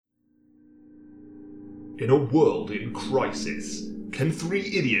In a world in crisis, can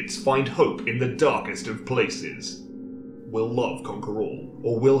three idiots find hope in the darkest of places? Will love conquer all,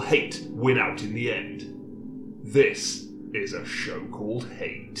 or will hate win out in the end? This is a show called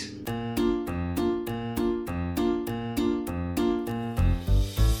Hate.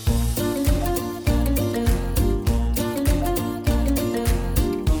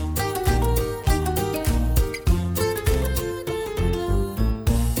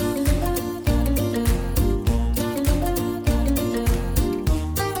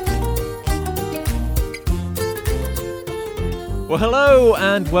 Well, hello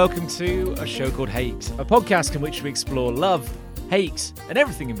and welcome to a show called Hate, a podcast in which we explore love, hate, and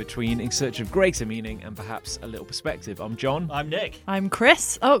everything in between in search of greater meaning and perhaps a little perspective. I'm John. I'm Nick. I'm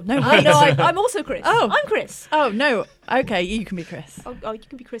Chris. Oh, no. I'm also Chris. Oh. I'm Chris. Oh, no. Okay, you can be Chris. Oh, you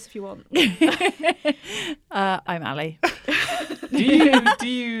can be Chris if you want. I'm Ali. Do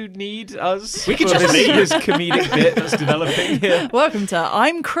you need us We could for just this comedic bit that's developing here? Welcome to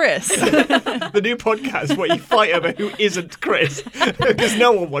I'm Chris. The new podcast where you fight over who isn't Chris because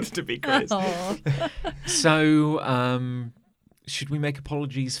no one wants to be Chris. So, should we make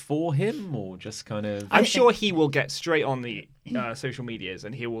apologies for him or just kind of... I'm sure he will get straight on the social medias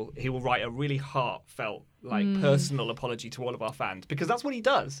and he will write a really heartfelt, personal apology to all of our fans because that's what he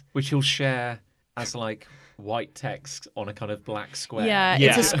does. Which he'll share as white text on a kind of black square. Yeah,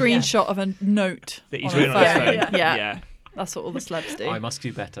 Yeah. it's a screenshot of a note That he's on a written on his phone. phone. Yeah. That's what all the celebs do. I must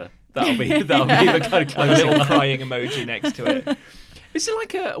do better. That'll be the kind of A closing little line. crying emoji next to it. Is it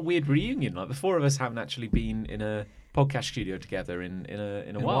like a weird reunion? Like the four of us haven't actually been in a podcast studio together in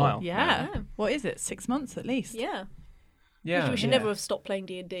a while. Yeah. Yeah. What is it? 6 months at least? Yeah. Yeah. We should never have stopped playing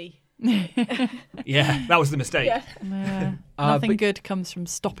D&D. Yeah, that was the mistake. Yeah. Yeah. Nothing but- good comes from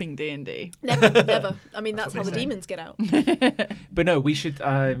stopping D&D. Never. I mean, that's how what the they say. demons get out. But no, we should.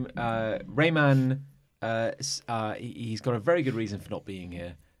 Rayman, he's got a very good reason for not being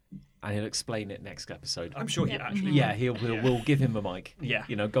here, and he'll explain it next episode. I'm sure he actually Yeah, we'll give him a mic. Yeah.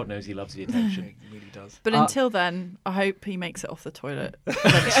 You know, God knows he loves the attention. He really does. But until then, I hope he makes it off the toilet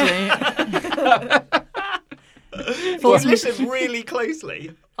eventually. Well, listen really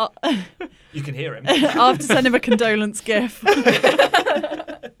closely. You can hear him. I'll have to send him a condolence gif.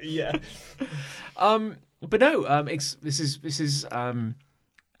 Yeah. But no, this is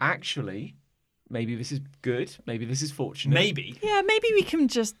actually maybe this is good. Maybe this is fortunate. Maybe. Yeah, maybe we can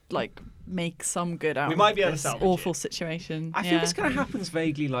just make some good out We might of be able to this salvage awful it. situation. I think this kind of happens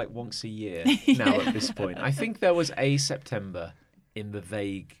vaguely once a year now at this point. I think there was a September in the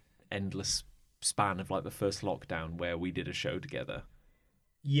vague, endless span of the first lockdown where we did a show together.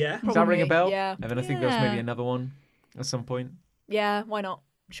 Yeah. Does that ring a bell? Yeah. And then I think there was maybe Yeah. another one at some point. Yeah, why not?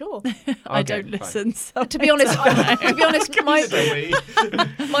 Sure. I Okay, don't fine. listen. So To be honest, Silly.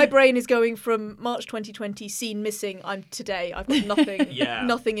 my brain is going from March 2020, scene missing, I'm today. I've got nothing, Yeah.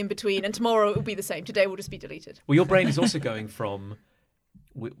 nothing in between. And tomorrow it will be the same. Today will just be deleted. Well, your brain is also going from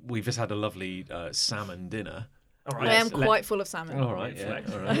we've just had a lovely salmon dinner. All I right. am quite full of salmon. All right, yeah,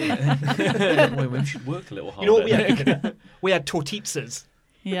 flex. all right. Well, we should work a little harder. You know what we had? We had tortizzas.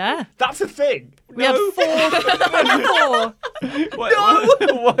 yeah, That's a thing. we had four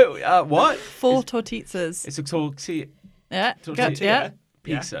What? tortizzas. It's a tortilla Yeah, Tortilla.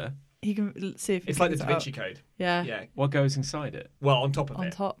 pizza. You can see if It's you like the can Da get Vinci it Code. up. Yeah, Yeah. What goes inside it? Well, on top of on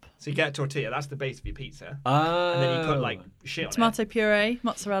it. top. So you get a tortilla. That's the base of your pizza. Oh. And then you put shit on Tomato puree,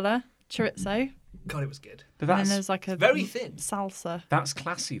 mozzarella, chorizo, it. God, it was good. But and then there's a very thin. salsa. that's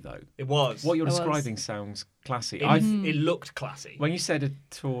classy though. It was. What you're It was. describing sounds classy. It looked classy. When you said a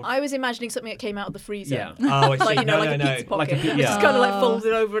tortilla. I was imagining something that came out of the freezer. Yeah. Oh, I see. Like, no, like no, a pizza no. Like a pocket. pi- yeah. Just kind of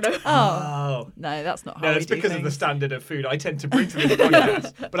folded over and over. Oh. No, that's not how No, we it's do because of the things. standard of food I tend to bring to this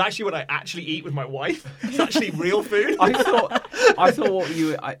podcast. But actually, what I actually eat with my wife is actually real food. I thought what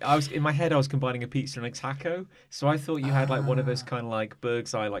you. I was in my head. I was combining a pizza and a taco. So I thought you had one of those kind of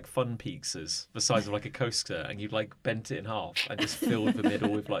bird's eye fun pizzas, the size of a coaster, and you'd bent it in half and just filled the middle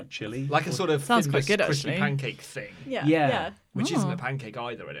with chili. Like a sort of Sounds quite thin, good, crispy actually. pancake thing, Yeah. Yeah. Yeah. which isn't a pancake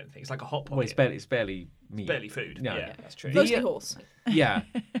either. I don't think it's like a hot pocket. Well, it's barely meat. barely food. Yeah. Yeah, that's true. Mostly horse. Yeah,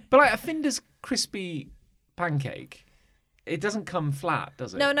 but a Finder's crispy pancake, it doesn't come flat,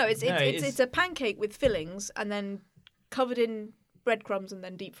 does it? No, it's No, it is. it's a pancake with fillings and then covered in breadcrumbs and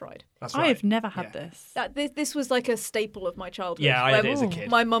then deep fried. That's I right. have never had Yeah. this. This was a staple of my childhood. Yeah, I had it as a where kid.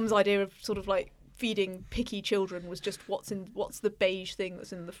 My mum's idea of sort of feeding picky children was just what's the beige thing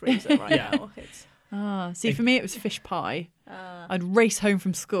that's in the freezer right Yeah. now. It's See, for me it was fish pie. I'd race home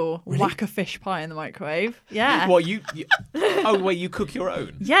from school, whack a fish pie in the microwave. Yeah. What Oh wait, you cook your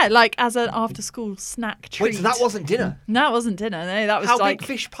own? Yeah, like as an after-school snack treat. Wait, so that wasn't dinner? No, it wasn't dinner. No, that was How like big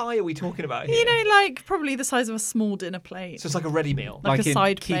fish pie are we talking about here? you know, like probably the size of a small dinner plate. So it's like a ready meal. Like a in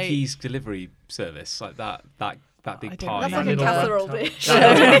side plate. Kiki's delivery service, like that big I don't pie. That's Yeah. like a Little- casserole dish.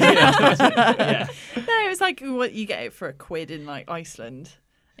 Yeah. No, it was like what you get it for £1 in like Iceland.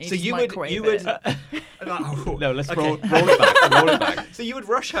 And So just you microwave would. it. No, let's Okay. roll it back. Roll it back. So you would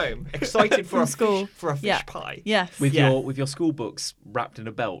rush home, excited for From a school. fish Yeah. pie. Yes. With Yeah. your school books wrapped in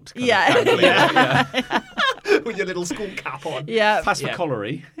a belt. kind of Yeah. dangling. Yeah. With your little school cap on. Yeah. Pass the Yeah.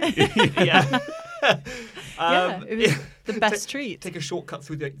 colliery. Yeah. Yeah, it was the best ta- treat. Take a shortcut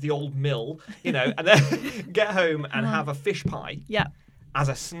through the old mill, and then get home and have a fish pie Yeah, as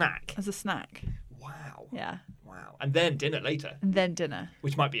a snack. as a snack. Wow. Yeah. Wow. And then dinner later, And then dinner.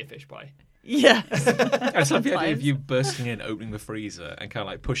 which might be a fish pie. Yes. I just love the idea of Sometimes. you bursting in, opening the freezer, and kind of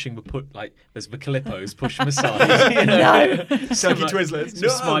like pushing there's the Calippos, push them aside. You know? Some, Turkey Twizzlers. some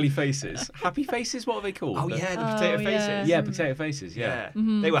No. smiley faces. Happy faces, what are they called? Oh yeah, the potato Oh, faces. yeah. Yeah, potato faces, yeah.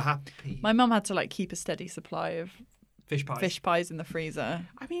 They were happy. My mum had to like keep a steady supply of Fish pies. fish pies in the freezer.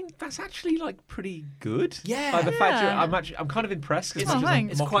 I mean, that's actually like pretty good. Yeah. Like the fact Yeah. I'm kind of impressed It's, because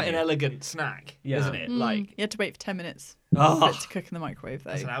thanks. it's quite an elegant snack, Yeah. isn't it? Mm, Like, you had to wait for 10 minutes Oh. for it to cook in the microwave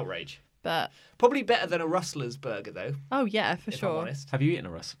that's an though. outrage. But Probably better than a Rustler's burger, though, oh yeah, for if I'm sure. honest. Have you eaten a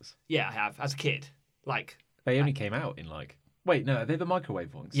Rustlers? Yeah, I have. As a kid. Like, They only came out in like. Wait, no, they're the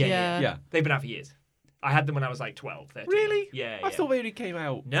microwave ones. yeah, Yeah. Yeah. They've been out for years. I had them when I was like 12, 13. Really? Yeah, I yeah. thought they only came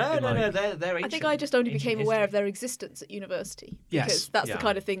out. No, in, no, no, like- they're I ancient. think I just only ancient became aware of history. their existence at university. Yes, Because that's yeah. the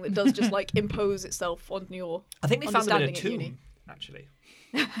kind of thing that does just like impose itself on your. I think they found them in a understanding at tomb, uni. actually.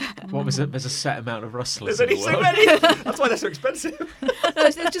 What was it? There's a set amount of rustlers. There's in only the so world. many. That's why they're so expensive. No,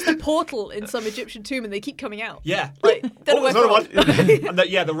 it's just a portal in some Egyptian tomb, and they keep coming out. Yeah. Like, don't know Oh, there's where another from. one.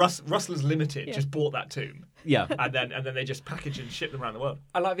 And the Rustlers Limited Yeah. just bought that tomb, Yeah. and then they just package and ship them around the world.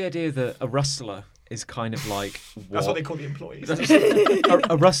 I like the idea that a rustler is kind of like That's what they call the employees.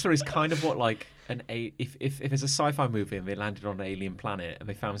 a rustler is kind of what like if it's a sci-fi movie and they landed on an alien planet and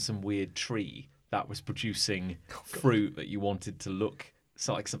they found some weird tree that was producing fruit that you wanted to look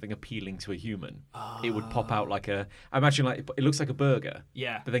like something appealing to a human, it would pop out like I imagine like it looks like a burger,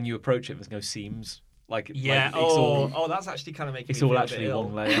 Yeah. but then you approach it, there's no seams. Like Yeah. like, it's all that's actually kind of making it's me all feel a actually bit ill.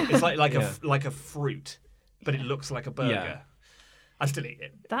 one layer. It's like Yeah. like a fruit, but it looks like a burger. Yeah. I still eat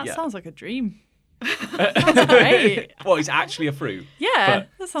it. That Yeah. sounds like a dream. Sounds great. Well, it's actually a fruit. Yeah, But-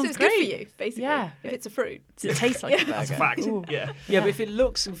 that So sounds it's great. good for you, basically. Yeah. If it's a fruit. It tastes like a burger. That's a fact. Ooh. Yeah. Yeah, but if it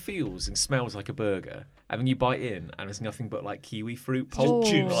looks and feels and smells like a burger, and then you bite in and there's nothing but like kiwi fruit pulp,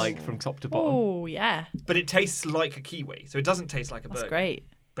 Just juice. like from top to bottom. Oh yeah, But it tastes like a kiwi, so it doesn't taste like a that's burger. great.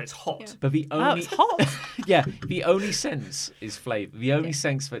 But it's hot. Yeah. But the Oh, only it's hot. yeah, the only sense is flavour. The only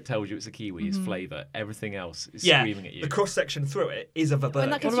sense that tells you it's a kiwi is flavour. Everything else is Yeah. screaming at you. The cross section through it is of a Well, burger. in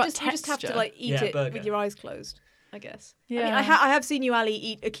that case, What you about just have to texture? like eat Yeah, it burger. with your eyes closed, I guess. I mean, Yeah. I have seen you, Ali,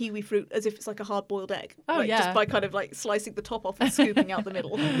 eat a kiwi fruit as if it's like a hard-boiled egg. Oh, like, yeah. Just by kind of like slicing the top off and scooping out the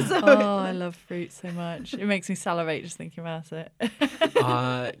middle. So, Oh, I love fruit so much. It makes me salivate just thinking about it.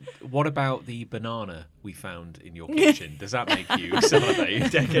 What about the banana we found in your kitchen? Does that make you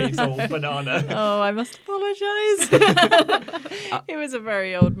salivate? Decades old banana. Oh, I must apologise. It was a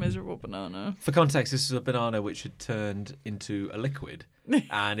very old, miserable banana. For context, this is a banana which had turned into a liquid,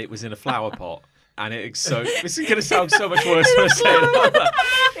 and it was in a flower pot. And this is going to sound so much worse when I say it like that.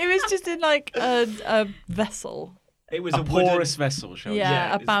 It was just in like a vessel. It was A a wooden... porous vessel, shall we say? Yeah,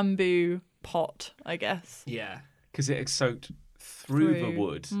 Yeah, a it's- bamboo pot, I guess, Yeah. Because it had soaked through the Through.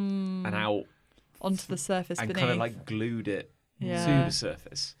 wood and out onto the surface and beneath. kind of like glued it to Yeah. the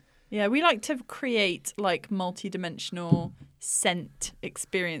surface. Yeah, we like to create like multi-dimensional scent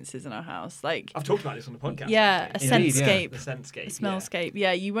experiences in our house. Like, I've talked about this on the podcast. yeah, a actually. Indeed, yeah. scentscape, The scentescape. a smellscape.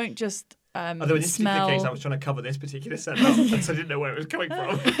 Yeah, you won't just Although in this smell. particular case, I was trying to cover this particular sentence, so I didn't know where it was coming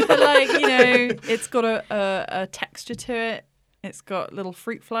from. But like, you know, it's got a texture to it. It's got little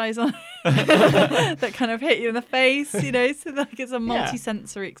fruit flies on it that kind of hit you in the face, you know, so like it's a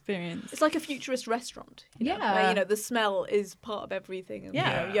multi-sensory experience. it's like a futurist restaurant. You know, Yeah. where, you know, the smell is part of everything. And,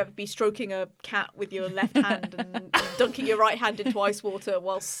 Yeah. You know, you have to be stroking a cat with your left hand and dunking your right hand into ice water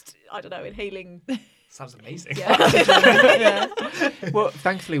whilst, I don't know, inhaling. Sounds amazing. Yeah. Well,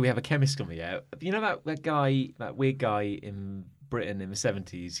 thankfully we have a chemist on the air. You know that weird guy in Britain in the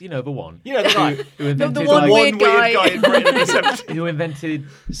 70s? You know, the one. You know, the guy. Who invented, one like, weird guy. in Britain in the 70s. who invented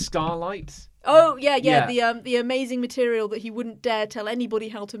Starlight. Oh yeah, Yeah. the amazing material that he wouldn't dare tell anybody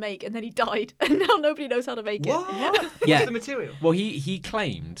how to make, and then he died, and now nobody knows how to make it. What? Yeah. What's the material? Well, he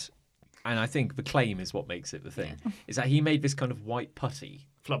claimed and I think the claim is what makes it the thing, is that he made this kind of white putty.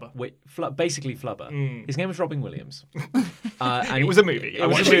 Flubber. Basically flubber. His name was Robin Williams. And It was a movie. It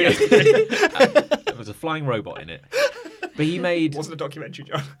was a movie. There was a flying robot in it. But he made... It wasn't a documentary,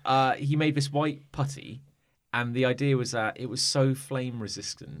 John. he made this white putty, and the idea was that it was so flame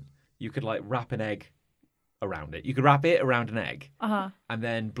resistant, you could like wrap an egg around it. You could wrap it around an egg, and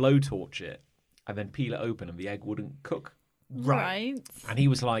then blowtorch it, and then peel it open, and the egg wouldn't cook. Right. And he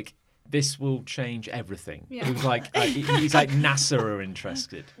was like, this will change everything. Yeah. He was like, he's like, NASA are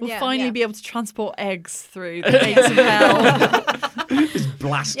interested. We'll Yeah, finally yeah. be able to transport eggs through the gates of hell. This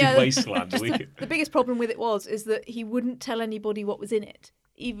blasted Yeah, wasteland. The biggest problem with it is that he wouldn't tell anybody what was in it,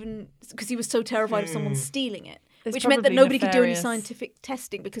 even because he was so terrified of someone stealing it. It's Which meant that probably nobody could do any nefarious. scientific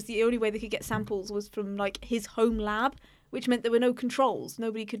testing because the only way they could get samples was from like his home lab, which meant there were no controls.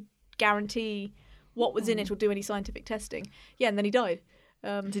 Nobody could guarantee what was in it or do any scientific testing. Yeah, and then he died.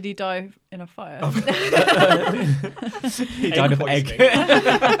 Did he die in a fire? He died of egg.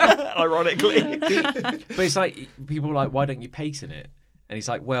 Ironically. But it's like, people were like, why don't you patent it? And he's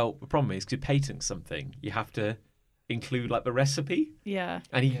like, well, the problem is to patent something, you have to include like the recipe. Yeah.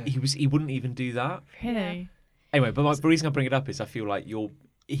 And he wouldn't even do that. Really? Anyway, but the reason I bring it up is I feel like the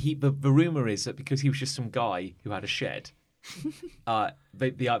rumor is that because he was just some guy who had a shed,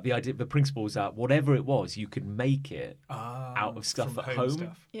 the idea, the principle is that whatever it was, you could make it out of stuff from at home.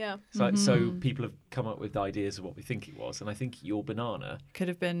 stuff. Yeah. So people have come up with ideas of what we think it was, and I think your banana, Could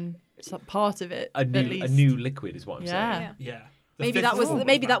have been part of it. a at new least. liquid is what I'm Yeah. saying. Yeah. Yeah. Maybe that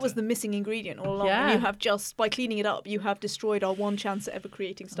was the missing ingredient all along. Yeah. And you have just by cleaning it up, you have destroyed our one chance at ever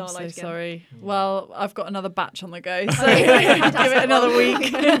creating I'm Starlight so again. sorry. Well, I've got another batch on the go, so give it another week.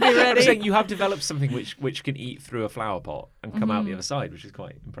 Be I'm ready. saying you have developed something which can eat through a flower pot and come out the other side, which is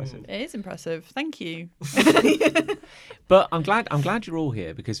quite impressive. It is impressive. Thank you. But I'm glad you're all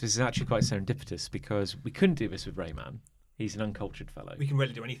here because this is actually quite serendipitous because we couldn't do this with Rayman. He's an uncultured fellow. We can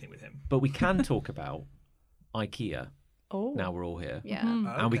really do anything with him. But we can talk about IKEA. Oh. Now we're all here. Yeah.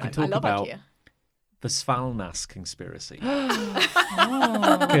 And we can Okay. talk I love about IKEA. the Svalnäs conspiracy.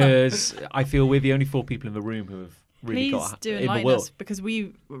 Because I feel we're the only 4 people in the room who have really Please got do in the enlighten world. us because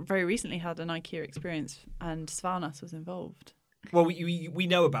we very recently had an IKEA experience and Svalnäs was involved. Well, we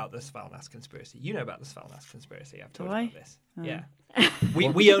know about the Svalnäs conspiracy. You know about the Svalnäs conspiracy. I've told Do you I? about this. Yeah.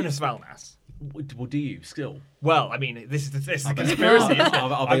 we own a Svalnäs. Well, do you still? Well, I mean, this is the conspiracy. Isn't it?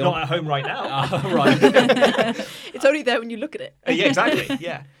 Are I'm they not at home right now. right. It's only there when you look at it. Yeah, exactly.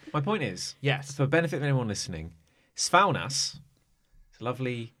 Yeah. My point is, Yes. for the benefit of anyone listening, Svalnäs, it's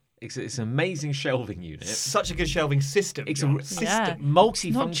lovely. It's an amazing shelving unit. Such a good shelving system. It's John. a System. Yeah.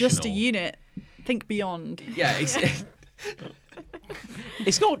 multifunctional. Not just a unit. Think beyond. Yeah,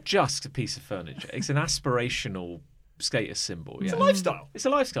 it's not just a piece of furniture. It's an aspirational status symbol. Yeah. It's a lifestyle. It's a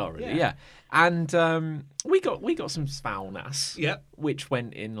lifestyle, really. Yeah. Yeah. And we got some Svalnäs, Yeah. which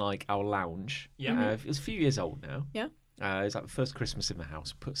went in like our lounge. Yeah. It was a few years old now. Yeah. It was like the first Christmas in the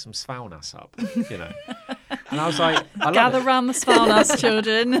house. Put some Svalnäs up, you know. And I was like, I love Gather it. round the Svalnäs,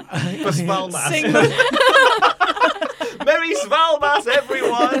 children. For Svalnäs. Sing them. Merry Svalnäs,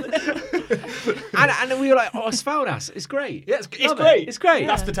 everyone. And we were like, oh, Svalnäs, it's great. Yeah, it's Love it. great. It's great.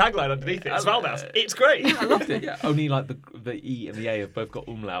 That's the tagline underneath it. Svalnäs. It's great. I loved it. Yeah. Only like the E and the A have both got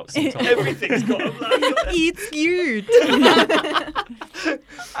umlauts on top. Everything's got a black. It's cute.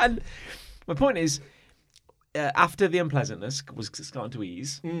 And my point is, after the unpleasantness was starting to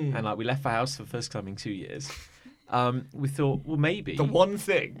ease, and like we left the house for the first time in 2 years, we thought, well, maybe The one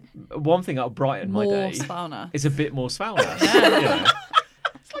thing. one thing that'll brighten my More day Svalnäs. is a bit more Svalnäs. You know?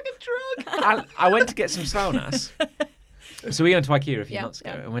 It's like a drug. And I went to get some Svalnäs. So we went to IKEA a few Yeah, months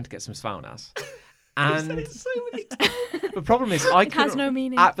ago yeah. and went to get some Svalnäs. And It's so many times. the problem is, I couldn't, has no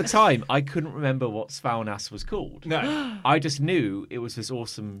meaning. at the time, I couldn't remember what Svalnäs was called. No. I just knew it was this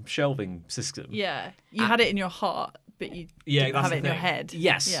awesome shelving system. Yeah. You had it in your heart, but you Yeah, didn't that's have the it in your thing. head.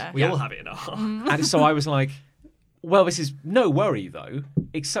 Yes. Yeah. We all have it in our heart. And so I was like, well, this is no worry, though.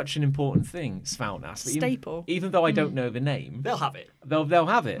 It's such an important thing, Svalnäs. But Staple. Even though I don't know the name, They'll have it. they'll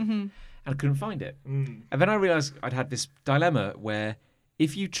have it. And I couldn't find it. And then I realised I'd had this dilemma where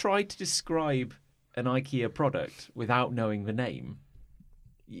if you tried to describe an IKEA product without knowing the name,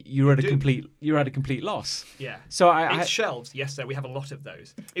 you're at a complete loss. Yeah. So I It's shelves. Yes, sir. We have a lot of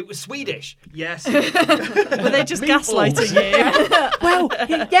those. It was Swedish. Yes. Were they just Meatballs. gaslighting you? well,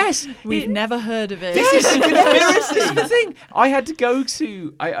 yes, We've never heard of it. This is the thing. I had to go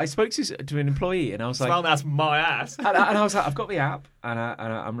to. I spoke to an employee, and I was like, Svalnäs, my ass. and I was like, I've got the app, and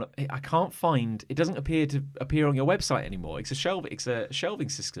I'm like, I can't find. It doesn't appear on your website anymore. It's a shelving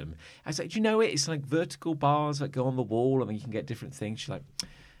system. I was like, do you know it? It's like vertical bars that go on the wall, and then you can get different things. She's like,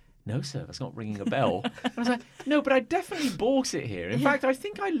 no, sir, that's not ringing a bell. And I was like, no, but I definitely bought it here. In fact, I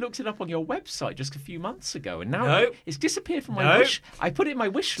think I looked it up on your website just a few months ago, and now it's disappeared from my wish. I put it in my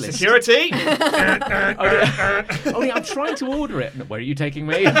wish list. Security. Only I'm trying to order it. Where are you taking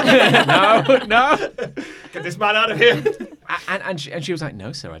me? No. Get this man out of here. And she was like,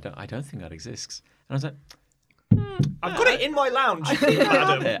 no, sir, I don't think that exists. And I was like, I've got it in my lounge, I have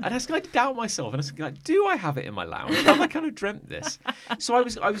madam. it. And I was going to doubt myself. And I was like, do I have it in my lounge? Have I kind of dreamt this? So I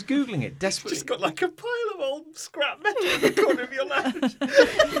was Googling it desperately. Just got like a pile of old scrap metal in the corner of your lounge.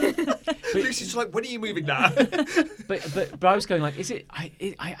 Lucy's just like, when are you moving now? But I was going like, is it? I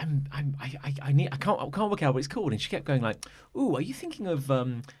can't work out what it's called. And she kept going like, ooh, are you thinking of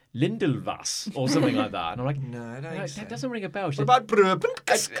Lindelwas or something like that? And I'm like, no, I don't think so. That doesn't ring a bell. What about Brabant?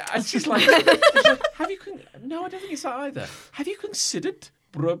 And she's like, have you? No, I don't think it's that either. Have you considered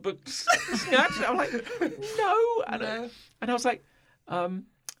Brabant snatch? I'm like, no. And I was like,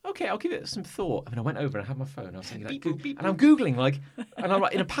 okay, I'll give it some thought. I mean, I went over and I had my phone. I was thinking, like, and I'm Googling, like, and I'm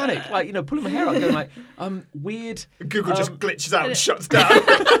like in a panic, like, pulling my hair out, going like, weird. Google just glitches out and shuts down.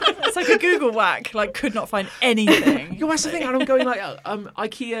 It's like a Google whack, like, could not find anything. That's the thing. And I'm going like,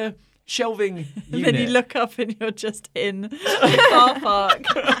 IKEA shelving unit. And then you look up and you're just in a car park.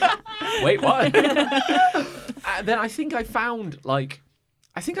 Wait, what? Then I think I found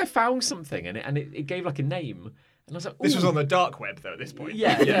something, and it gave like a name. And I was like, This was ooh. on the dark web, though, at this point.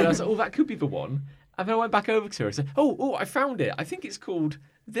 Yeah. And I was like, oh, that could be the one. And then I went back over to her and said, oh, I found it. I think it's called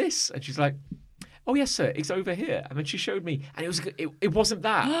this. And she's like, oh, yes, sir, it's over here. And then she showed me, and it wasn't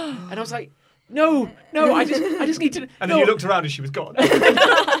that. And I was like, no, I just need to. And then you looked around and she was gone. And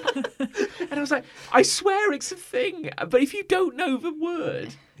I was like, I swear it's a thing, but if you don't know the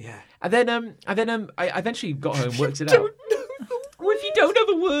word, Yeah. And then I eventually got home, worked it out. Well, if you don't know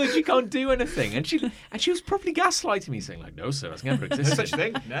the word, you can't do anything. And she was probably gaslighting me, saying like, "No, sir, that's never existed." No such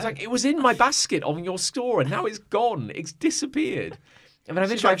thing. No. It's like it was in my basket on your store, and now it's gone. It's disappeared. And then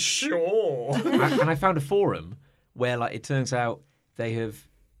She's eventually, like, sure. and I found a forum where, like, it turns out they have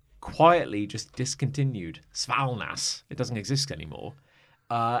quietly just discontinued Svalnäs. It doesn't exist anymore,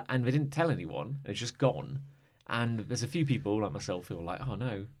 and they didn't tell anyone. It's just gone. And there's a few people like myself who are like, "Oh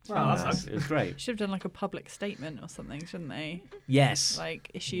no, Svalnäs, it was great." Should have done like a public statement or something, shouldn't they? Yes.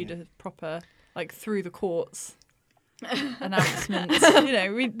 Like issued a proper, like through the courts announcement.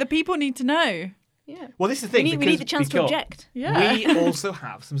 The people need to know. Yeah. Well, this is the thing. We need the chance to object. Yeah. We also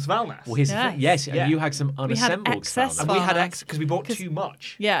have some Svalnäs. Well, here's the thing. Yes, Yeah. and you had some unassembled excess Svalnäs. And we had Svalnäs. because we bought too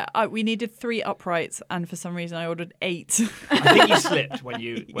much. Yeah, we needed 3 uprights, and for some reason I ordered 8. I think you slipped when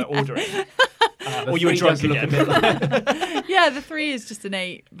you were ordering. Or you were three drunk does look a again. bit like- Yeah, the 3 is just an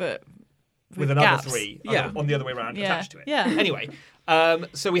 8, but With another gaps. 3 Yeah. on the other way around Yeah. attached to it. Yeah. Anyway,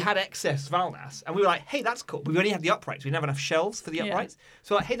 so we had excess Svalnäs, and we were like, hey, that's cool. But we only had the uprights. We didn't have enough shelves for the Yeah. uprights.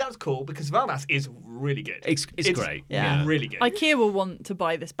 So like, hey, that's cool because Svalnäs is really good. It's great. Yeah. Really good. IKEA will want to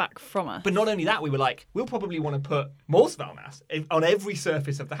buy this back from us. But not only that, we were like, we'll probably want to put more Svalnäs on every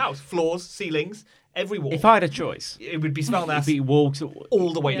surface of the house. Floors, ceilings, every wall. If I had a choice, It would be Svalnäs it'd be wall to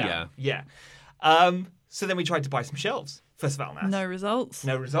all the way Yeah. down. Yeah. So then we tried to buy some shelves for Svalnäs. No results.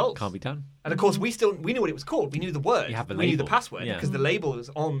 No results. can't be done. And of course, we knew what it was called. We knew the word. You have the we knew the label. password Yeah. because the label was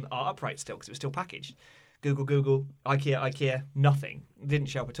on our upright still because it was still packaged. Google, IKEA, nothing. Didn't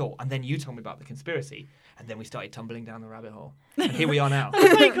show up at all. And then you told me about the conspiracy, and then we started tumbling down the rabbit hole. And here we are now.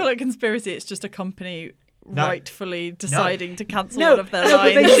 They call it conspiracy. It's just a company rightfully deciding to cancel one of their but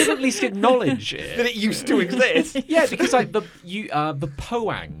they lines. should at least acknowledge that it. it used to exist. Yeah, because like the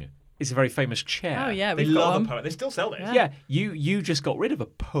Poang is a very famous chair. Oh yeah, They we've got love one. a poet. They still sell this. Yeah, you just got rid of a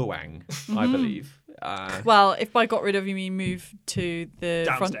Poang, I believe. Well, if by got rid of you mean move to the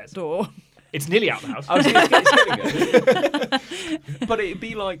Downstairs. front door. It's nearly out the house. I was getting But it'd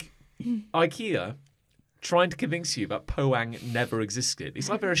be like IKEA trying to convince you that Poang never existed. It's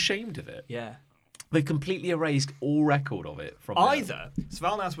like they're ashamed of it. Yeah. They've completely erased all record of it from Either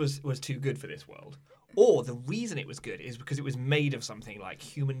Svalnäs was too good for this world, or the reason it was good is because it was made of something like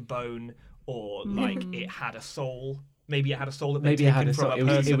human bone, or like it had a soul. Maybe it had a soul that Maybe they'd it had taken a from soul. a It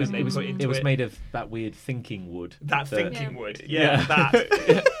was, person it was, and it they was, put into it was made of that weird thinking wood. that that- thinking wood. Yeah.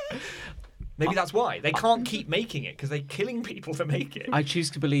 That. Maybe that's why they can't keep making it because they're killing people to make it. I choose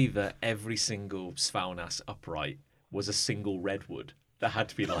to believe that every single Svalnäs upright was a single redwood that had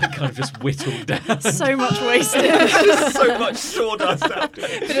to be like kind of just whittled down. So much wasted. There's so much sawdust after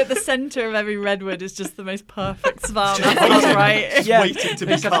it. But at the centre of every redwood is just the most perfect Svalnäs. Just That's waiting. right. Yeah, waiting to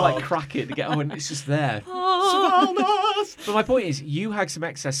they be just have to like carved. crack it to get. Oh, and it's just there. Svalnäs! But my point is, you had some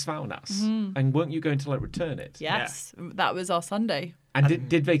excess Svalnäs, and weren't you going to like return it? Yes, that was our Sunday. And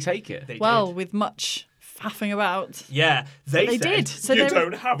did they take it? They Well, did. with much faffing about. Yeah, they They said did. So you they-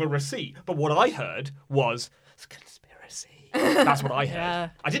 don't have a receipt. But what I heard was it's a conspiracy. That's what I heard. Yeah.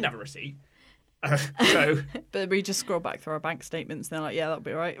 I didn't have a receipt. So But we just scroll back through our bank statements and they're like, yeah, that'll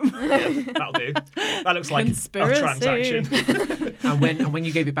be right. yeah, that'll do. That looks like Conspiracy. a transaction. And when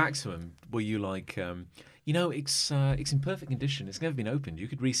you gave it back to him, were you like, it's in perfect condition. It's never been opened. You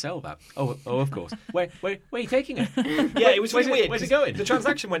could resell that. Oh, of course. Where are you taking it? Yeah, it was Where's really weird. Where's it 'cause going? The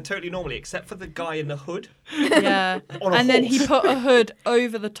transaction went totally normally, except for the guy in the hood. Yeah. On a And then he horse. put a hood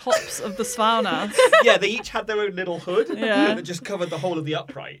over the tops of the Svalnäs. Yeah, they each had their own little hood Yeah. that just covered the whole of the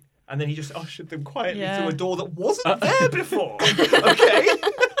upright. And then he just ushered them quietly Yeah. through a door that wasn't there before. Okay.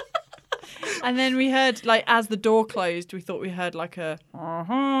 And then we heard, like, as the door closed, we thought we heard like a,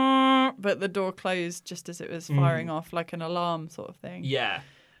 but the door closed just as it was firing off, like an alarm sort of thing. Yeah,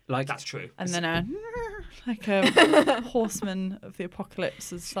 Like that's true. And then like a horseman of the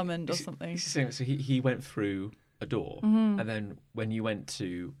apocalypse is summoned or something. This is saying, so he went through a door, and then when you went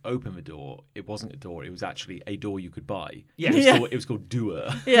to open the door, it wasn't a door; it was actually a door you could buy. Yeah. It was called Doer,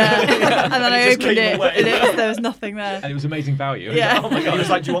 Yeah. And then I it just opened came it, away. and there was nothing there. and it was amazing value. Yeah. Oh my And god! he was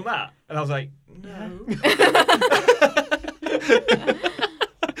like, "Do you want that?" And I was like, "No."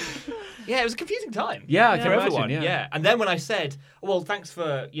 Yeah, it was a confusing time. Yeah, I for can imagine. everyone. Yeah. And then when I said, "Well, thanks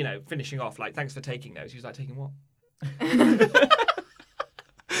for finishing off, like thanks for taking those," he was like, "Taking what?"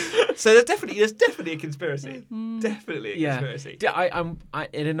 So there's definitely a conspiracy. Definitely a Yeah. conspiracy.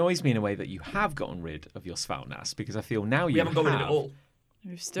 It annoys me in a way that you have gotten rid of your Svalnäs because I feel now We haven't got rid of it all.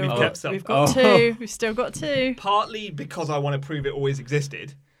 We've still We've got, kept some. we've got Oh. two. We've still got two. Partly because I want to prove it always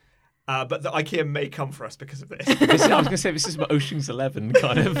existed, but the IKEA may come for us because of this. I was going to say this is Ocean's 11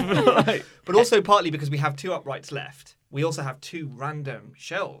 kind of. Like, But also partly because we have two uprights left. We also have two random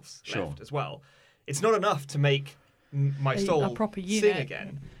shelves Sure. left as well. It's not enough to make my A soul proper sing unit.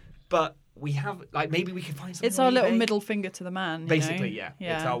 again. But we have, like, maybe we can find something It's our on little eBay. middle finger to the man. Basically, you know?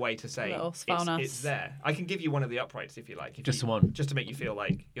 yeah. It's our way to say Little it's Svalnäs. there. I can give you one of the uprights if you like. Just one. Just to make you feel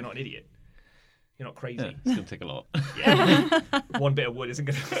like you're not an idiot. You're not crazy. yeah, it's going to take a lot. Yeah. One bit of wood isn't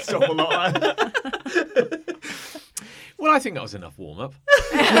going to stop a lot. Well, I think that was enough warm up.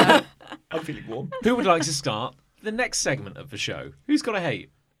 I'm feeling warm. Who would like to start the next segment of the show? Who's got a hate?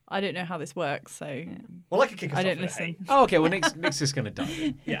 I don't know how this works, so Well, I could kick us I off don't with a listen. hate. Oh, okay. Well, Nick's just going to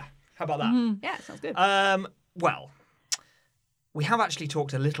dive. Yeah. How about that? Yeah, sounds good. Well, we have actually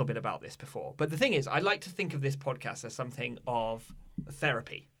talked a little bit about this before, but the thing is, I like to think of this podcast as something of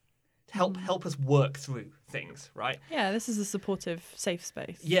therapy. Help us work through things, right? Yeah, this is a supportive, safe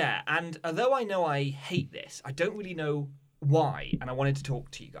space. Yeah, and although I know I hate this, I don't really know why, and I wanted to talk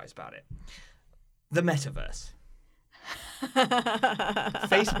to you guys about it. The metaverse.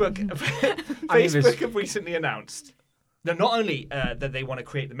 Facebook have recently announced that not only that they want to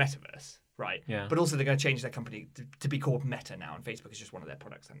create the metaverse, right? Yeah. But also they're going to change their company to be called Meta now, and Facebook is just one of their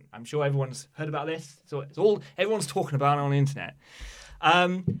products. And I'm sure everyone's heard about this. So it's all everyone's talking about it on the internet.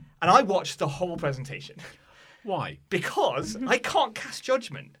 And I watched the whole presentation Why? because I can't cast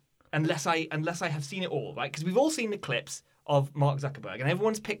judgment unless I have seen it all, right? Because we've all seen the clips of Mark Zuckerberg, and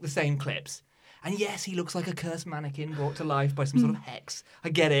everyone's picked the same clips. And yes, he looks like a cursed mannequin brought to life by some sort of hex. I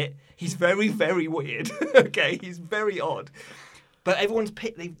get it. He's very, very weird. Okay, he's very odd. But everyone's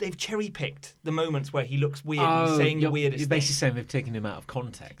they've cherry picked the moments where he looks weird. He's saying the weirdest You're basically things. saying they've taken him out of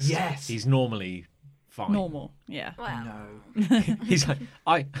context. Yes. He's normally fine. Normal, yeah. Wow. No. He's like,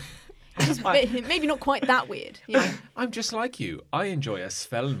 Maybe not quite that weird. Yeah. I'm just like you. I enjoy a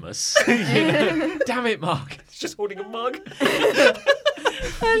Svalnäs. You know? Damn it, Mark. He's just holding a mug.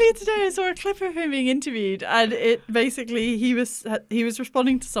 Earlier today, I saw a clip of him being interviewed, and it basically he was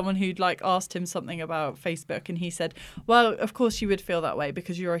responding to someone who'd like asked him something about Facebook, and he said, "Well, of course you would feel that way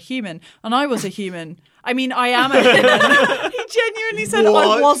because you're a human, and I was a human. I mean, I am a human." He genuinely said, "I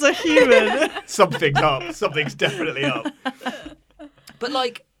What? was a human." Something's up. Something's definitely up. But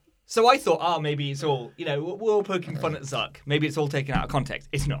like, so I thought, maybe it's all, we're all poking fun at Zuck. Maybe it's all taken out of context.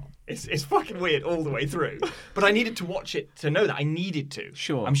 It's not. It's fucking weird all the way through. But I needed to watch it to know that. I needed to.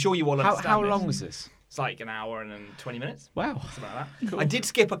 Sure. I'm sure you all understand. How this. long was this? It's like an hour and 20 minutes. Wow. Something like that. I did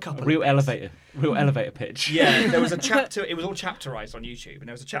skip a couple. Real of bits. elevator pitch. Yeah, there was a chapter. It was all chapterized on YouTube, and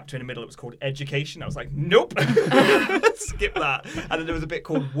there was a chapter in the middle that was called Education. I was like, nope, skip that. And then there was a bit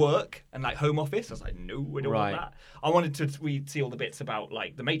called Work and like Home Office. I was like, no, we don't Right. want that. I wanted to see all the bits about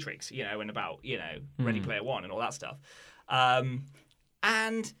like the Matrix, and about Ready Player One and all that stuff.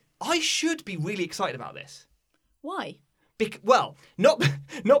 And I should be really excited about this Why?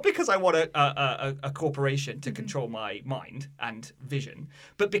 Not because I want a corporation to control my mind and vision,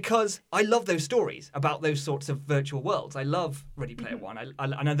 but because I love those stories about those sorts of virtual worlds. I love Ready Player One, and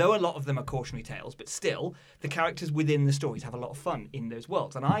I know a lot of them are cautionary tales, but still, the characters within the stories have a lot of fun in those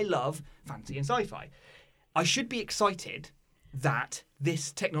worlds, and I love fantasy and sci-fi. I should be excited that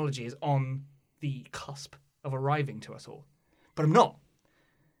this technology is on the cusp of arriving to us all, but I'm not.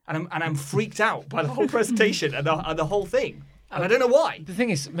 And I'm freaked out by the whole presentation and the whole thing. And I don't know why. The thing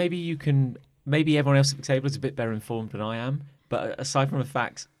is, maybe everyone else at the table is a bit better informed than I am. But aside from the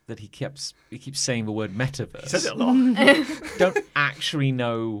fact that he keeps saying the word metaverse, He says it a lot. don't actually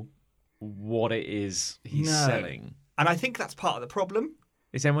know what it is he's selling. And I think that's part of the problem.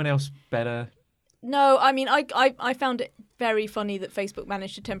 Is anyone else better? No, I mean, I found it very funny that Facebook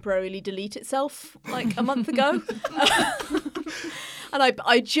managed to temporarily delete itself like a month ago. And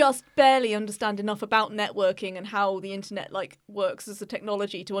I just barely understand enough about networking and how the internet like works as a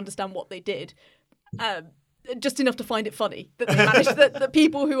technology to understand what they did. Just enough to find it funny that they managed that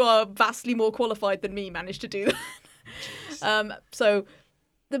people who are vastly more qualified than me managed to do that. So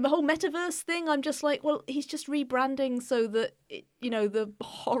the whole metaverse thing, I'm just like, well, he's just rebranding so that the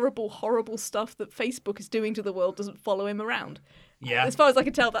horrible stuff that Facebook is doing to the world doesn't follow him around. Yeah. As far as I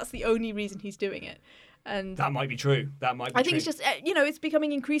can tell, that's the only reason he's doing it. And That might be true. I think it's just, it's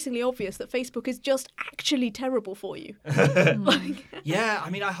becoming increasingly obvious that Facebook is just actually terrible for you. Yeah, I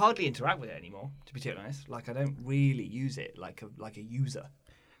mean, I hardly interact with it anymore, to be totally honest. Like, I don't really use it like a user.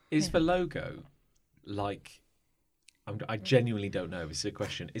 Is the logo like... I genuinely don't know. This is a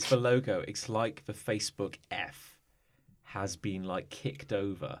question. Is the logo... It's like the Facebook F has been, like, kicked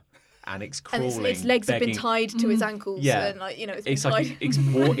over... And it's crawling, and its legs begging. have been tied to its ankles. Yeah. And it's It's been like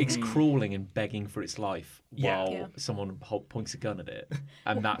tied. it's crawling and begging for its life Yeah. while Yeah. someone points a gun at it,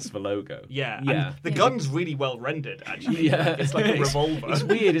 and that's the logo. Yeah. Yeah. And the gun's really well rendered, actually. Yeah. Like, it's like a revolver. It's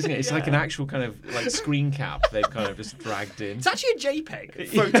weird, isn't it? It's like an actual kind of like screen cap they've kind of just dragged in. It's actually a JPEG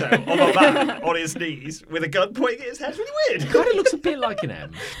photo of a man on his knees with a gun pointing at his head. It's really weird. It kind of looks a bit like an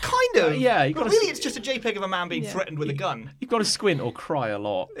M. Kind of. Yeah, you But gotta really, s- it's just a JPEG of a man being threatened with a gun. You've got to squint or cry a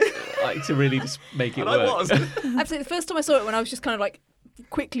lot, like to really just make it And I work. was. Absolutely. The first time I saw it, when I was just kind of like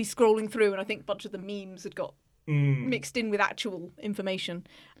quickly scrolling through, and I think a bunch of the memes had got mixed in with actual information.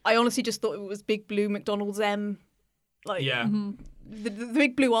 I honestly just thought it was big blue McDonald's M, like Yeah. the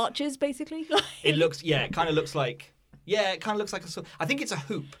big blue arches, basically. It looks, it kind of looks like, I think it's a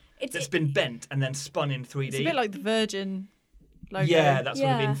hoop that's been bent and then spun in 3D. It's a bit like the Virgin logo. Yeah, that sort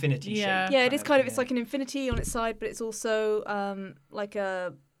of Yeah. infinity Yeah. shape. Yeah, it is kind of. It's like an infinity on its side, but it's also like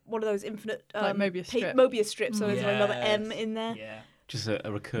one of those infinite Like Mobius strip. Mobius strips. So there's another Yes. M in there. Yeah. Just a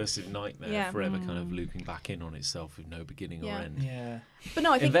recursive nightmare, Yeah. forever kind of looping back in on itself with no beginning Yeah. or end. Yeah. But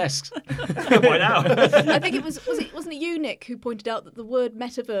no, I think Invest. Why now? I think it wasn't it you, Nick, who pointed out that the word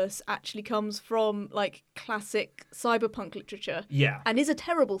metaverse actually comes from like classic cyberpunk literature. Yeah. And is a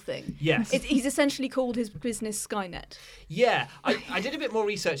terrible thing. Yes. He's essentially called his business Skynet. Yeah, I did a bit more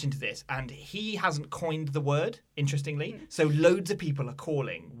research into this, and he hasn't coined the word, interestingly. So loads of people are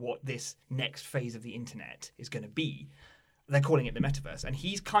calling what this next phase of the internet is going to be. They're calling it the metaverse, and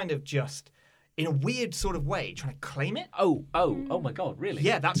he's kind of just, in a weird sort of way, trying to claim it. Oh my God, really?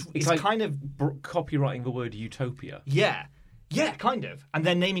 Yeah, it's like kind of, copywriting the word utopia. yeah, kind of. And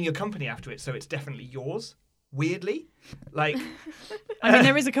then naming your company after it, so it's definitely yours, weirdly. Like, I mean,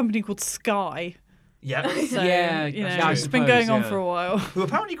 there is a company called Sky. yeah. So, Yeah, I it's been suppose, going on yeah. for a while. Who are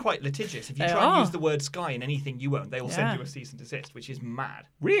apparently quite litigious. If you They try and are. use the word Sky in anything you own, they will send Yeah. you a cease and desist, which is mad.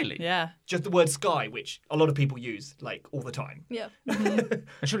 Really? Yeah. Just the word Sky, which a lot of people use, like, all the time. Yeah. And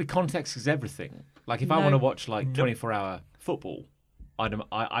surely context is everything. Like if I No. want to watch like 24-hour football,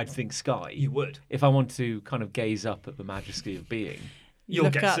 I'd think Sky. You would. If I want to kind of gaze up at the majesty of being, You'll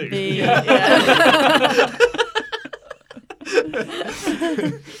Look get at sued. the Yeah.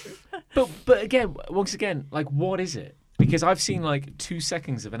 but again, once again, like what is it? Because I've seen like 2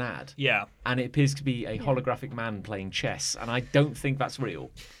 seconds of an ad, Yeah. and it appears to be a holographic man playing chess, and I don't think that's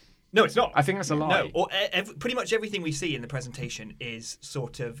real. No, it's not. I think that's a lie. No, or pretty much everything we see in the presentation is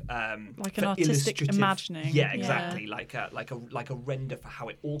sort of Like for an artistic illustrative- imagining. Yeah, Yeah. exactly. Like a render for how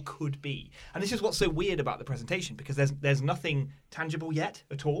it all could be. And this is what's so weird about the presentation, because there's nothing tangible yet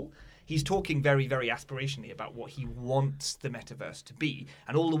at all. He's talking very, very aspirationally about what he wants the metaverse to be,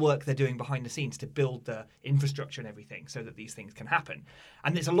 and all the work they're doing behind the scenes to build the infrastructure and everything so that these things can happen.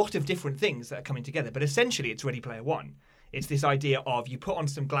 And there's a lot of different things that are coming together, but essentially it's Ready Player One. It's this idea of you put on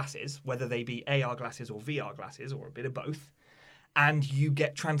some glasses, whether they be AR glasses or VR glasses or a bit of both, and you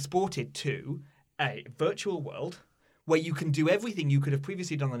get transported to a virtual world where you can do everything you could have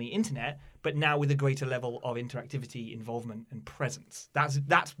previously done on the internet, but now with a greater level of interactivity, involvement, and presence.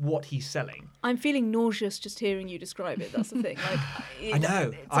 That's what he's selling. I'm feeling nauseous just hearing you describe it. That's the thing. Like, I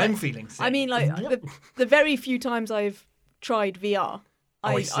know. I'm feeling sick. I mean, like the very few times I've tried VR,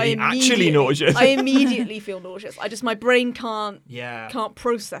 I actually nauseous. I immediately feel nauseous. My brain can't Yeah.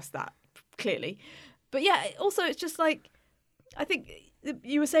 process that clearly. But yeah, also it's just like, I think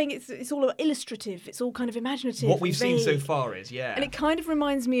you were saying it's all illustrative. It's all kind of imaginative. What we've seen so vague. far is, yeah. And it kind of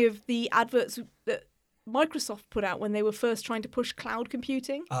reminds me of the adverts that Microsoft put out when they were first trying to push cloud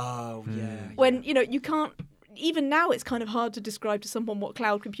computing. Oh, yeah. When, you can't, even now it's kind of hard to describe to someone what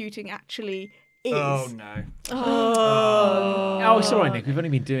cloud computing actually is. Oh, no. Oh, it's all right, Nick. We've only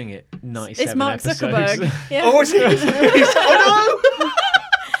been doing it 97 It's Mark episodes. Zuckerberg. Yeah. Oh, is it? Oh, no!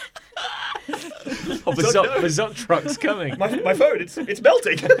 The Zuck truck's coming. My phone, it's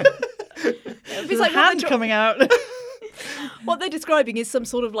melting. It's There's like a hand coming out. what they're describing is some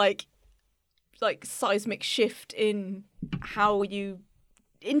sort of like seismic shift in how you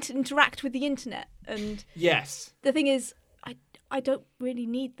interact with the internet. And Yes. the thing is, I don't really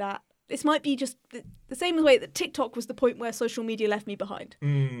need that. This might be just the same way that TikTok was the point where social media left me behind.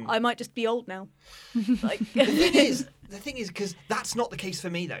 I might just be old now. Like, The thing is, because that's not the case for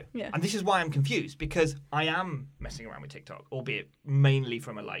me, though. Yeah. And this is why I'm confused, because I am messing around with TikTok, albeit mainly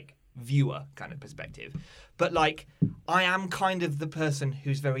from a, viewer kind of perspective. But, I am kind of the person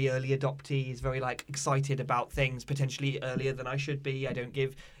who's very early adoptee, is very, excited about things potentially earlier than I should be. I don't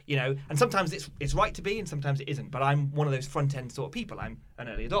give, and sometimes it's right to be and sometimes it isn't. But I'm one of those front-end sort of people. I'm an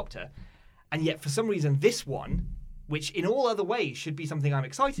early adopter. And yet, for some reason, this one, which in all other ways should be something I'm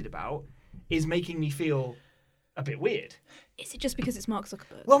excited about, is making me feel a bit weird. is it just because it's Mark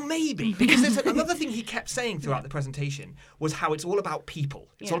Zuckerberg? Well, maybe, because there's another thing he kept saying throughout the presentation was how it's all about people.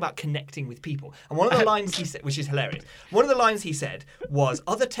 It's all about connecting with people. And one of the lines he said, which is hilarious, one of the lines he said was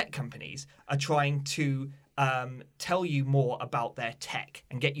other tech companies are trying to tell you more about their tech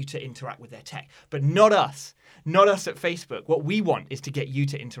and get you to interact with their tech, but not us. Not us at Facebook. What we want is to get you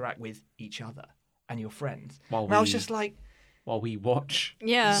to interact with each other and your friends. And I was just like... While we watch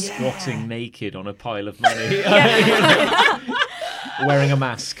Yeah. squatting naked on a pile of money. Wearing a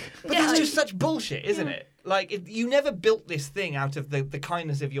mask. But that's just such bullshit, isn't it? You never built this thing out of the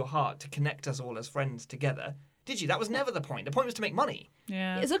kindness of your heart to connect us all as friends together. Did you? That was never the point. The point was to make money.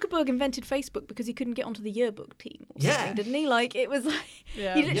 Yeah. Zuckerberg invented Facebook because he couldn't get onto the yearbook team or Yeah. something, didn't he? It was like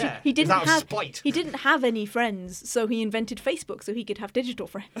Yeah. he literally Yeah. he didn't Out of have spite. he didn't have any friends, so he invented Facebook so he could have digital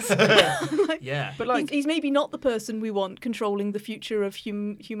friends. Yeah. But he's maybe not the person we want controlling the future of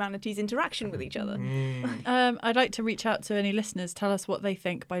humanity's interaction with each other. I'd like to reach out to any listeners. Tell us what they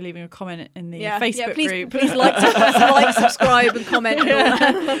think by leaving a comment in the Yeah, Facebook please, group. please like, subscribe, and comment. And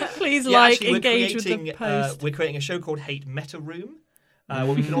all that. Please Yeah, like, actually, engage with the post. We're creating a show called Hate Meta Room, where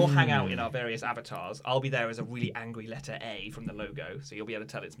we can all hang out in our various avatars. I'll be there as a really angry letter A from the logo, so you'll be able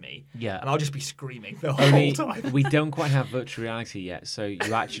to tell it's me. Yeah. And I'll just be screaming the whole Only time. we don't quite have virtual reality yet, so you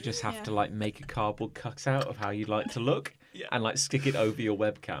actually just have to make a cardboard cutout of how you'd like to look and stick it over your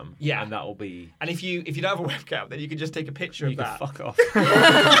webcam. Yeah. And that'll be And if you don't have a webcam, then you can just take a picture you of can that. fuck off.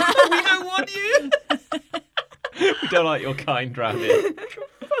 We don't want you. We don't like your kind round here.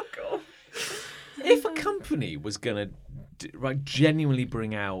 Fuck off. If a company was gonna genuinely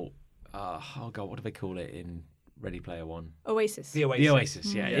bring out what do they call it in Ready Player One? Oasis. The Oasis. The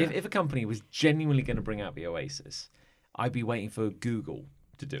Oasis, yeah. Yeah. If a company was genuinely going to bring out the Oasis, I'd be waiting for Google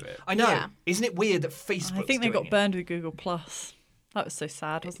to do it. I know. Yeah. Isn't it weird that Facebook? I think they got burned with Google Plus. That was so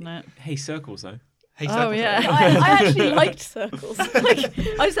sad, wasn't it? Hey, Circles though. Hey, Oh, Circle yeah. Jerk. I actually liked Circles.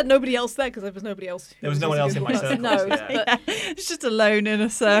 I just had nobody else there because there was nobody else. There was no one else in my circles. No, yeah. but It's just alone in a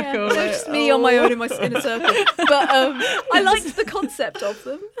circle. yeah, just me on my own in a circle. But I liked the concept of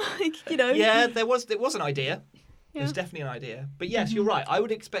them. Yeah, there was an idea. There was definitely an idea. But yes, you're right. I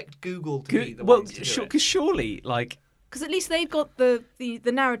would expect Google to be the ones to do it. Because surely, Because at least they've got the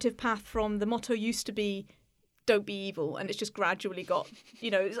narrative path from the motto used to be "Don't be evil," and it's just gradually got,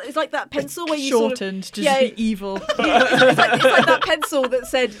 it's like that pencil where you shortened to just be evil. it's like that pencil that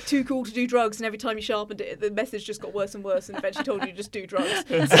said "too cool to do drugs," and every time you sharpened it, the message just got worse and worse, and eventually told you to just do drugs.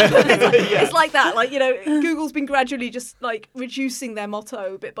 It's like that. Google's been gradually just reducing their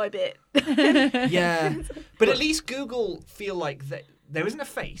motto bit by bit. Yeah, but at least Google feel like that there isn't a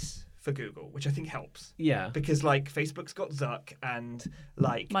face for Google, which I think helps. yeah. Because Facebook's got Zuck and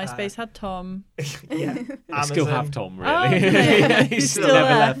MySpace had Tom. yeah, I still Amazon. have Tom, really. Oh, okay. He's still still never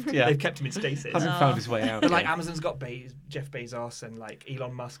there. left. Yeah. They've kept him in stasis. Hasn't found his way out. But yet. Amazon's got Jeff Bezos and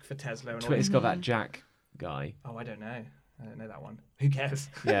Elon Musk for Tesla and Twitter's all. got that Jack guy. Oh, I don't know. I don't know that one. Who cares?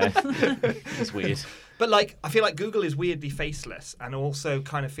 Yeah, it's weird. But like, I feel like Google is weirdly faceless and also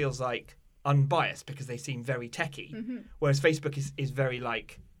kind of feels like unbiased because they seem very techy, whereas Facebook is very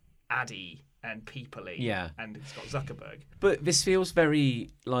like addy and people-y. Yeah. And it's got Zuckerberg. But this feels very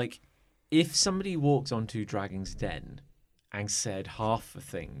like if somebody walked onto Dragon's Den and said half the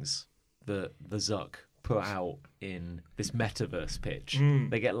things that the Zuck put out in this metaverse pitch,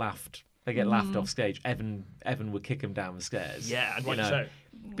 they get laughed. They get laughed off stage. Evan would kick them down the stairs. Yeah, and rightly so.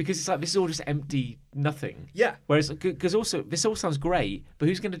 Because it's like this is all just empty nothing. Yeah. Whereas because also this all sounds great, but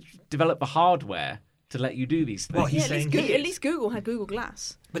who's going to develop the hardware to let you do these things? Well, he's saying at least Google had Google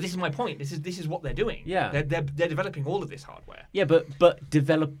Glass. But this is my point. This is what they're doing. Yeah. They're developing all of this hardware. Yeah, but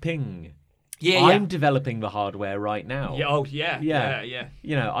developing. Yeah, I'm developing the hardware right now. Yeah. Oh, yeah. Yeah. Yeah.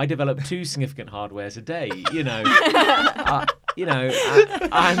 You know, I develop 2 significant hardwares a day. You know,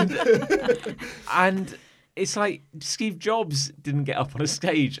 and it's like Steve Jobs didn't get up on a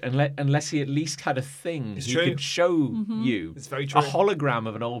stage unless he at least had a thing It's he true. could show you. It's very true. A hologram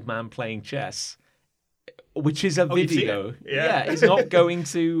of an old man playing chess, which is a you've seen video. it? Yeah. It's not going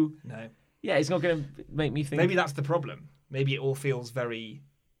to. No. Yeah, it's not going to make me think. Maybe that's the problem. Maybe it all feels very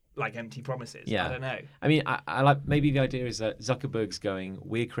like empty promises. Yeah. I don't know. I mean, I like maybe the idea is that Zuckerberg's going,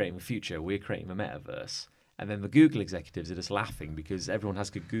 we're creating a future, we're creating a metaverse. And then the Google executives are just laughing because everyone has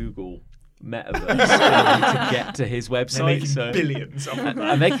to Google metaverse to get to his They're website. making So, billions of them.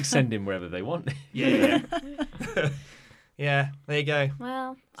 and they can send him wherever they want. Yeah. Yeah, there you go.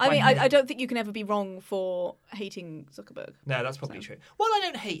 Well, fine. I don't think you can ever be wrong for hating Zuckerberg. No, that's probably true. Well, I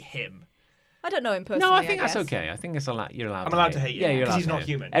don't hate him. I don't know him personally. No, I think that's guess. okay. I think it's you're allowed. I'm allowed to hate him, Yeah, you're 'cause allowed he's to not hate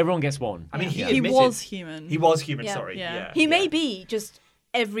human. Everyone gets one. I mean, Yeah. He admitted- was human. He was human, Yeah. sorry. Yeah. Yeah. He may yeah. be just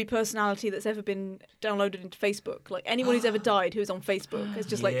every personality that's ever been downloaded into Facebook. Like anyone who's ever died who's on Facebook has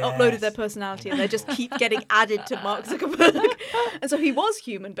just like uploaded their Yes. personality and they just keep getting added to Mark Zuckerberg. And so he was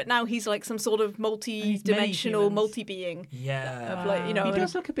human, but now he's like some sort of multi-dimensional, humans. multi-being. Yeah. Of like, you know, He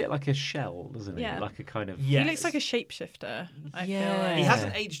does look a bit like a shell, doesn't he? Yeah. Like a kind of. Yes. He looks like a shapeshifter. I feel Yeah. like. He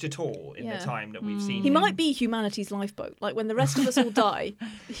hasn't aged at all in Yeah. the time that we've seen he him. might be humanity's lifeboat. Like when the rest of us all die,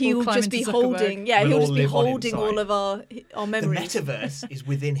 he'll climb just be into holding. Zuckerberg. Yeah, We'll he'll all just be live on holding all inside. of our The memories. metaverse is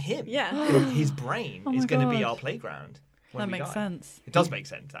within him. Yeah. His brain Oh is my going to be God. our playground. when That we makes die. sense. It does make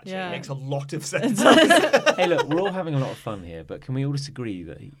sense, actually. Yeah. It makes a lot of sense. Hey, look, we're all having a lot of fun here, but can we all just agree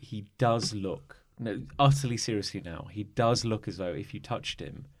that he does look, no, utterly seriously now, he does look as though if you touched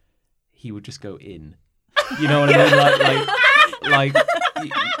him, he would just go in. You know what I mean?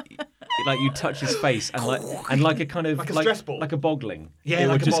 Like you touch his face and like a kind of Like a stress ball. like a boggling. Yeah, it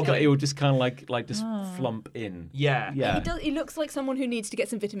like would a just boggling. it would just kind of like just flump in. Yeah. Yeah. He looks like someone who needs to get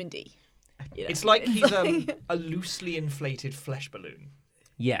some vitamin D. You know? It's like he's a loosely inflated flesh balloon.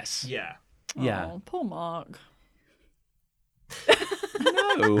 Yes. Yeah. Yeah. Oh, poor Mark.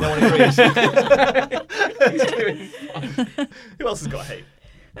 No. No one agrees. Who else has got hate?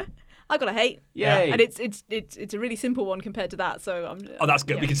 I got a hate. Yay. And it's a really simple one compared to that. So I'm. Oh, that's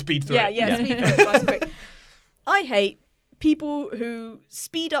good. Yeah. We can speed through Yeah, it. yeah. Speed through it nice and quick. I hate people who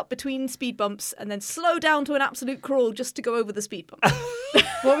speed up between speed bumps and then slow down to an absolute crawl just to go over the speed bump.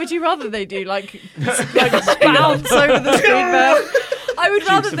 What would you rather they do? Like bounce over the speed bump? I would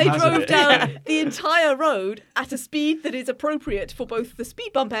rather Dukes of they Hazzard drove it. down the entire road at a speed that is appropriate for both the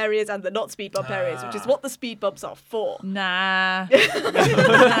speed bump areas and the not speed bump areas, which is what the speed bumps are for. Nah.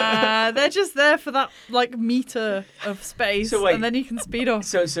 Nah. They're just there for that like meter of space, So wait. and then you can speed off.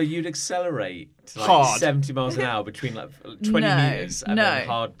 So you'd accelerate to like Hard. 70 miles an hour between like 20 No, meters and then no.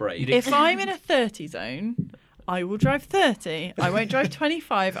 hard brake. If I'm in a 30 zone, I will drive 30. I won't drive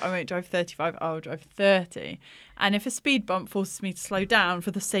 25. I won't drive 35. I will drive 30. And if a speed bump forces me to slow down for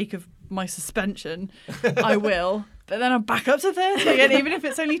the sake of my suspension, I will. But then I'm back up to 30 again, even if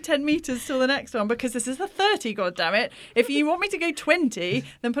it's only 10 meters till the next one, because this is the 30, goddammit. If you want me to go 20,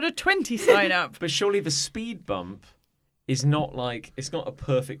 then put a 20 sign up. But surely the speed bump is not like, it's not a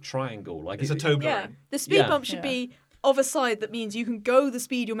perfect triangle. Like It's a toe Yeah, balloon. the speed Yeah. bump should be of a side that means you can go the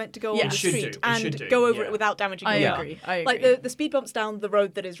speed you're meant to go Yeah. on the It should street do, it and should do, go over yeah. it without damaging I your Yeah. car. agree. I agree. Like the speed bumps down the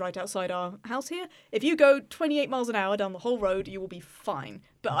road that is right outside our house here. If you go 28 miles an hour down the whole road, you will be fine.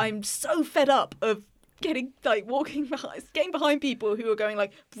 But I'm so fed up of getting getting behind people who are going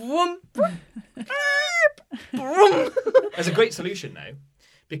like vroom, vroom, vroom. There's a great solution now,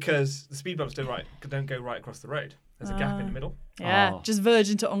 because the speed bumps don't go right across the road. There's a gap in the middle. Yeah, Oh. just verge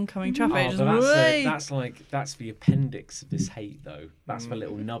into oncoming traffic. Oh, just but way. that's the appendix of this hate, though. That's the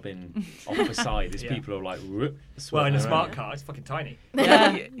little nubbin off the side. As Yeah. people are like, Well, in a around. smart car, it's fucking tiny.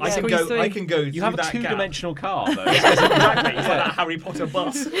 Yeah, I can squeeze go. through. I can go. You have through a that gap. two-dimensional car, though. Exactly. It's like that Harry Potter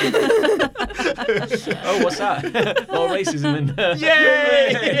bus. Oh, what's that? Oh, racism and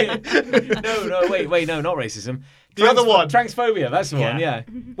Yay! no, wait, no, not racism. The other one. Transphobia. That's the one. Yeah.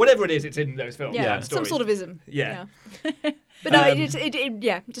 Yeah. Whatever it is, it's in those films. Yeah, and some stories. sort of ism. Yeah. But no,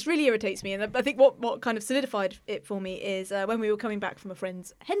 it just really irritates me. And I think what kind of solidified it for me is when we were coming back from a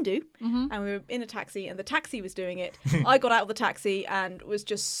friend's hen do, and we were in a taxi, and the taxi was doing it. I got out of the taxi and was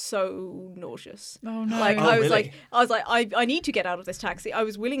just so nauseous. Oh no! Like Oh, I was really? like, I need to get out of this taxi. I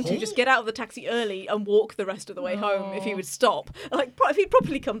was willing to just get out of the taxi early and walk the rest of the way home if he would stop. Like if he'd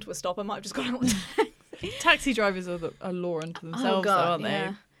properly come to a stop, I might have just got out of the taxi. Taxi drivers are a law unto themselves, though, aren't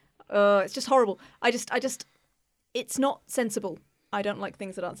yeah. they? It's just horrible. I just, it's not sensible. I don't like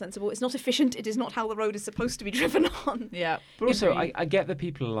things that aren't sensible. It's not efficient. It is not how the road is supposed to be driven on. Yeah. But also, Agreed. I get that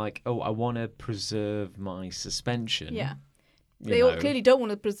people are like, oh, I want to preserve my suspension. Yeah. you They all know. clearly don't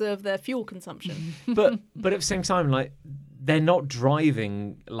want to preserve their fuel consumption. but at the same time, like, they're not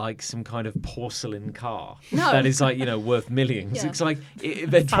driving like some kind of porcelain car No. that is like, worth millions. Yeah. It's like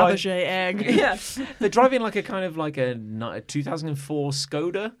they're driving. Fabergé egg. Yeah, they're driving like a kind of like a 2004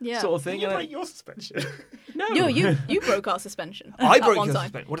 Skoda Yeah. sort of thing. You and break your suspension. No, you broke our suspension. I at broke one your time.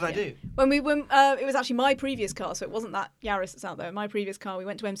 suspension. What did I do? When it was actually my previous car, so it wasn't that Yaris that's out there. My previous car, we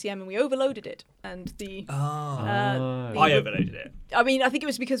went to MCM and we overloaded it, and the Oh. I overloaded it. I mean, I think it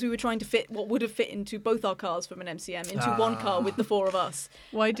was because we were trying to fit what would have fit into both our cars from an MCM into one car with the four of us.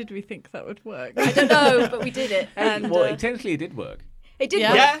 Why did we think that would work? I don't know, but we did it, and well, technically, it did work. it did. Yeah.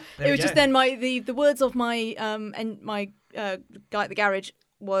 work. Yeah, there It we was just go. then the words of my and my guy at the garage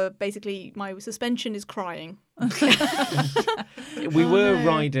were basically my suspension is crying. We were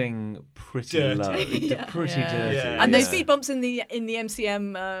riding pretty Dirty. low, Yeah. pretty Yeah. dirty. Yeah. And Yeah. those speed bumps in the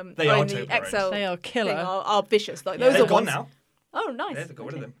MCM They or are in the turbo roads. XL They are thing killer. are vicious. Like Yeah, those they're are gone ones. now. Oh, nice. Yeah, they got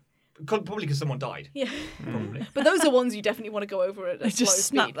rid of Okay. them. Probably because someone died. Yeah, Probably. but those are ones you definitely want to go over at a They slow just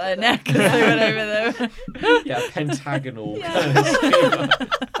snapped speed. their but, neck as they went over there. Yeah, pentagonal. Yeah. kind of speed.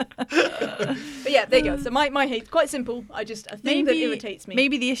 But yeah, there you go. So my hate's quite simple. A thing that irritates me.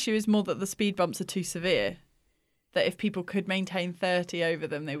 Maybe the issue is more that the speed bumps are too severe. That if people could maintain 30 over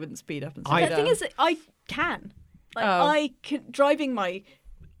them, they wouldn't speed up and slow The down. thing is, that I can. Like, Oh. I can driving my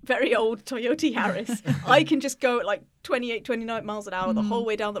very old Toyota Yaris. I can just go at like 28, 29 miles an hour the whole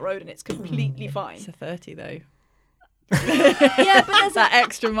way down the road, and it's completely fine. It's a 30 though. Yeah, but there's That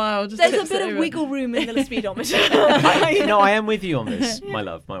extra mile just there's a tips bit it of over. wiggle room in the speedometer. I am with you on this, my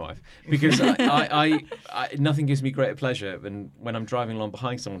love, my wife, because I nothing gives me greater pleasure than when I'm driving along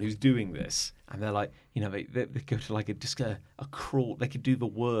behind someone who's doing this, and they're like, they go to like a crawl. They could do the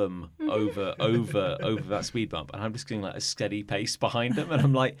worm over that speed bump, and I'm just going like a steady pace behind them, and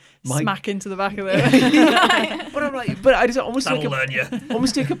I'm like, Smack into the back of them. but I'm like, but I just almost That'll learn you.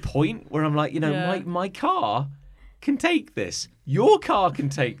 almost take a point where I'm like, Yeah. my car can take this. Your car can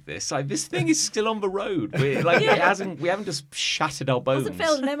take this. Like, this thing is still on the road. We haven't just shattered our bones. Hasn't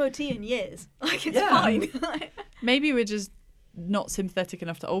failed an MOT in years. Like it's fine. Maybe we're just not sympathetic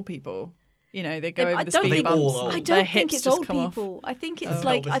enough to old people. They go I over the don't speed think- bumps. all old. I Their don't think hips it's just old come off. people. I think it's Oh.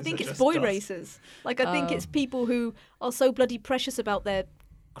 like Elvises I think are it's just boy dust. racers. Like I think it's people who are so bloody precious about their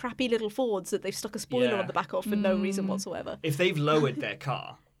crappy little Fords that they've stuck a spoiler Yeah. on the back of for no reason whatsoever. If they've lowered their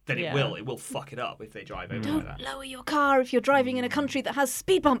car, then Yeah. it will fuck it up if they drive over like that. Lower your car if you're driving in a country that has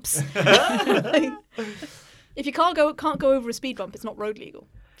speed bumps. If your car can't go over a speed bump, it's not road legal.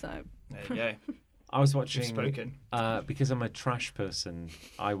 So There you go. I was watching. spoken. Because I'm a trash person,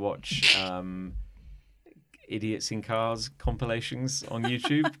 I watch idiots in cars compilations on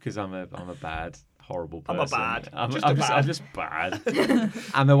YouTube because I'm a bad, horrible I'm person. a bad. I'm Just just bad.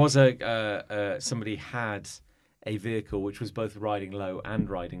 And there was somebody had a vehicle which was both riding low and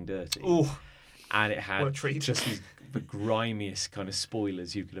riding dirty. Ooh, And it what a had treat. just the grimiest kind of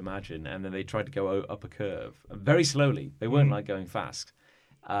spoilers you could imagine. And then they tried to go up a curve very slowly. They weren't like going fast.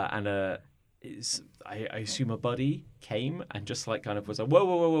 I assume a buddy came and just like kind of was like, whoa,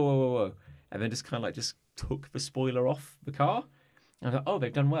 whoa, whoa, whoa, whoa, whoa, whoa. And then just kind of like just took the spoiler off the car. And I was like, oh,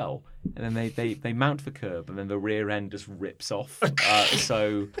 they've done well. And then they mount the curb and then the rear end just rips off.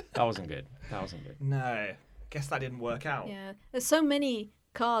 So that wasn't good. No, guess that didn't work out. yeah, there's so many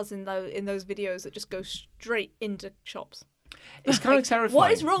cars in those videos that just go straight into shops. It's kind of terrifying.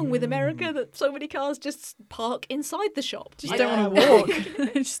 What is wrong with America that so many cars just park inside the shop? Just I don't know. want to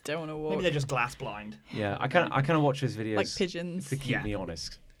walk. They just don't want to walk. Maybe they're just glass blind. Yeah, I kind of watch those videos Like pigeons. to keep Yeah. me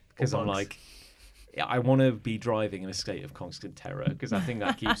honest because I'm bugs. like, I want to be driving in a state of constant terror because I think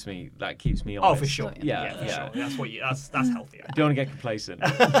that keeps me honest. Oh, for sure. Yeah, for sure. That's healthy. I don't want to get complacent.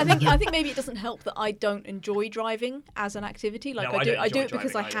 I think maybe it doesn't help that I don't enjoy driving as an activity. Like No, I do I don't enjoy it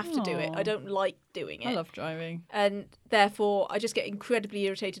because I driving have to do it. Aw. I don't like doing it. I love driving. And therefore I just get incredibly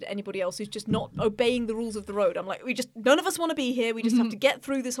irritated at anybody else who's just not obeying the rules of the road. I'm like, none of us want to be here. We just have to get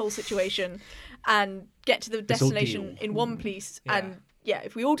through this whole situation and get to the destination ordeal. in one piece. Yeah. And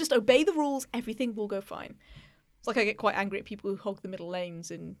if we all just obey the rules, everything will go fine. It's like I get quite angry at people who hog the middle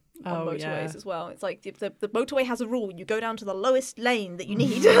lanes on motorways as well. It's like if the motorway has a rule, you go down to the lowest lane that you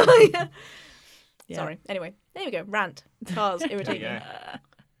need. Sorry. Anyway, there we go. Rant. Cars irritating.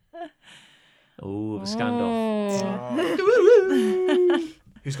 Oh, the standoff.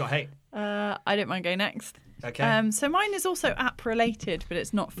 Who's got hate? I don't mind going next. Okay. So mine is also app related, but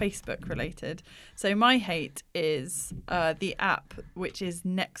it's not Facebook related. So my hate is the app which is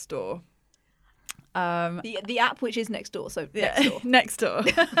Nextdoor. The app which is next door, so next door.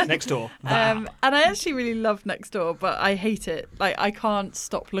 Nextdoor. Next door. And I actually really love Nextdoor, but I hate it. Like, I can't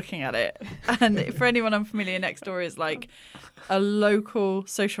stop looking at it. And for anyone unfamiliar, Nextdoor is like a local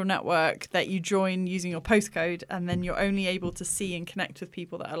social network that you join using your postcode, and then you're only able to see and connect with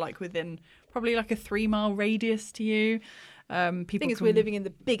people that are like within probably like a 3-mile radius to you. The thing is, we're living in the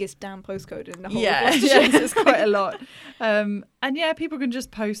biggest damn postcode in the whole yeah, of yes, it's quite a lot. And people can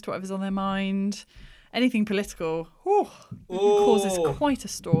just post whatever's on their mind. Anything political causes quite a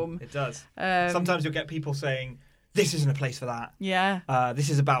storm. It does. Sometimes you'll get people saying, this isn't a place for that. Yeah. This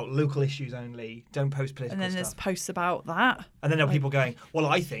is about local issues only. Don't post political And then stuff. there's posts about that. And then there are people going, well,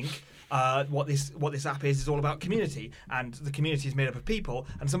 I think what this app is all about community, and the community is made up of people,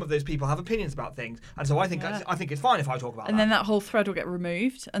 and some of those people have opinions about things, and so I think it's fine if I talk about And that. then that whole thread will get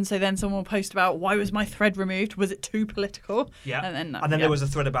removed, and so then someone will post about why was my thread removed? Was it too political? Yeah. And then there was a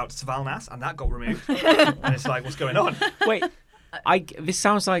thread about Svalnäs, and that got removed. And it's like, what's going on? Wait, this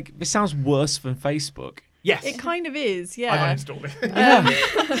sounds worse than Facebook. Yes. It kind of is, yeah. I've uninstalled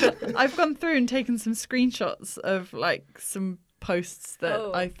it. I've gone through and taken some screenshots of like some posts that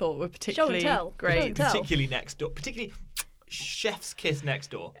I thought were particularly tell. great. Show and tell. Particularly next door. Particularly chef's kiss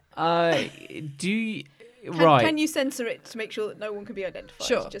next door. Can you censor it to make sure that no one can be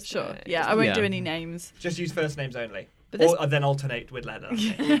identified? Sure. Yeah, I won't do any names. Just use first names only. But Or then alternate with letter.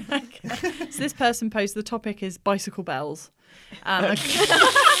 So this person posed the topic is bicycle bells.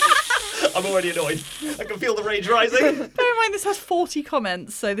 I'm already annoyed. I can feel the rage rising. Bear in mind this has 40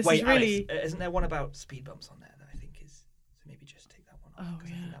 comments, so this is really... Alex, isn't there one about speed bumps on there that I think is... So maybe just take that one off. Oh,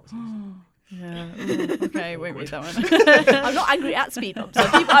 yeah. I think that was easy. Yeah. Okay, won't read that one. I'm not angry at speed bumps.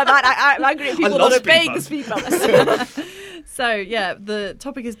 I'm angry at people love not speed obeying the bumps. speed bumps. So, yeah, the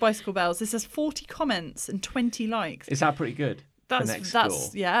topic is bicycle bells. This has 40 comments and 20 likes. Is that pretty good?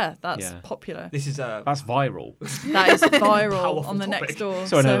 That's Yeah. popular. This is That's viral. That is viral Powerful on the topic. Nextdoor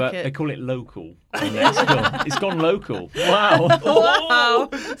Sorry, no, circuit. they call it local. It's gone local. Wow. Wow.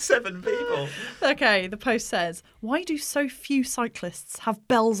 7 people. Okay, the post says, why do so few cyclists have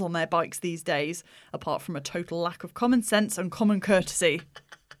bells on their bikes these days, apart from a total lack of common sense and common courtesy?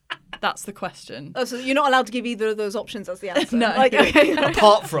 That's the question. Oh, so you're not allowed to give either of those options as the answer? No. Okay.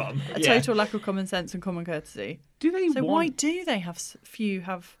 Apart from... A total lack of common sense and common courtesy. Do they So why want... do they have few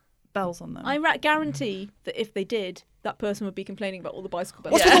have bells on them? I guarantee that if they did, that person would be complaining about all the bicycle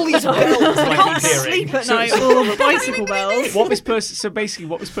bells. What's with all these bells I can't keep hearing? sleep at night with all the bicycle bells. What this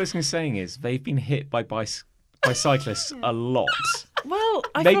person is saying is they've been hit by cyclists a lot. Well,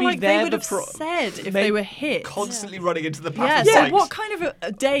 I Maybe feel like they they're would the have pro- said if Maybe- they were hit. Constantly running into the path Yeah, of so bikes. what kind of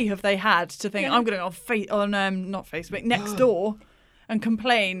a day have they had to think, I'm going to go on not Facebook, next door and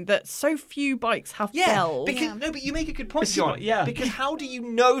complain that so few bikes have bells? Because, no, but you make a good point, It's John. not- yeah. Because how do you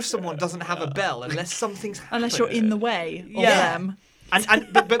know someone doesn't have a bell unless something's happened? Unless you're in the way of Yeah. them.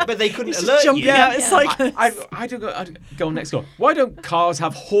 But they couldn't It's alert just jumping you. out at cyclists. I'd go next door. Why don't cars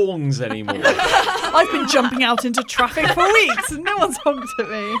have horns anymore? I've been jumping out into traffic for weeks and no one's honked at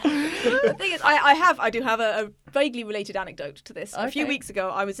me. The thing is, I do have a vaguely related anecdote to this. A few Okay. weeks ago,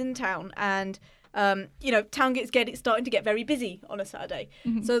 I was in town and, town it's starting to get very busy on a Saturday.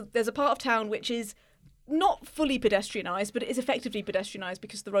 Mm-hmm. So there's a part of town which is not fully pedestrianised, but it is effectively pedestrianised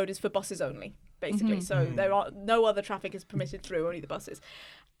because the road is for buses only, basically. Mm-hmm. So there are no other traffic is permitted through, only the buses.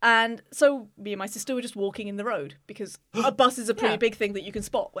 And so me and my sister were just walking in the road because a bus is a pretty Yeah. big thing that you can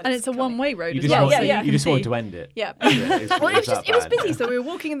spot when And it's a coming. one-way road You as just, well. want, so yeah. you just wanted see. to end it. Yeah. It Well, it was that busy, bad. so we were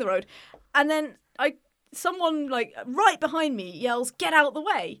walking in the road, and then someone right behind me yells, "Get out the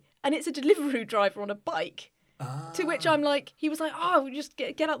way!" And it's a delivery driver on a bike. To which I'm like, he was like, "Oh, just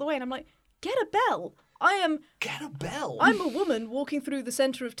get out the way," and I'm like, "Get a bell." Get a bell. I'm a woman walking through the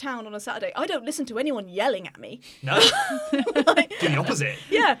centre of town on a Saturday. I don't listen to anyone yelling at me. No. Do the opposite.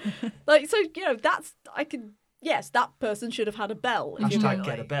 Yeah. So, yes, that person should have had a bell. If you're Hashtag going,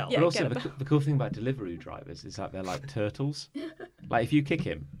 get a bell. Yeah, But also, get a bell. the cool thing about delivery drivers is that they're like turtles. Like, if you kick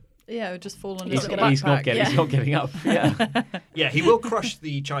him, Yeah, it would just fall on he's, his little he's not backpack. getting up. Yeah. Yeah, he will crush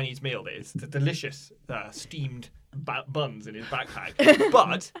the Chinese meal. That is the delicious steamed buns in his backpack.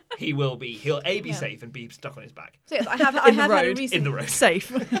 But he'll be safe and be stuck on his back. So yes, I have In the had a road. recent In the road. Safe.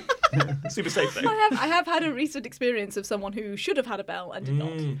 Super safe though. I have had a recent experience of someone who should have had a bell and did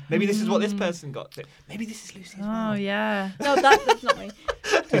not. Maybe this is what this person got. Maybe this is Lucy as well. Oh, yeah. No, that's not me.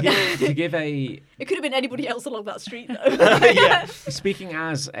 To give a It could have been anybody else along that street though. Yeah. speaking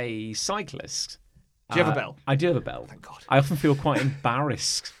as a cyclist, Do you have a bell? I do have a bell. Thank God. I often feel quite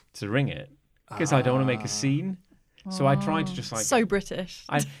embarrassed to ring it because I don't want to make a scene. So I try to just like So British.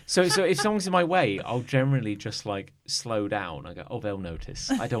 So if someone's in my way, I'll generally just like slow down. I go, oh, they'll notice.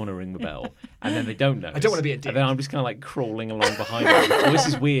 I don't want to ring the bell, and then they don't notice. I don't want to be a dick. And then I'm just kind of like crawling along behind them. Oh, this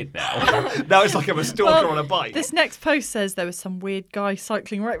is weird now. Now it's like I'm a stalker on a bike. This next post says there was some weird guy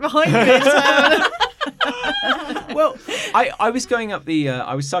cycling right behind me. Well, I was going up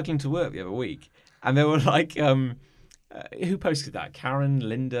I was cycling to work the other week, and they were like, who posted that? Karen,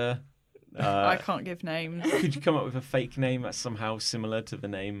 Linda. I can't give names. Could you come up with a fake name that's somehow similar to the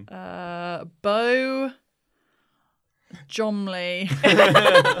name? Bo Jomley.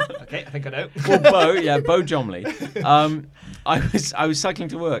 Okay, I think I know. Well, Bo Jomley. I was cycling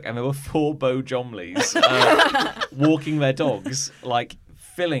to work, and there were 4 Bo Jomleys walking their dogs, like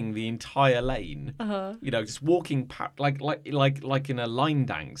filling the entire lane. You know, just walking like in a line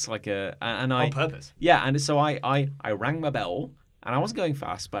dance, On purpose. Yeah, and so I rang my bell. And I wasn't going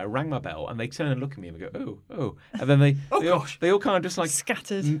fast, but I rang my bell, and they turn and look at me and they go, oh. And then they all kind of just like...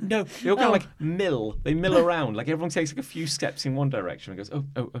 Scattered. No, they all kind of like mill. They mill around. Like everyone takes like a few steps in one direction and goes, oh,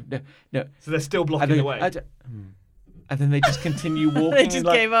 no. So they're still blocking the way. And then they just continue walking. They just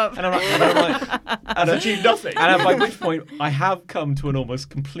gave up. And I'm like... And achieved nothing. And at which point, I have come to an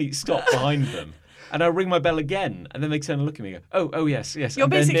almost complete stop behind them. And I ring my bell again, and then they turn and look at me and go, oh, yes. You're and then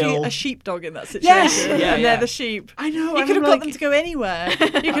basically they'll- a sheepdog in that situation. Yes! And Yeah. they're the sheep. I know. You and could have I'm got like- them to go anywhere.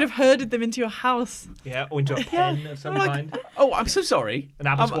 You could have herded them into your house. Yeah, or into a pen of some I'm like, kind. oh, I'm so sorry. An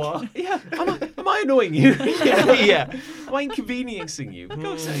abattoir. Am I annoying you? Yeah. Am I inconveniencing you? For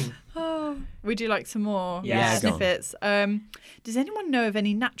God's sake. Would you like some more Yeah, go on. snippets? Does anyone know of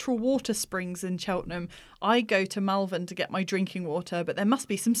any natural water springs in Cheltenham? I go to Malvern to get my drinking water, but there must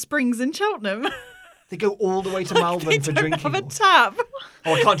be some springs in Cheltenham. They go all the way to They Malvern for don't drinking have a water. tap.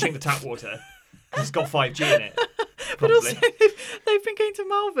 Oh, I can't drink the tap water. It's got 5G in it. But Probably. also, they've been going to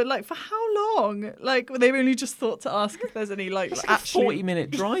Malvern, like, for how long? Like, they've only just thought to ask if there's any, like, It's like a actually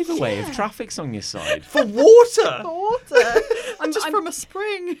 40-minute drive away if traffic's on your side. For water! water. Just from a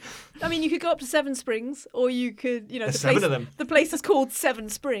spring. I mean, you could go up to Seven Springs, or you could, There's 7 of them. The place is called Seven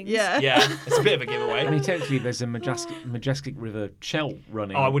Springs. Yeah. Yeah, it's a bit of a giveaway. I mean, technically, there's a majestic river Chell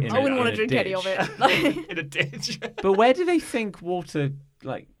running. Oh, I wouldn't I wouldn't want to in a drink any of ditch. it. In a ditch. But where do they think water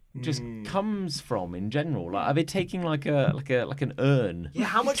just comes from in general? Like, are they taking like an urn? Yeah,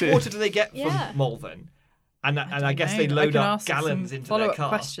 how much water do they get Yeah. from Malvern? And I guess No, they I load can up ask some gallons into their follow-up car.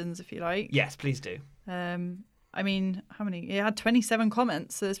 questions if you like. Yes, please do. I mean, how many? It had 27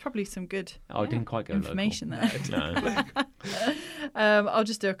 comments, so there's probably some good Oh, I didn't quite go information local. there. No. I'll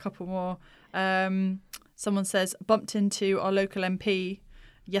just do a couple more. Someone says, bumped into our local MP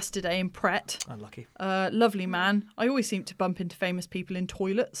yesterday in Pret. Unlucky. Lovely man. I always seem to bump into famous people in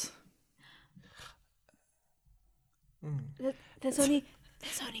toilets. There's only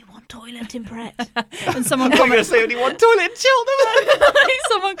one toilet in Pret. And someone I'm going to comments, say only one toilet in Cheltenham.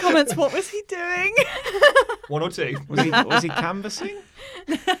 someone comments, what was he doing? 1 or 2. Was he canvassing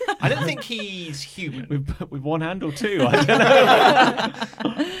I don't think he's human. with one hand or two? I don't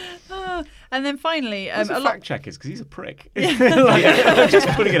know. And then finally, He's a a lot. fact checkers because he's a prick. I'm just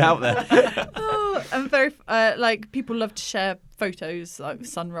putting it out there. And very like people love to share photos like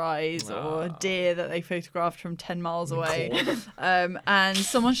sunrise or deer that they photographed from 10 miles away. And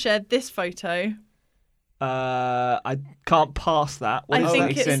someone shared this photo. I can't pass that. What I is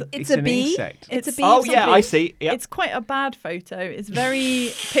think that? it's an a bee. insect. It's a bee. Oh of yeah, some I bee. see. Yep. It's quite a bad photo. It's very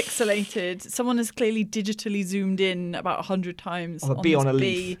pixelated. Someone has clearly digitally zoomed in about 100 times Of a bee this on a bee.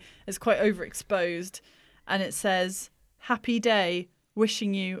 leaf. It's quite overexposed. And it says, happy day,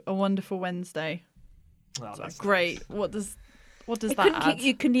 wishing you a wonderful Wednesday. Oh, that's Great. What does What does that add?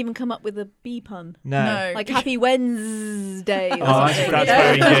 You couldn't even come up with a bee pun. No. Like Happy Wednesday. Or That's something.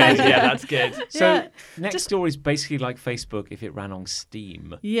 very good. Yeah, that's good. So Nextdoor is basically like Facebook if it ran on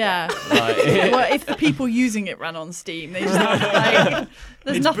Steam. Yeah. Like, Well, if the people using it ran on Steam, they just like,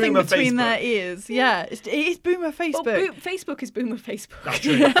 there's It's nothing boomer between Facebook. their ears. Yeah, it is boomer Facebook. Well, Facebook is boomer Facebook. That's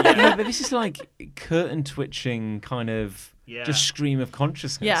true. yeah, but this is like curtain twitching kind of Yeah. just stream of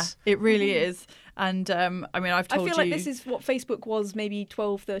consciousness. Yeah, it really is. And I mean, I've I told feel you. like this is what Facebook was maybe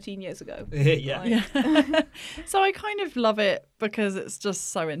 12, 13 years ago. Yeah. Yeah. So I kind of love it because it's just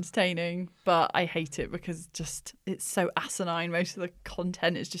so entertaining, but I hate it because it's so asinine. Most of the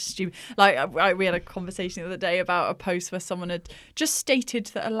content is just stupid. Like we had a conversation the other day about a post where someone had just stated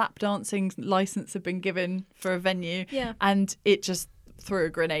that a lap dancing license had been given for a venue, Yeah. and it just threw a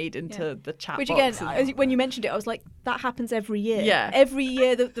grenade into the chat Which box. again, when you mentioned it, I was like, that happens every year. Yeah. Every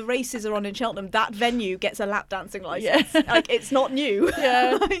year that the races are on in Cheltenham, that venue gets a lap dancing license. Yeah. Like, it's not new.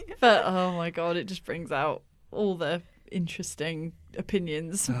 Yeah. But oh my god, it just brings out all the interesting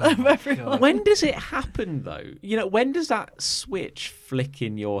opinions of everyone. When does it happen though? You know, when does that switch flick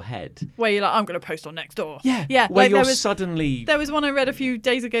in your head? Where you're like, I'm going to post on Nextdoor. Yeah. Yeah. Where like you're there was suddenly. There was one I read a few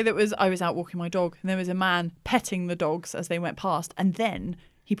days ago that was I was out walking my dog and there was a man petting the dogs as they went past, and then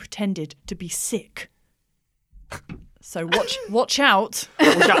he pretended to be sick. So watch out.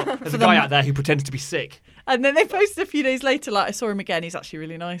 Watch out. There's a guy out there who pretends to be sick. And then they posted a few days later, like, I saw him again. He's actually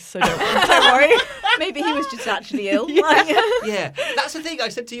really nice, so don't worry. Maybe he was just actually ill. Yeah, that's the thing I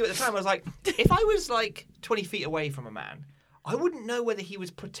said to you at the time. I was like, if I was like 20 feet away from a man, I wouldn't know whether he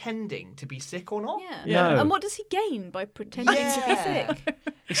was pretending to be sick or not. No. And what does he gain by pretending to be sick?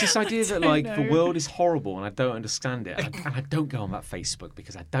 It's this idea that don't like know. the world is horrible and I don't understand it, and I don't go on that Facebook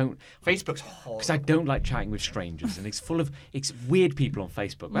because I don't. Facebook's horrible. Because I don't like chatting with strangers, and it's weird people on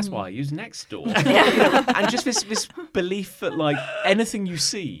Facebook. That's why I use Nextdoor. And just this belief that like anything you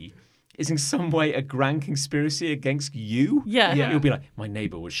see is in some way a grand conspiracy against you. Yeah. Yeah. You'll be like, my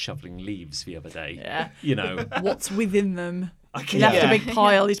neighbour was shoveling leaves the other day. Yeah. You know, What's within them? He Yeah. left a big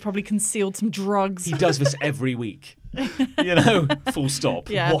pile. He's probably concealed some drugs. he does this every week. You know, full stop.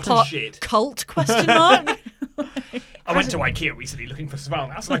 Yeah. What a shit. Cult? Question mark. I went to IKEA recently looking for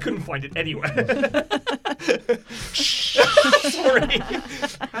Svalnäs and I couldn't find it anywhere. Sorry.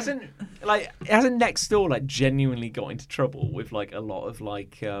 Hasn't Nextdoor like genuinely got into trouble with like a lot of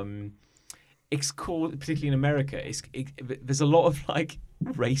like it's called, particularly in America, there's a lot of like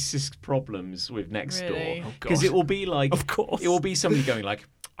racist problems with Nextdoor Really? Oh, because God. it will be like, Of course. it will be somebody going like,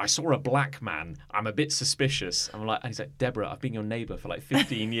 I saw a black man, I'm a bit suspicious. I'm like, and he's like, Deborah, I've been your neighbour for like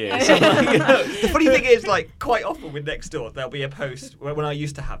 15 years. I'm like, you know, The funny thing is, like, quite often with Nextdoor, there'll be a post, when I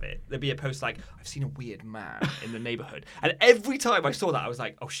used to have it, there'd be a post like, I've seen a weird man in the neighbourhood. And every time I saw that, I was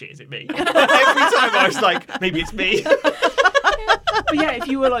like, oh shit, is it me? Every time I was like, maybe it's me. but yeah, if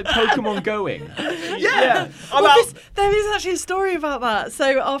you were like Pokemon going, Yeah. I'm Well, out. there is actually a story about that.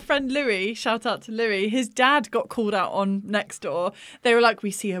 So our friend Louis, shout out to Louis, his dad got called out on Nextdoor. They were like, we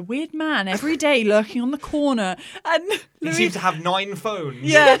see a weird man every day lurking on the corner. And He Louis, seems to have 9 phones.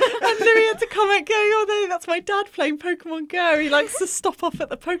 yeah, and Louis had to comment going, oh no, that's my dad playing Pokemon Go. He likes to stop off at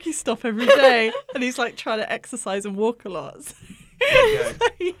the Pokestop every day. And he's like trying to exercise and walk a lot. So,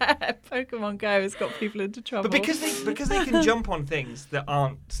 yeah, Pokemon Go has got people into trouble. But because they can jump on things that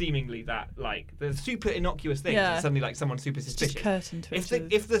aren't seemingly that, like, they're super innocuous things, Yeah. and suddenly like someone's super just suspicious. curtain twitches.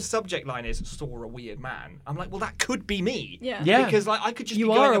 If the subject line is saw a weird man, I'm like, well, that could be me. Yeah. Yeah. Because like I could just You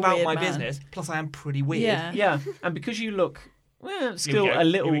be are going a about weird my man. business. Plus, I am pretty weird. Yeah. yeah, and because you look still go, a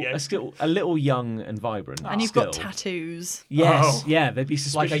little, here we go. still a little young and vibrant, and you've still. got tattoos. Yes, Oh. yeah, they'd be Like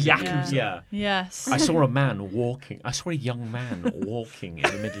suspicious. a of you. yakuza. Yeah. Yes. I saw a man walking. I saw a young man walking in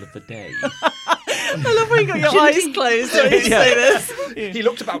the middle of the day. I love when you got your eyes closed when you say this. He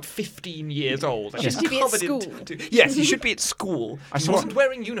looked about 15 years old. And Should he be at covered in school? tattoo- Yes, he should be at school. He saw- wasn't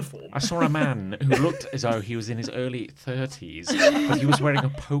wearing uniform. I saw a man who looked as though he was in his early 30s, but he was wearing a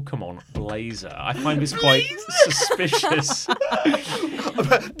Pokemon blazer. I find this quite suspicious.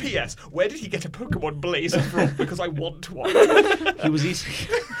 P.S. Where did he get a Pokemon blazer from? Because I want one. He was eating.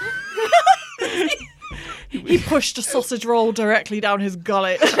 He pushed a sausage roll directly down his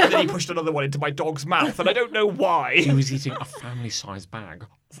gullet. And then he pushed another one into my dog's mouth, and I don't know He why. was eating a family-sized bag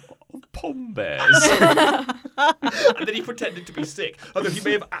of pom bears. And then he pretended to be sick, although he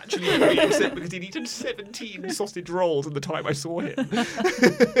may have actually been really sick because he'd eaten 17 sausage rolls in the time I saw him.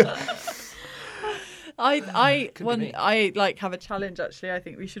 I Could be me. like have a challenge actually. I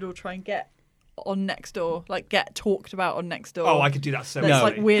think we should all try and get on Nextdoor, like get talked about on Nextdoor. Oh, I could do that so Let's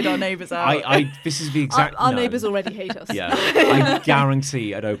easily. like weird our neighbours out. This is the exact. Our no. neighbours already hate us. Yeah, I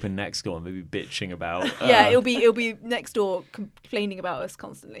guarantee I'd open Nextdoor and they'd be bitching about. Yeah, it'll be next door complaining about us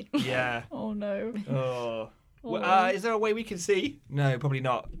constantly. Yeah. Oh no. Oh. Well, is there a way we can see? No, probably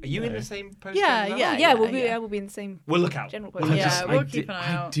not. Are you in the same postcode? Yeah, as us? yeah. Yeah, we'll be in the same We'll look out. general We'll postcode. Yeah, we'll keep an eye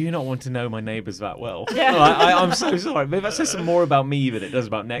I out. do not want to know my neighbours that well. Yeah. I'm so sorry. Maybe that says some more about me than it does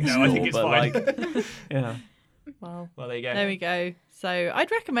about Nextdoor. No, I think it's but fine. like, yeah. Well, Well, there you go. there we go. So I'd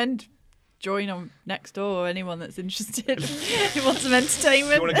recommend join on Nextdoor or anyone that's interested who wants some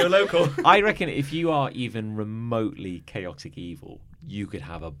entertainment. You want to go local? I reckon if you are even remotely chaotic evil, you could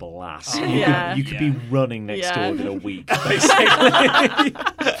have a blast. Oh, yeah. You could be running next Yeah. door in a week, basically.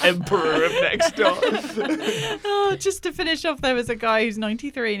 Emperor of next door. Oh, just to finish off, there was a guy who's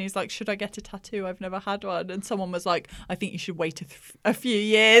 93 and he's like, should I get a tattoo? I've never had one. And someone was like, I think you should wait a few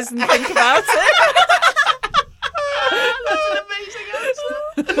years and think about it. That's an amazing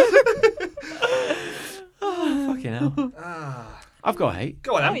answer. Fucking hell. I've got a hate.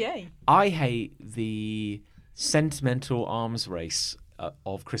 Go on, Oh then. yay! I hate the sentimental arms race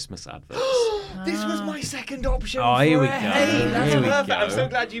of Christmas adverts. This was my second option. Oh, here for we a go. hate. That's Here we perfect. go. I'm so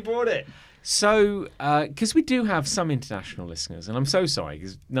glad you brought it. So, because we do have some international listeners, and I'm so sorry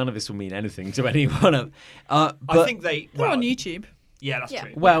because none of this will mean anything to anyone. But I think they. They're Well, on YouTube. yeah, that's Yeah.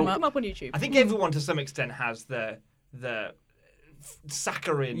 true. well, Come up on YouTube. I think everyone to some extent has the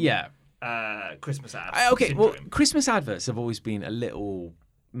saccharine yeah. Christmas ad. Okay, well, syndrome. Christmas adverts have always been a little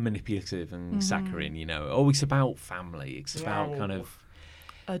manipulative and saccharine, you know. Oh, it's about family. It's about kind of.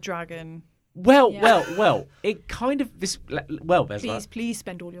 A dragon. Well, Yeah. well. It kind of this. Well, there's that. Please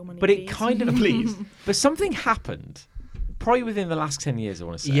spend all your money. But please. it kind of Please. But something happened, probably within the last 10 years, I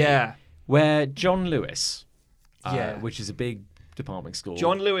want to say. Yeah. Where John Lewis, Yeah. which is a big department store.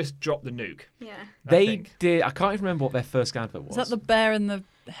 John Lewis dropped the nuke. Yeah. They think. did. I can't even remember what their first advert was. Is that the bear and the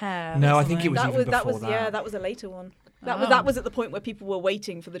hair? No, or I think it something? was That even was that before was that. yeah, that was a later one. That Oh. was at the point where people were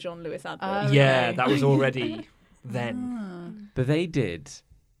waiting for the John Lewis advert. Oh. Yeah, Okay. that was already then. But they did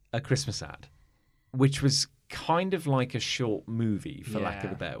a Christmas ad, which was kind of like a short movie, for lack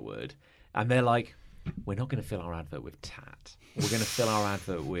of Yeah. a better word. And they're like, we're not going to fill our advert with tat. We're going to fill our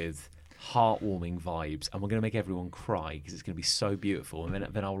advert with heartwarming vibes, and we're going to make everyone cry because it's going to be so beautiful. And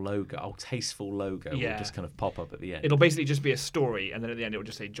then our logo, our tasteful logo, will Yeah. just kind of pop up at the end. It'll basically just be a story, and then at the end it will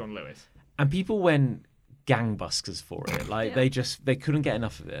just say John Lewis. And people went gangbusters for it. Like they couldn't get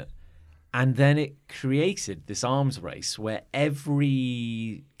enough of it. And then it created this arms race where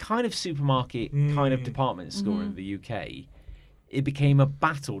every kind of supermarket, kind of department store in the UK, it became a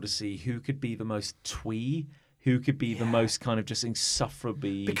battle to see who could be the most twee, who could be the most kind of just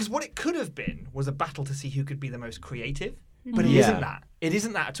insufferably. Because what it could have been was a battle to see who could be the most creative. But it Yeah. isn't that. It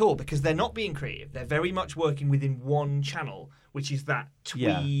isn't that at all because they're not being creative. They're very much working within one channel, which is that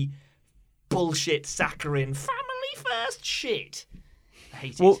twee, bullshit, saccharine, family first shit. I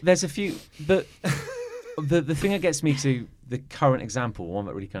hate Well, it. there's a few. But the thing that gets me to the current example, one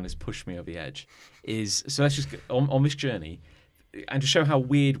that really kind of has pushed me over the edge, is so let's just go on this journey, and to show how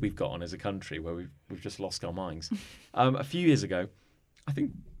weird we've gotten as a country, where we've just lost our minds. A few years ago, I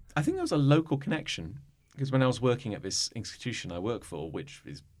think there was a local connection because when I was working at this institution I work for, which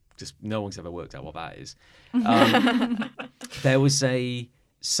is just no one's ever worked out what that is, there was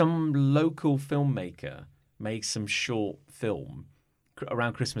some local filmmaker made some short film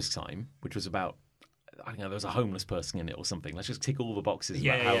around Christmas time, which was about, I don't know, there was a homeless person in it or something. Let's just tick all the boxes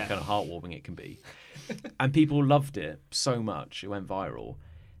about how kind of heartwarming it can be. And people loved it so much, it went viral,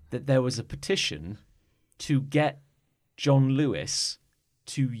 that there was a petition to get John Lewis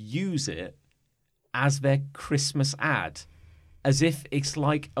to use it as their Christmas ad, as if it's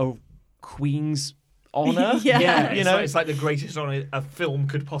like a Queen's honour. Yeah. You know, it's like the greatest honor a film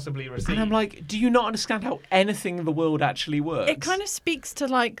could possibly receive. And I'm like, do you not understand how anything in the world actually works? It kind of speaks to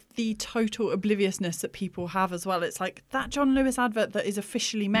like the total obliviousness that people have as well. It's like that John Lewis advert that is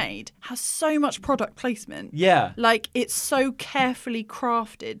officially made has so much product placement. Yeah. Like it's so carefully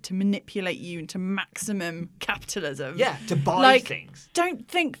crafted to manipulate you into maximum capitalism. yeah, to buy like, things. Don't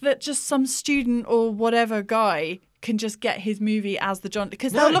think that just some student or whatever guy can just get his movie as the John,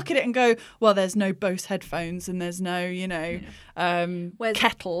 because they'll look at it and go, well, there's no Bose headphones and there's no,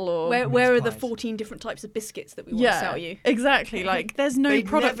 kettle or Where are the pies. 14 different types of biscuits that we want to sell you? exactly. Like there's no They'd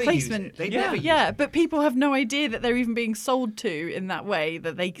product never use placement. it. They'd never use Yeah, it. but people have no idea that they're even being sold to in that way.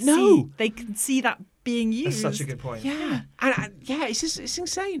 That they can see that being used. That's such a good point. Yeah, and it's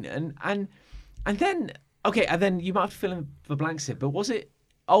insane, and then okay, and then you might have to fill in the blanks here. But was it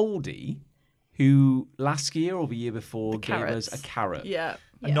Oldie who last year or the year before gave carrots. us a carrot. Yeah.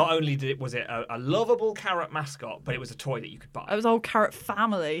 And not only was it a lovable carrot mascot, but it was a toy that you could buy. It was a whole carrot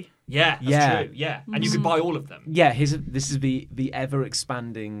family. Yeah, that's true. Yeah, and you could buy all of them. Yeah, this is the ever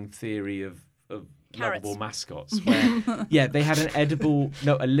expanding theory of Carrots. lovable mascots. Where, yeah, they had a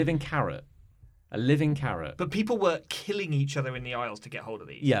living carrot. A living carrot. But people were killing each other in the aisles to get hold of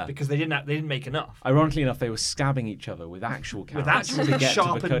these. Yeah. Because they didn't make enough. Ironically enough, they were stabbing each other with actual carrots. With actual to get to the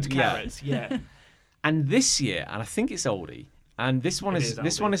sharpened cut- carrots. Yeah. And this year, and I think it's oldie, and this one It is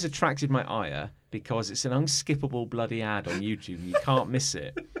has attracted my ire because it's an unskippable bloody ad on YouTube and you can't miss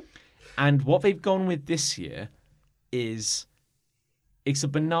it. And what they've gone with this year is it's a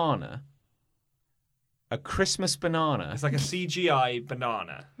banana, a Christmas banana, It's like a CGI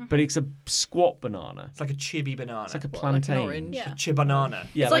banana. but it's a squat banana. It's like a chibi banana. It's like a Like an plantain. orange. Yeah. Chibanana.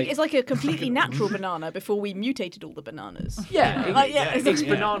 Yeah, It's like a completely natural banana before we mutated all the bananas. yeah, it's Yeah.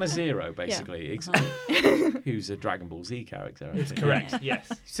 Banana Zero basically. Who's a Dragon Ball Z character? I think. Correct. Yes.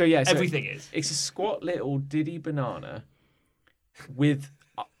 So yeah, Everything is. It's a squat little diddy banana with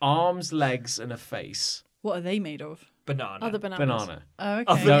arms, legs, and a face. What are they made of? Banana. Other bananas. Banana. Oh, okay.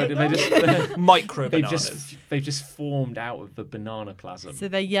 Other- No, they just Micro bananas. they've just formed out of the banana plasm. So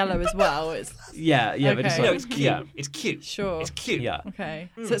they're yellow as well. It's Yeah, they just Okay. No, like, it's cute. yeah, It's cute. sure. It's cute. yeah. Okay.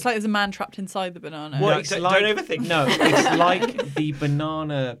 So it's like there's a man trapped inside the banana. Well, No, it's don't like overthink. no, it's like the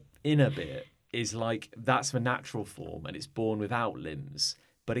banana inner bit is like that's the natural form and it's born without limbs,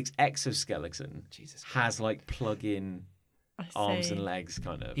 but its exoskeleton has like plug-in I arms see. and legs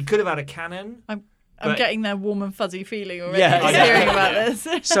kind of. He could have had a cannon. I'm But- getting their warm and fuzzy feeling already Yeah, just yeah. hearing about this.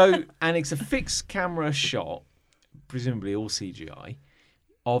 So, and it's a fixed camera shot, presumably all CGI,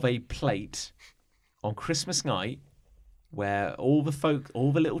 of a plate on Christmas night where all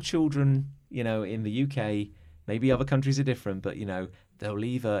the little children, in the UK, maybe other countries are different, but, they'll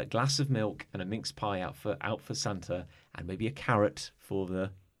leave a glass of milk and a mince pie out for Santa and maybe a carrot for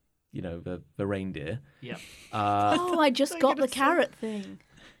the reindeer. Yeah. Oh, I just got the carrot thing.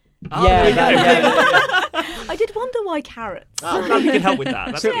 Oh, yeah, there you go. yeah. I did wonder why carrots. I'm glad we can help with that.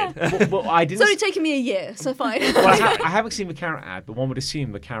 That's So, good. well, I It's didn't. only taken me a year, so fine. Well, I haven't seen the carrot ad, but one would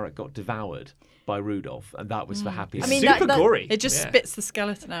assume the carrot got devoured by Rudolph, and that was the happiest. I mean, Super that- gory. It just Yeah. spits the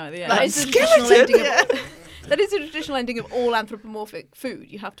skeleton out at the end. That is the traditional ending of that is the traditional ending of all anthropomorphic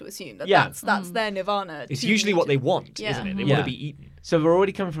food. You have to assume that Yeah. that's their nirvana. It's to usually eat. what they want, Yeah. isn't it? They Yeah. want to be eaten. So we're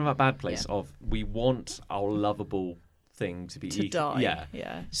already coming from that bad place of we want our lovable thing to be to eaten. die.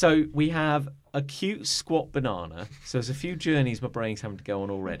 Yeah. So we have a cute squat banana. So there's a few journeys my brain's having to go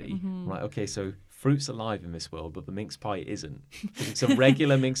on already. I'm like, okay, so fruit's alive in this world, but the mince pie isn't. It's a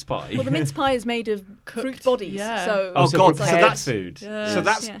regular mince pie. Well, the mince pie is made of fruit bodies. yeah. So Oh, so God, so prepared that's- food. Yeah. So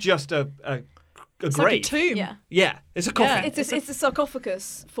that's Yeah. just a It's like a grave. tomb. yeah. Yeah, it's a coffin. Yeah. It's a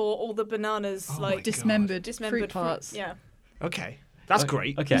sarcophagus for all the bananas, Oh my like God. Dismembered, dismembered fruit parts. Yeah. Okay, that's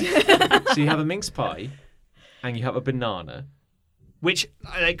great. Okay. So you have a mince pie and you have a banana. Which,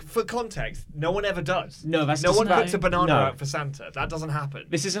 like, for context, no one ever does. No, that's No just one about- puts a banana No. out for Santa. That doesn't happen.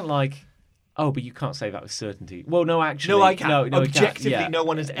 This isn't like, oh, but you can't say that with certainty. Well, no, actually. No, I can't. No, I can't. Objectively, Yeah. no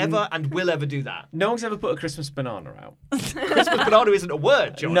one has ever and will ever do that. No one's ever put a Christmas banana out. Christmas banana isn't a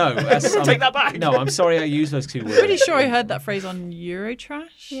word, John. No. Take that back. No, I'm sorry I used those two words. Pretty sure I heard that phrase on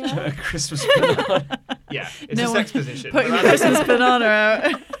Eurotrash. Yeah. A Christmas banana. Yeah, it's No a one sex position. Putting a Christmas banana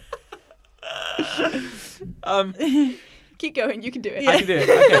out. Keep going. You can do it. I can do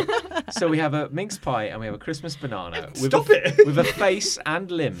it. Okay. So we have a mince pie and we have a Christmas banana Stop it. with a face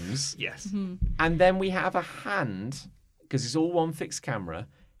and limbs, Yes. and then we have a hand because it's all one fixed camera.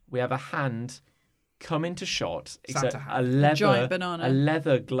 We have a hand come into shot. It's Santa a hand. Giant banana. a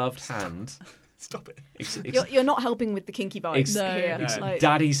leather gloved hand. Stop it. You're not helping with the kinky vibes It's- No. here. No. Like,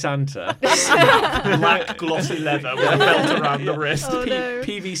 Daddy Santa. Black glossy leather with a belt around the wrist. Oh, no.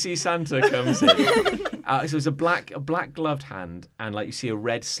 PVC Santa comes in. So it's a black gloved hand, and like you see a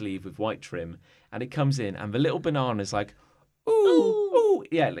red sleeve with white trim, and it comes in, and the little banana's like, ooh,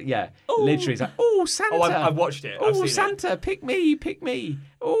 yeah. Literally, it's like, ooh, Santa. Oh, I've watched it. I've Oh, seen Santa, pick me.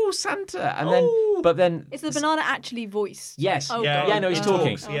 Oh, Santa. And then, is the banana actually voiced? yes. Oh, Yeah, God. Yeah, no, he's he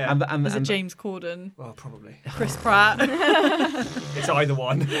talking. talks, yeah. And Was it James Corden? it. Well, probably. Chris Pratt? It's either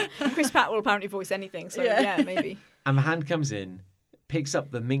one. Chris Pratt will apparently voice anything, so Yeah. yeah, maybe. And the hand comes in, picks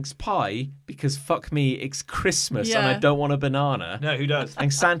up the mince pie, because fuck me, it's Christmas and I Yeah. don't want a banana. No, who does?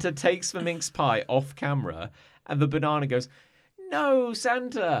 And Santa takes the mince pie off camera, and the banana goes, "No,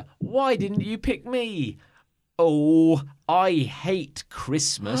 Santa, why didn't you pick me? Oh, I hate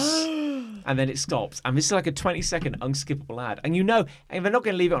Christmas." and then it stops. And this is like a 20-second unskippable ad. And you know, and they're not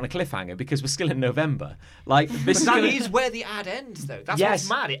going to leave it on a cliffhanger because we're still in November. Like this But is where the ad ends, though. That's Yes. what's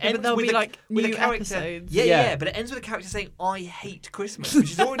mad. It Yeah, but ends there'll with be, like, with a new character. episodes. Yeah, but it ends with a character saying, "I hate Christmas,"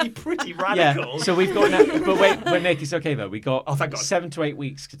 which is already pretty radical. So we've got now, but wait, Nick, it's okay though. We got thank God. 7 to 8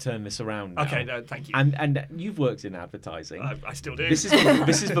 weeks to turn this around. Now. Okay, no, thank you. And you've worked in advertising. I still do. This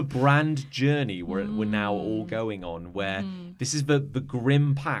is the brand journey we're now all going on. Where this is the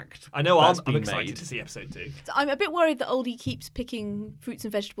grim pact. I know. that's I'm been excited made. to see episode 2. So I'm a bit worried that Oldie keeps picking fruits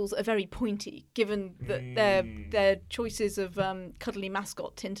and vegetables that are very pointy, given that their choices of cuddly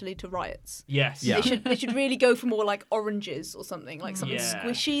mascot tend to lead to riots. Yes. Yeah. They should really go for more like oranges or something, like something Yeah.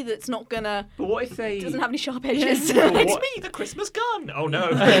 squishy that's not gonna But what if they? doesn't have any sharp edges. But It's what- me, the Christmas gun. Oh no.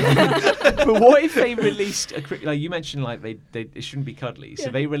 But what if they released like you mentioned, like they it shouldn't be cuddly, so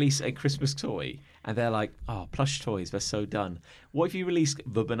they release a Christmas toy and they're like, oh, plush toys, they're so done. What if you released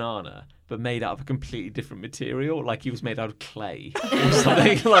the banana but made out of a completely different material, like he was made out of clay or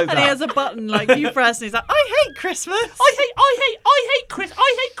something like And he that? has a button like you press, and he's like, "I hate Christmas." I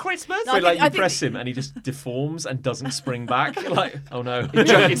hate Christmas. No, So I like think- you I think- press him and he just deforms and doesn't spring back. Like, oh no.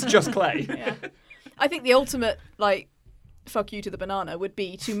 It's just clay. Yeah. I think the ultimate like fuck you to the banana would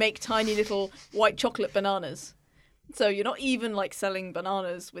be to make tiny little white chocolate bananas. So you're not even like selling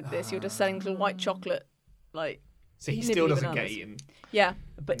bananas with this; you're just selling little white chocolate, like So he still Nibbly doesn't bananas. get eaten. yeah,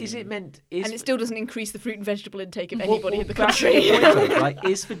 But is it meant? and it still doesn't increase the fruit and vegetable intake of Well, anybody in the that's country. the point, though. Like,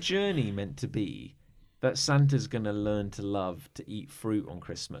 is the journey meant to be that Santa's going to learn to love to eat fruit on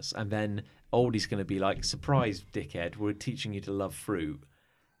Christmas, and then Oldie's going to be like, "Surprise, dickhead! We're teaching you to love fruit."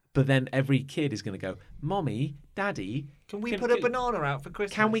 But then every kid is going to go, "Mommy, Daddy, Can we put a banana out for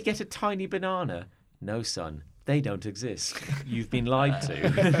Christmas? Can we get a tiny banana?" "No, son. They don't exist. You've been lied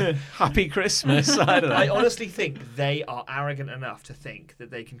to." Happy Christmas. I don't know. I honestly think they are arrogant enough to think that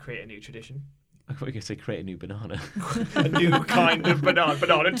they can create a new tradition. I thought you were going to say create a new banana. A new kind of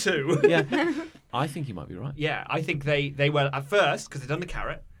banana 2. Yeah. I think you might be right. Yeah, I think they were at first, because they'd done the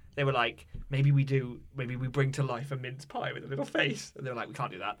carrot, they were like, maybe we bring to life a mince pie with a little face. And they were like, we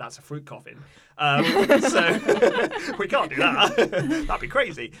can't do that. That's a fruit coffin. So we can't do that. That'd be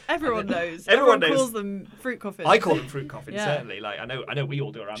crazy. Everyone knows. Everyone knows. calls them fruit coffins. I call them fruit coffins, Yeah. certainly. Like I know we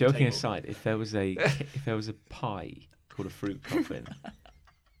all do around the Joking table. aside, if there was a pie called a fruit coffin,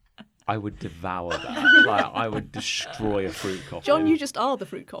 I would devour that. Like, I would destroy a fruit coffin. John, you just are the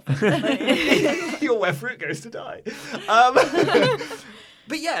fruit coffin. You're where fruit goes to die.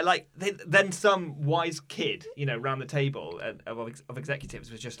 But yeah, like then some wise kid, round the table of executives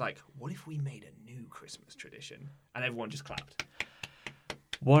was just like, "What if we made a new Christmas tradition?" And everyone just clapped.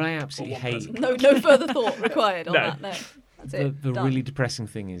 What I absolutely Or one hate, person. no further thought required on No. that. No, that's it. the Done. really depressing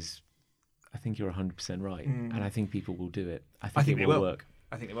thing is, I think you're 100% right, and I think people will do it. I think, think it they will will. work.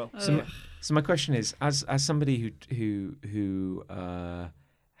 I think they will. So my question is, as somebody who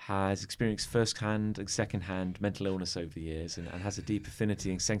has experienced first-hand and second-hand mental illness over the years and has a deep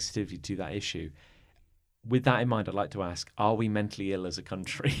affinity and sensitivity to that issue, with that in mind, I'd like to ask, are we mentally ill as a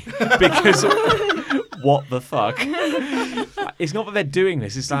country? Because what the fuck? It's not that they're doing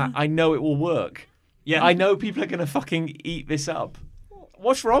this, it's that I know it will work. Yeah. I know people are going to fucking eat this up.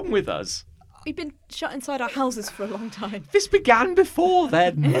 What's wrong with us? We've been shut inside our houses for a long time. This began before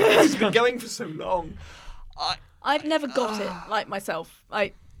then. It's been going for so long. I've never got it like myself.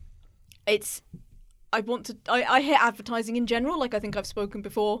 I hate advertising in general. Like I think I've spoken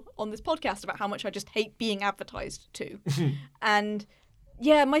before on this podcast about how much I just hate being advertised to. And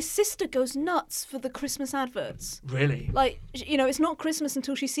yeah, my sister goes nuts for the Christmas adverts. Really? Like, it's not Christmas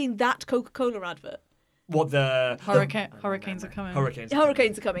until she's seen that Coca-Cola advert. What the Hurricanes are coming. hurricanes?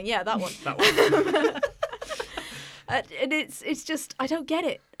 Hurricanes are coming. Yeah, that one. That one. And it's just I don't get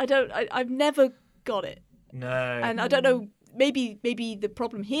it. I've never got it. No. And I don't know, maybe the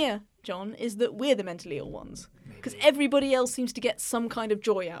problem here, John, is that we're the mentally ill ones. Because everybody else seems to get some kind of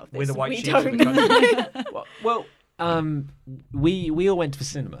joy out of this. We're the and white we sheep of the don't. country. We all went to the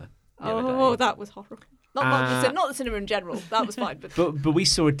cinema. the other Oh, day. that was horrible. Not the cinema in general. That was fine. But we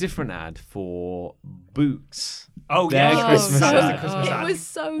saw a different ad for Boots. Oh, Their yeah. Christmas that was ad. the Christmas it ad. was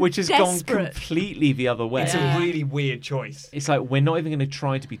so Which has desperate. gone completely the other way. It's a really weird choice. It's like we're not even going to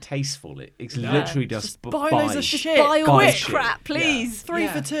try to be tasteful. It's literally just buy loads of shit. Buy all Buy this shit. crap, please. 3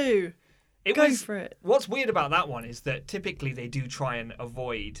 for 2. It Go was, for it. What's weird about that one is that typically they do try and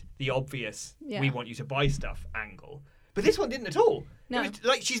avoid the obvious Yeah. we want you to buy stuff angle. But this one didn't at all. No. It was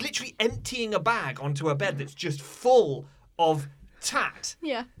like she's literally emptying a bag onto her bed that's just full of tat.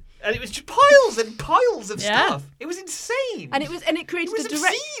 Yeah. And it was just piles and piles of Yeah. stuff. It was insane. And it created It was a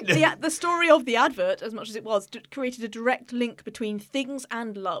direct obscene. the story of the advert, as much as it was, created a direct link between things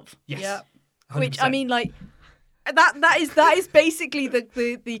and love. Yes. Yeah. 100%. Which I mean, like that is basically the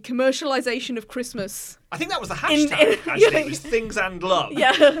commercialization of Christmas. I think that was the hashtag. Actually, it was things and love.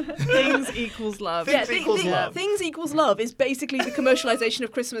 Yeah. Things equals love. Things equals love. Things equals love is basically the commercialization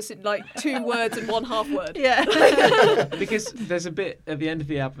of Christmas in like 2 words and 1 half word. Yeah. Because there's a bit at the end of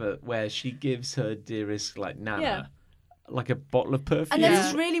the advert where she gives her dearest like Nana Yeah. like a bottle of perfume. And there's Yeah.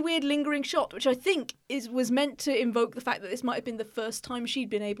 this really weird lingering shot, which I think was meant to invoke the fact that this might have been the first time she'd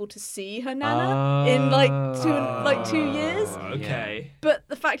been able to see her Nana in like 2 years. Okay. But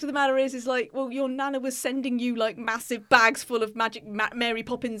the fact of the matter is like, well, your Nana was sending you like massive bags full of magic Mary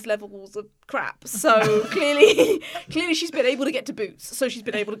Poppins levels of crap. So clearly she's been able to get to Boots. So she's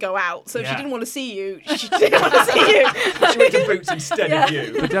been able to go out. So if she Yeah. didn't want to see you, she didn't want to see you. She went to Boots instead of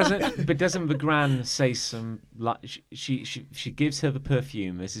you. But doesn't the Gran say some like she gives her the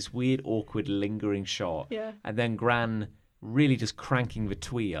perfume? There's this weird, awkward, lingering shot, Yeah. and then Gran, really just cranking the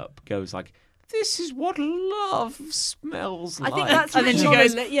twee up, goes like, "This is what love smells I like." think that's And then written she on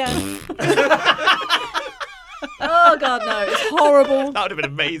goes- yeah. Oh God, no! It's horrible. That would have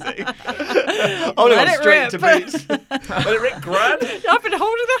been amazing. I would Let have it gone straight to rip. Boots. Let it rip, Gran. I've been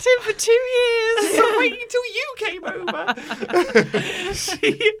holding that in for 2 years. I'm waiting until you came over.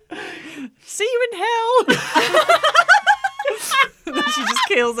 See you in hell. And then she just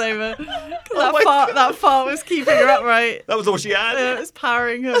keels over. 'Cause that fart was keeping her upright. That was all she had. It was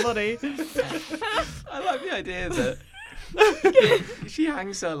powering her body. I like the idea that she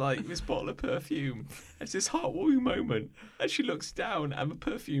hangs her like this bottle of perfume. It's this heartwarming moment, and she looks down, and the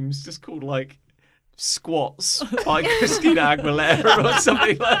perfume's just called like Squats by Christina Aguilera or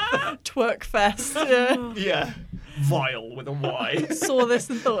something like that. Twerk fest. Yeah. Yeah. Vile with a Y. Saw this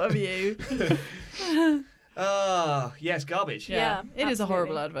and thought of you. Yes, garbage. Yeah, It is a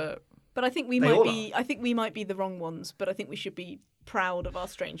horrible absolutely. advert. But I think we They might all be. I think we might be the wrong ones. But I think we should be proud of our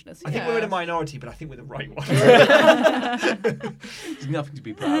strangeness. I think we're in a minority, but I think we're the right one. There's nothing to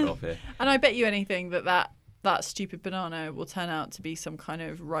be proud of here. And I bet you anything that stupid banana will turn out to be some kind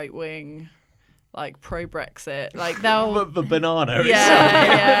of right wing, like pro Brexit. Like they'll. The banana.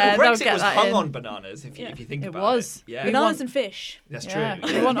 Yeah, they'll Brexit get was that hung in. on bananas, if you think It about was. it. Yeah, We Bananas want- and fish. that's Yeah.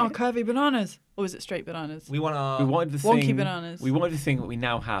 true. We want our curvy bananas. Or is it straight bananas? We want our. We wanted the Wonky thing. bananas. We wanted the thing that we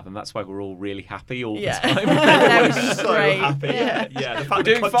now have, and that's why we're all really happy all Yeah. the time. That would be so great. happy. Yeah. Yeah, the We're fact the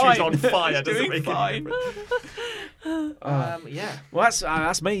doing country's fine. on fire We're doesn't doing make fine. any difference. Well,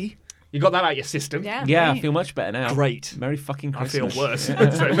 that's me. You got that out of your system. Yeah. Yeah, I Great. feel much better now. Great. Merry fucking I feel Christmas. worse.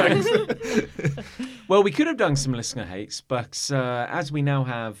 So thanks. Well, we could have done some listener hates, but as we now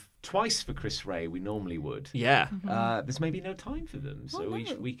have twice for Chris Ray, we normally would. Yeah. There's maybe no time for them, so Oh, we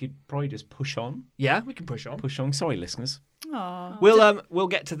no. we could probably just push on. Yeah, we can push on. Push on. Sorry, listeners. Aw. We'll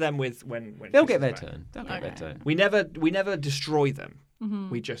get to them with when They'll Chris get their is back. turn. They'll get their turn. We never destroy them.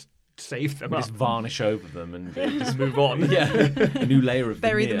 We just save them We up. just varnish over them and Just move on. yeah, a new layer of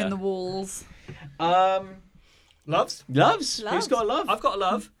Bury them veneer. in the walls. Loves? Loves. Who's Loves. got a love? I've got a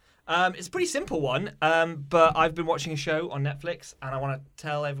love. It's a pretty simple one, but I've been watching a show on Netflix, and I want to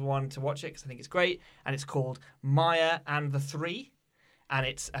tell everyone to watch it because I think it's great. And it's called Maya and the Three, and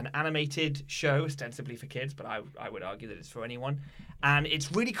it's an animated show, ostensibly for kids, but I would argue that it's for anyone. And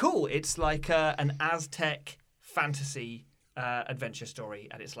it's really cool. It's like an Aztec fantasy adventure story,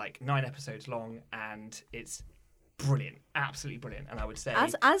 and it's like 9 episodes long, and it's brilliant, absolutely brilliant. And I would say,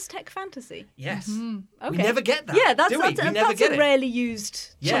 Aztec fantasy. yes, Okay. we never get that. Yeah, that's do we? We never that's get a it. rarely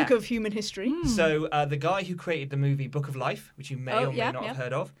used Yeah. chunk of human history. So the guy who created the movie Book of Life, which you may Oh, or may yeah, not yeah. have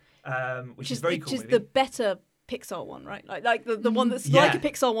heard of, which is very cool. Which is movie. the better Pixar one, right? Like the one that's Yeah. like a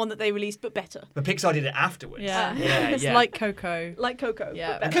Pixar one that they released, but better. But Pixar did it afterwards. Yeah. yeah, It's yeah. like Coco. Like Coco.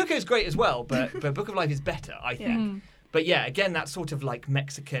 Yeah. but And better. Coco's great as well, but Book of Life is better, I think. Mm-hmm. But yeah, again, that sort of like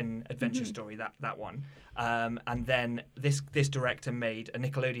Mexican adventure story, that one. And then this director made a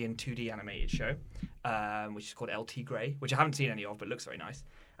Nickelodeon 2D animated show, which is called El Tigre, which I haven't seen any of, but looks very nice.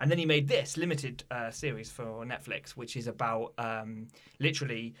 And then he made this limited series for Netflix, which is about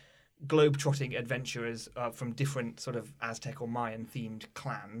literally globe-trotting adventurers from different sort of Aztec or Mayan themed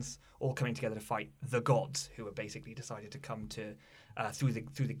clans, all coming together to fight the gods, who have basically decided to come to through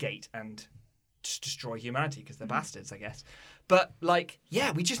the gate and just destroy humanity because they're bastards, I guess. But like,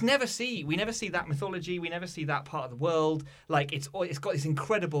 yeah, we never see that mythology. We never see that part of the world. Like, it's got this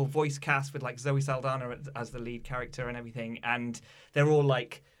incredible voice cast with like Zoe Saldana as the lead character and everything, and they're all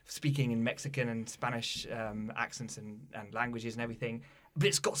like speaking in Mexican and Spanish accents and languages and everything. but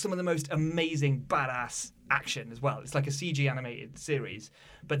it's got some of the most amazing, badass action as well. It's like a CG animated series,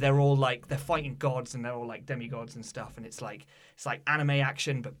 but they're fighting gods and they're all like demigods and stuff, and it's like anime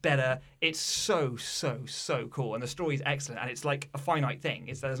action but better. It's so cool, and the story's excellent, and it's like a finite thing.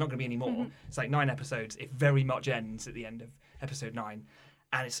 There's not going to be any more. It's like 9 episodes. It very much ends at the end of episode 9.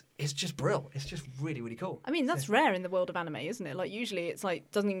 And it's just brilliant. It's just really, really cool. I mean, that's rare in the world of anime, isn't it? Like, usually it's like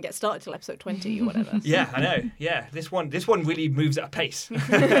doesn't even get started till episode 20 or whatever. Yeah, I know. Yeah, this one really moves at a pace.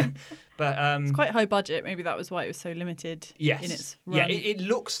 But it's quite high budget. Maybe that was why it was so limited in its run. Yeah, it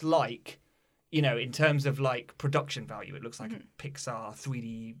looks like, you know, in terms of like production value, it looks like a Pixar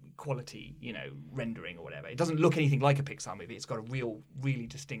 3D quality, you know, rendering or whatever. It doesn't look anything like a Pixar movie. It's got a really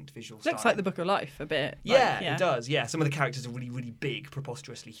distinct visual style. Looks like the Book of Life a bit. Yeah, it does. Yeah, some of the characters are really, really big,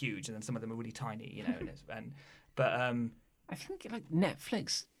 preposterously huge, and then some of them are really tiny, you know. But I think like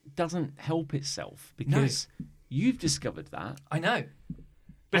Netflix doesn't help itself because you've discovered that. I know,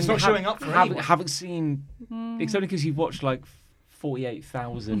 but it's not showing up for anyone. Haven't seen. It's only because you've watched like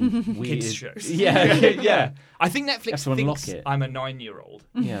 48,000 weird kids shows. Yeah. I think Netflix thinks I'm a 9-year-old.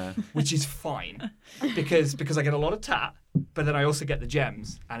 Yeah, which is fine because I get a lot of tat, but then I also get the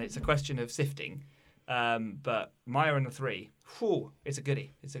gems, and it's a question of sifting. But Maya and the 3, it's a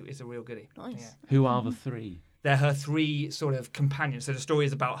goodie. It's a real goodie. Nice. Yeah. Who are the 3? They're her 3 sort of companions. So the story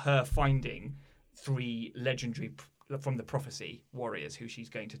is about her finding 3 legendary from the prophecy warriors who she's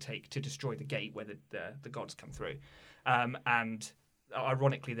going to take to destroy the gate where the gods come through. And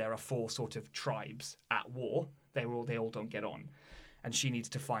ironically, there are 4 sort of tribes at war. They all don't get on, and she needs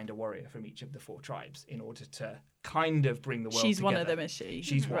to find a warrior from each of the 4 tribes in order to kind of bring the world She's together. one of them, is she?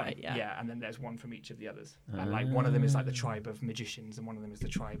 She's one, right, yeah. and then there's one from each of the others. And like one of them is like the tribe of magicians, and one of them is the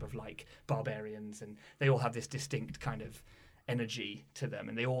tribe of like barbarians, and they all have this distinct kind of energy to them,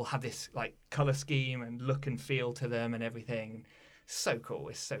 and they all have this like color scheme and look and feel to them and everything. So cool.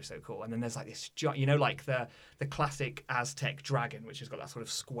 It's so cool. And then there's like this, you know, like the classic Aztec dragon, which has got that sort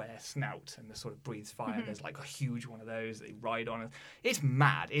of square snout and the sort of breathes fire. There's like a huge one of those that they ride on. It's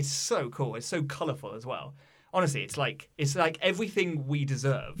mad. It's so cool. It's so colourful as well. Honestly, it's like everything we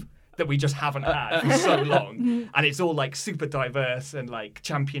deserve that we just haven't had for so long. And it's all like super diverse and like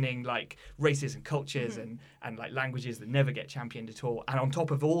championing like races and cultures and like languages that never get championed at all. And on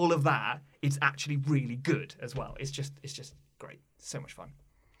top of all of that, it's actually really good as well. It's just great. So much fun.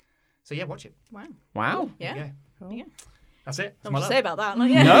 So yeah, watch it. Wow. Yeah. There you go. Cool. That's it. Not much to say about that.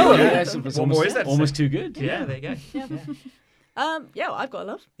 Like, yeah. No, it's What more is there to almost say? too good. Yeah, there you go. Yeah, I've got a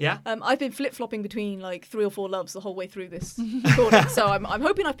love. Yeah. I've been flip-flopping between like 3 or 4 loves the whole way through this recording, so I'm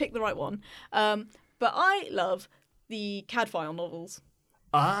hoping I've picked the right one. But I love the Cadfael novels.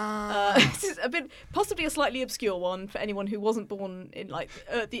 This is possibly a slightly obscure one for anyone who wasn't born in like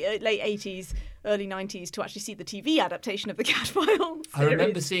the late 80s, early 90s to actually see the TV adaptation of the Cadfael series. I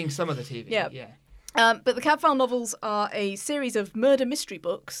remember seeing some of the TV. Yeah. Yeah. But the Cadfael novels are a series of murder mystery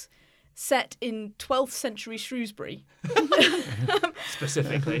books set in 12th century Shrewsbury.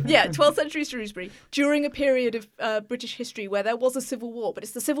 Specifically. Yeah, 12th century Shrewsbury, during a period of British history where there was a civil war, but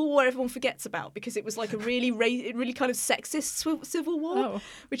it's the civil war everyone forgets about because it was like a really kind of sexist civil war,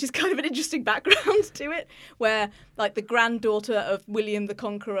 which is kind of an interesting background to it, where like the granddaughter of William the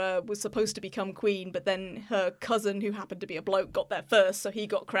Conqueror was supposed to become queen, but then her cousin, who happened to be a bloke, got there first, so he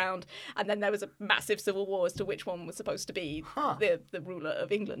got crowned, and then there was a massive civil war as to which one was supposed to be the ruler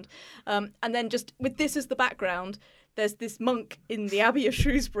of England. And then just with this as the background, there's this monk in the Abbey of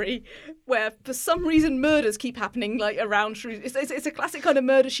Shrewsbury where for some reason murders keep happening like around Shrewsbury. It's a classic kind of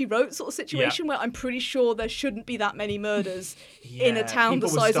murder she wrote sort of situation where I'm pretty sure there shouldn't be that many murders in a town the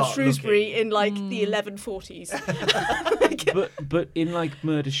size of Shrewsbury in like the 1140s. But in like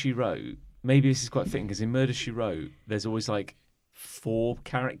Murder, She Wrote, maybe this is quite fitting because in Murder, She Wrote, there's always like 4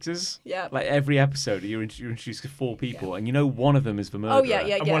 characters. Yeah. Like every episode, you're introduced to 4 people, and you know one of them is the murderer. Oh yeah.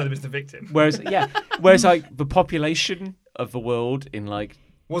 And one of them is the victim. Whereas like the population of the world in like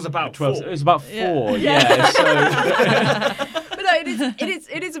Was about 12. 4. It was about 4. Yeah. So. But no,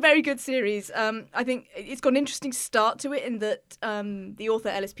 it is a very good series. I think it's got an interesting start to it in that the author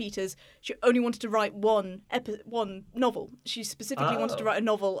Ellis Peters, she only wanted to write one novel. She specifically wanted to write a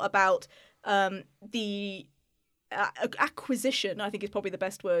novel about the acquisition, I think is probably the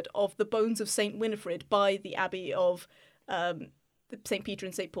best word, of the bones of Saint Winifred by the Abbey of St. Peter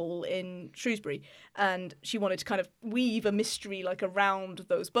and St. Paul in Shrewsbury. And she wanted to kind of weave a mystery like around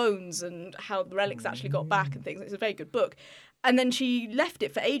those bones and how the relics actually got back and things. It's a very good book. And then she left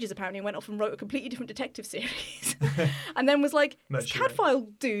it for ages, apparently, and went off and wrote a completely different detective series. And then was like, this Cadfael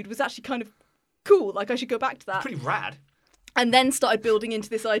dude was actually kind of cool. Like, I should go back to that. Pretty rad. And then started building into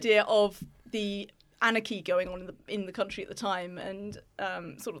this idea of the anarchy going on in the country at the time, and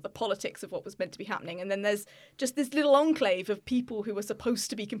sort of the politics of what was meant to be happening. And then there's just this little enclave of people who are supposed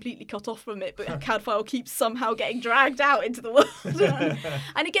to be completely cut off from it, but Cadfael keeps somehow getting dragged out into the world.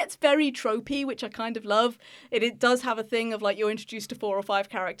 And it gets very tropey, which I kind of love. It does have a thing of like you're introduced to 4 or 5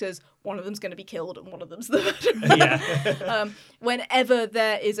 characters, one of them's going to be killed and one of them's the murderer. Whenever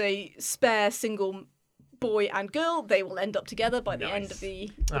there is a spare single boy and girl, they will end up together by the end of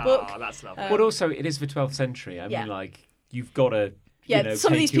the book. Oh, that's lovely. But also, it is the 12th century. I mean, like, you've got to.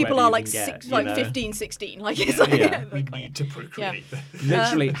 Some of these people are like 15, 16. Like, it's like, we need to procreate.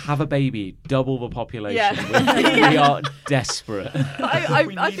 Literally, have a baby, double the population. We are desperate.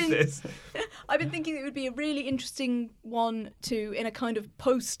 This. I've been thinking it would be a really interesting one to, in a kind of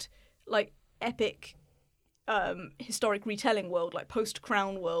post, like, epic historic retelling world, like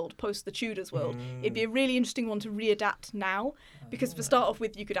post-Crown world, post the Tudors world. It'd be a really interesting one to readapt now, because to start off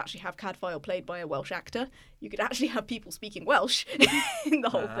with, you could actually have Cadfael played by a Welsh actor. You could actually have people speaking Welsh in the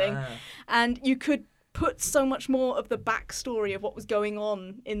whole thing. And you could put so much more of the backstory of what was going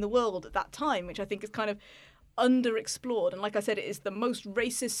on in the world at that time, which I think is kind of underexplored. And like I said, it is the most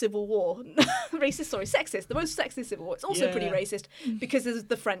racist civil war. Sexist. The most sexist civil war. It's also pretty racist because there's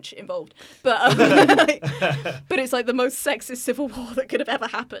the French involved. But but it's like the most sexist civil war that could have ever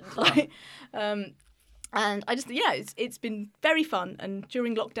happened. And I just, it's been very fun. And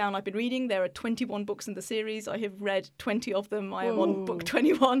during lockdown, I've been reading. There are 21 books in the series. I have read 20 of them. I am on book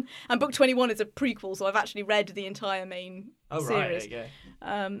 21. And book 21 is a prequel, so I've actually read the entire main series. Right, okay.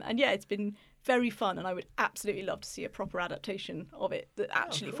 And it's been very fun, and I would absolutely love to see a proper adaptation of it that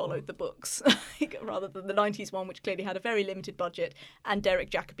actually followed the books, rather than the 90s one, which clearly had a very limited budget, and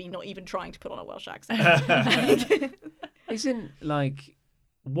Derek Jacobi not even trying to put on a Welsh accent. Isn't, like,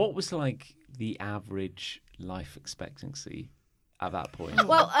 what was, like, the average life expectancy at that point?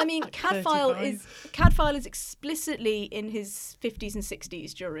 Well, I mean, Cadfael is explicitly in his 50s and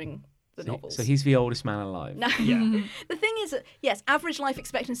 60s during the novels. So he's the oldest man alive. No. Yeah. The thing is, yes, average life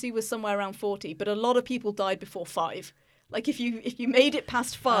expectancy was somewhere around 40, but a lot of people died before 5. Like, if you made it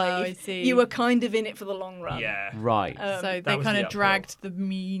past 5, you were kind of in it for the long run. Yeah. Right. So they kind of dragged the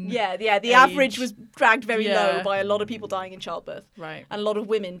mean. Yeah. The average was dragged very low by a lot of people dying in childbirth. Right. And a lot of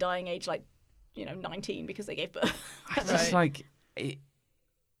women dying age 19 because they gave birth. It's just like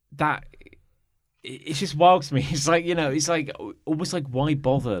it's just wild to me. It's like, it's like almost like, why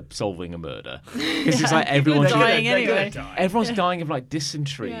bother solving a murder? Because it's like everyone's dying anyway. Everyone's dying of like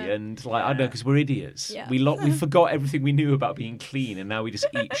dysentery and like I don't know, because we're idiots. Yeah. We forgot everything we knew about being clean, and now we just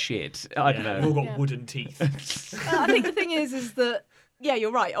eat shit. I don't know. We've all got wooden teeth. I think the thing is that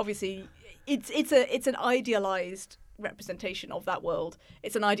you're right. Obviously, it's an idealized representation of that world.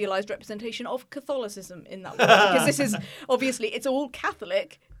 It's an idealized representation of Catholicism in that world, because this is obviously it's all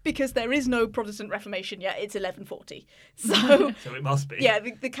Catholic. Because there is no Protestant Reformation yet, it's 1140. So it must be. Yeah,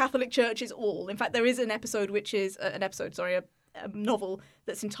 the Catholic Church is all. In fact, there is an episode which is a novel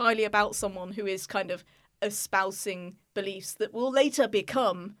that's entirely about someone who is kind of espousing beliefs that will later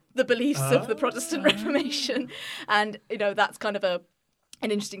become the beliefs of the Protestant Reformation. And, that's kind of an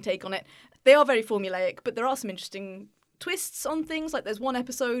interesting take on it. They are very formulaic, but there are some interesting twists on things. Like there's one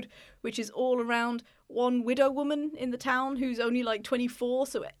episode which is all around one widow woman in the town who's only like 24,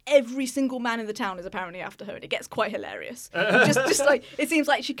 so every single man in the town is apparently after her, and it gets quite hilarious. just like it seems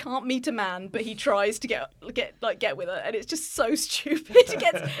like she can't meet a man, but he tries to get with her, and it's just so stupid.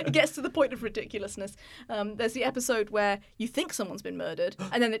 It gets to the point of ridiculousness. There's the episode where you think someone's been murdered,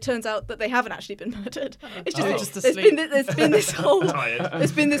 and then it turns out that they haven't actually been murdered. It's just there's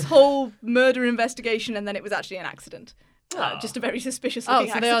been this whole murder investigation, and then it was actually an accident. Just a very suspicious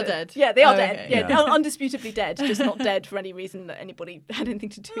looking accident. They are dead? Yeah, they are dead. Okay. Yeah, undisputably dead, just not dead for any reason that anybody had anything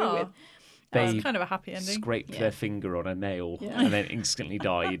to do with. That's kind of a happy ending. Scraped their finger on a nail and then instantly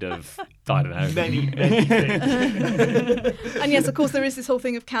died of, I don't know. Many things. And yes, of course, there is this whole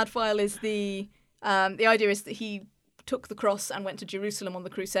thing of Cadfael is the idea is that he took the cross and went to Jerusalem on the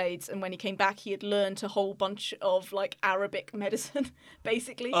Crusades, and when he came back, he had learned a whole bunch of like Arabic medicine,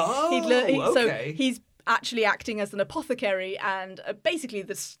 basically. So he's actually acting as an apothecary and basically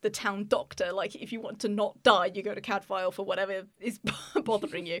the town doctor. Like, if you want to not die, you go to Cadfael for whatever is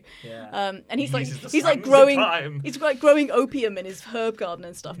bothering you. Yeah. And he's growing opium in his herb garden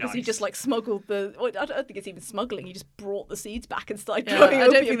and stuff, because he just like smuggled I don't think it's even smuggling. He just brought the seeds back and started growing opium. I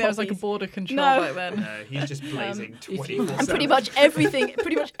don't think there was like a border control back then. No, he's just blazing 24/7. And pretty much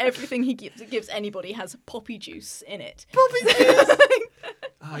everything he gives anybody has poppy juice in it. Poppy juice.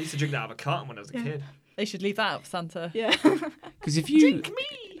 I used to drink that out of a carton when I was a kid. They should leave that up, Santa. Yeah. Because if you time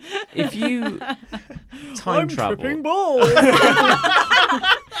I'm travel, tripping balls. Oh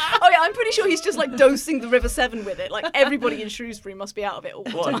yeah, I'm pretty sure he's just like dosing the River Severn with it. Like everybody in Shrewsbury must be out of it all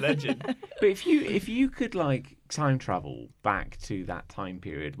the What a time. legend. But if you could like time travel back to that time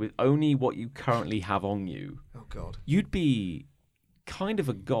period with only what you currently have on you, Oh God. you'd be kind of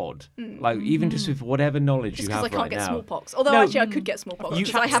a god. Like even just with whatever knowledge Just you because have I can't right get now. smallpox. Although No, actually I could get smallpox you-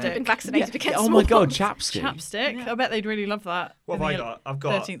 because I haven't been vaccinated against Oh smallpox. my god, chapstick. Chapstick. I bet they'd really love that. What in have I the got? I've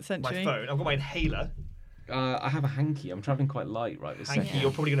got 13th century. my phone. I've got my inhaler. I have a hanky. I'm traveling quite light right this Hanky, second.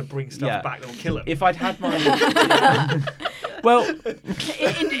 you're probably going to bring stuff Yeah. back that will kill him. If I'd had my well,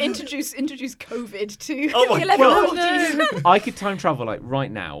 Introduce COVID to Oh my the 1140s. I could time travel like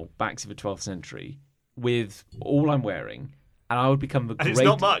right now back to the 12th century with all I'm wearing, and I would become the And it's great-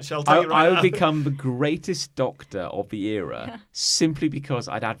 not much, I'll tell you right I would now. become the greatest doctor of the era simply because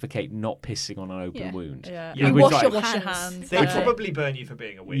I'd advocate not pissing on an open Yeah. wound. Yeah. Yeah. It You was wash like- your Wash your hands. hands. They would Yeah. probably burn you for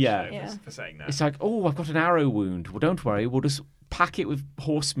being a witch Yeah. though, Yeah. for saying that. It's like, oh, I've got an arrow wound. Well, don't worry, we'll just pack it with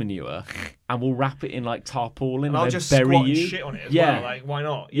horse manure and we'll wrap it in like tarpaulin and I'll then just bury squat you. and shit on it as Yeah. well. Like, why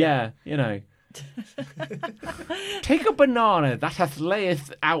not? Yeah, you know. Take a banana that hath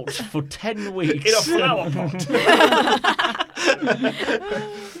layeth out for 10 weeks. In a flower pot.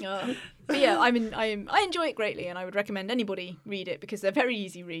 But yeah, I enjoy it greatly, and I would recommend anybody read it because they're very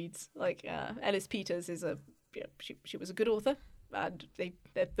easy reads. Like Ellis Peters is she was a good author, and the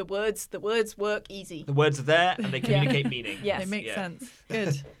words work easy. The words are there and they communicate meaning. Yes. They make Yeah. sense.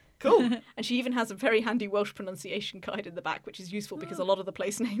 Good. Cool. And she even has a very handy Welsh pronunciation guide in the back, which is useful because a lot of the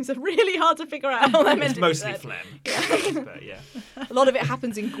place names are really hard to figure out how they're meant It's to be mostly said. phlegm. But yeah. A lot of it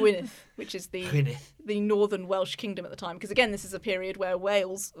happens in Gwynedd, which is Gwynedd. the northern Welsh kingdom at the time. Because again, this is a period where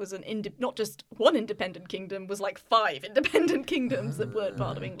Wales was not just one independent kingdom, was like 5 independent kingdoms that weren't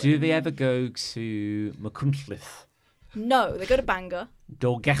part of England. Do they ever go to Machynlleth? No, they go to Bangor.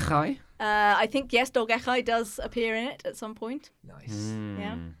 Dolgechai? I think, yes, Dolgechai does appear in it at some point. Nice.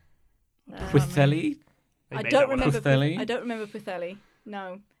 Yeah. Pwllheli? They I made don't that one up. remember. Pwllheli? I don't remember Pwllheli.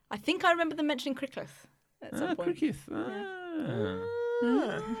 No, I think I remember them mentioning Crickleth at some point. Cricket. Oh,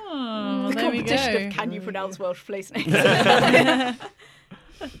 The there we competition go. of can you pronounce Welsh place names?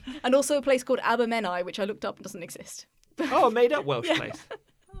 And also a place called Abermenai, which I looked up and doesn't exist. Oh, a made up Welsh place.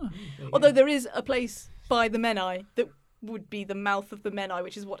 Although there is a place by the Menai that would be the mouth of the Menai,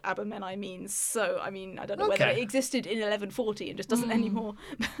 which is what Abermenai means. So, I mean, I don't know whether Okay. it existed in 1140 and just doesn't anymore.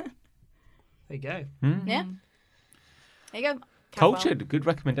 There you go. Yeah. There you go. Cadfael. Cultured. Good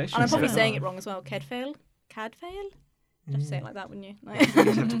recommendation. And I'm probably Sarah. saying it wrong as well. Cadfael? Cadfael? You'd have to say it like that, wouldn't you? You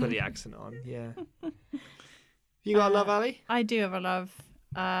just have to put the accent on. Yeah. You got a love, Ali? I do have a love.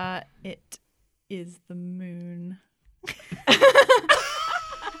 It is the moon.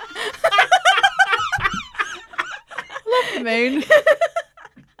 Love the moon.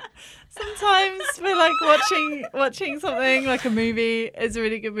 Sometimes we're like watching something like a movie. It's a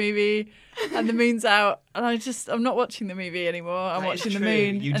really good movie, and the moon's out, and I'm not watching the movie anymore. I'm That is watching the true.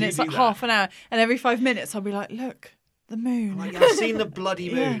 moon, You and do it's do like that. half an hour, and every 5 minutes I'll be like, look, the moon. Like, I've seen the bloody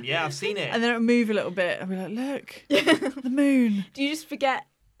Yeah. moon. Yeah, I've seen it. And then it'll move a little bit. I'll be like, look, the moon. Do you just forget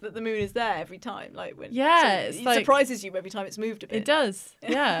that the moon is there every time? Like when Yeah, so it's it like- surprises you every time it's moved a bit. It does.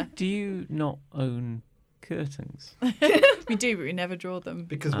 Yeah. Do you not own curtains? We do, but we never draw them.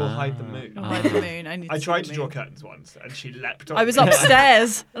 Because we'll hide the moon. I'll hide the moon. I tried to see the draw moon. curtains once and she leapt on I was me.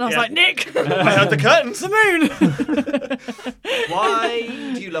 upstairs and I was Yeah. like, Nick, I heard the curtains. the moon. Why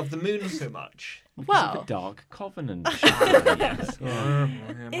do you love the moon so much? Well, The Dark Covenant.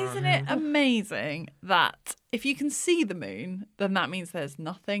 isn't it amazing that if you can see the moon, then that means there's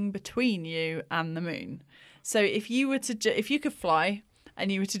nothing between you and the moon. So if you were to, if you could fly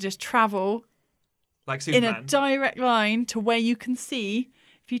and you were to just travel Like in a Superman. direct line to where you can see,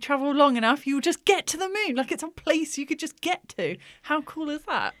 if you travel long enough, you'll just get to the moon. Like it's a place you could just get to. How cool is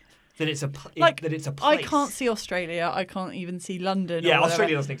that? that it's a Like place. I can't see Australia. I can't even see London. Yeah, or whatever.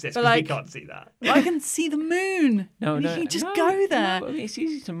 Australia doesn't exist But, because like, we can't see that. I can see the moon. No, And no, you can just no, go there. No, I mean, it's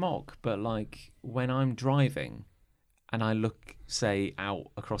easy to mock, but like when I'm driving and I look, say,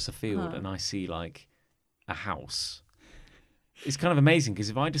 out across a field and I see like a house, it's kind of amazing because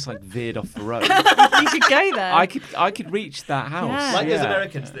if I just like veered off the road, You could go there. I could reach that house. Yeah. Like there's Yeah.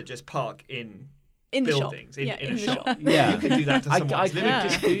 Americans that just park in in the buildings, shop. in a the shop. Yeah. You could do that to I someone's could living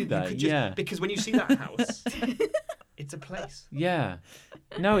just room. do that. You could just- Yeah, Because when you see that house, it's a place. yeah.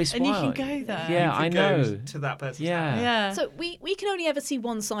 No, it's And you can wild. go there. Yeah, You I could go know. to that person's Yeah. house. Yeah. So we can only ever see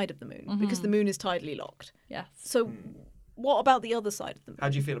one side of the moon because the moon is tidally locked. yes. So what about the other side of the moon? How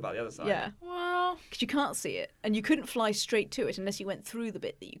do you feel about the other side? Yeah, Well, because you can't see it, and you couldn't fly straight to it unless you went through the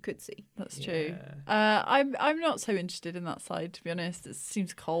bit that you could see. that's true. Yeah. I'm not so interested in that side, to be honest. It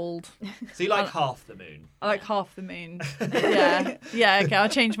seems cold. So you like half the moon? I like half the moon. Yeah. Okay, I'll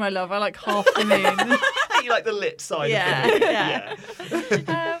change my love. I like half the moon. You like the lit side Yeah, of the moon?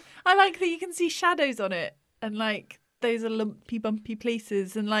 yeah. I like that you can see shadows on it, and like those are lumpy, bumpy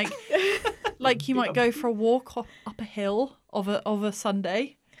places, and like you might go for a walk up a hill of a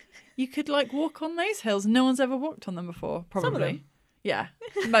Sunday. You could like walk on those hills. No one's ever walked on them before. Probably. Some of them. Yeah.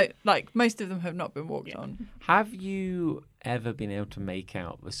 Like most of them have not been walked on. Have you ever been able to make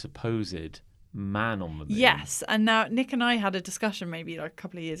out the supposed man on the moon? Yes, and now Nick and I had a discussion maybe like a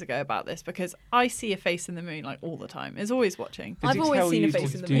couple of years ago about this because I see a face in the moon like all the time. It's always watching. Does I've it always tell seen a you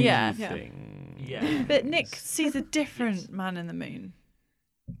face to in the do moon. Yeah. anything? Yeah. But Nick sees a different man in the moon.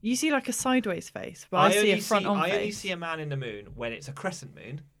 You see like a sideways face, but I see a front-on I face. only see a man in the moon when it's a crescent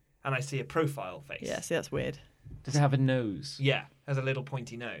moon, and I see a profile face. Yeah, see, that's weird. Does it have a nose? Yeah, has a little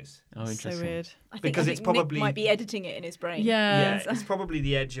pointy nose. Oh, interesting. So weird. I think, Because I it's think Nick probably- might be editing it in his brain. Yeah. Yeah, it's probably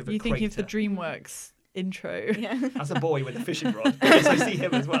the edge of a You think crater. of the DreamWorks intro. Yeah. That's a boy with a fishing rod. Yes, I see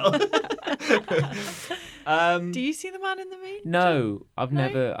him as well. Do you see the man in the moon? No, I've No?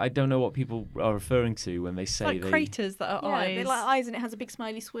 never. I don't know what people are referring to when they say Like they. craters that are Yeah, eyes. they're like eyes, and it has a big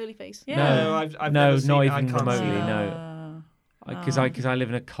smiley, swirly face. Yeah. No, I've No, never seen not it. I even can't see remotely, it. no. Because I live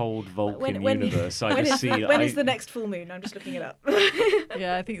in a cold Vulcan When- universe. I when just is- see. when is the next full moon? I'm just looking it up.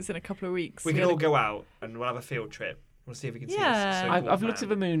 Yeah, I think it's in a couple of weeks. We can all go out and we'll have a field trip. We'll see if we can see Yeah. this. I've looked at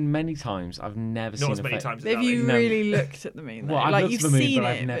the moon many times. I've never Not seen as many a times as Have Ali. you No. really looked at the moon? Though? Well, I've like looked you've at the moon, seen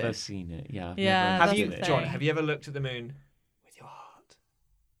but it. I've never seen it. Yeah. I've Yeah, never Have that's you, seen it. John? thing. Have you ever looked at the moon with your heart?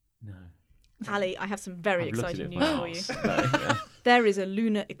 No. Ali, I have some very I've looked at exciting it news with for my you. arse. No, yeah. There is a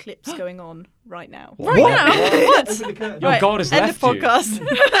lunar eclipse going on right now. Right What? now? What? Open the curtain. Your God has end left of you. podcast.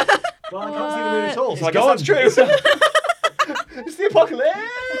 Well, I can't see the moon at all, so It's I guess gone. that's true. It's the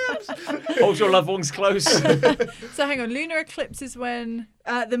apocalypse. Hold your loved ones close. So hang on, lunar eclipse is when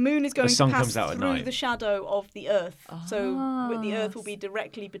The moon is going sun to pass comes out at through night. the shadow of the Earth. So Ah. the Earth will be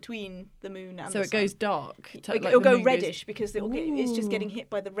directly between the moon and so the it goes sun. dark. It'll go reddish because it's just getting hit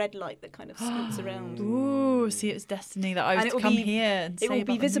by the red light that kind of scoots around. Ooh, see, it's destiny that I was And it to will come be- here and say It will be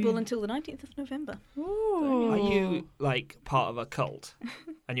about the visible moon. until the 19th of November. Ooh. Are you like part of a cult,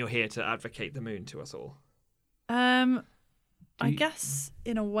 and you're here to advocate the moon to us all? I guess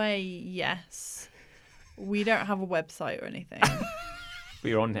in a way, yes. We don't have a website or anything.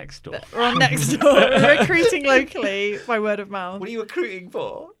 We're on next door. We're on next door. We're recruiting locally by word of mouth What are you recruiting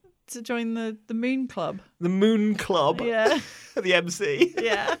for? to join the Moon Club. The Moon Club. Yeah, The MC.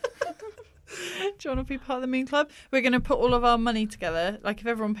 yeah. Do you want to be part of the Moon Club? We're going to put all of our money together. Like if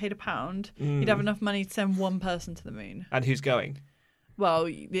everyone paid £1, you'd have enough money to send one person to the moon. And who's going? Well,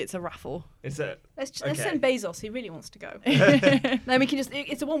 it's a raffle. It's a. Let's Okay. send Bezos. He really wants to go. Then we can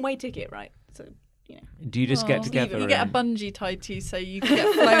it's a one-way ticket, right? So Do you just get Oh, together? You get a and- bungee tied to you so you can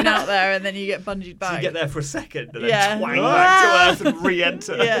get flown out there and then you get bungeed So back. you get there for a second and then Yeah. twang back to Earth and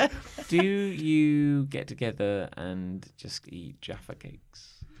re-enter. Yeah. Do you get together and just eat Jaffa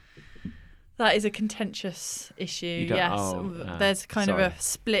cakes? That is a contentious issue, You don't- yes. oh, There's kind of sorry. a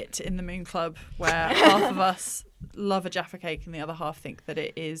split in the Moon Club where half of us love a Jaffa cake and the other half think that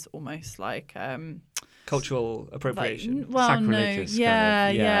it is almost like... Cultural appropriation. well, no. Sacrilegious kind Yeah,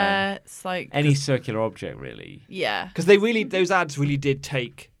 of, yeah. yeah. It's like... Any circular object, really. Yeah. Because those ads really did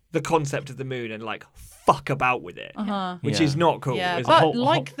take the concept of the moon and like fuck about with it, Uh-huh. which Yeah. is not cool. Yeah, is but it?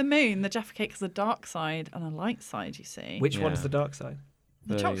 like the moon, the Jaffa cake has a dark side and a light side, you see. Which Yeah. one's the dark side?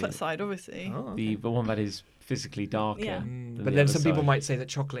 the chocolate side, obviously. Oh, The one that is physically darker. Yeah. than But the then other some people side. might say that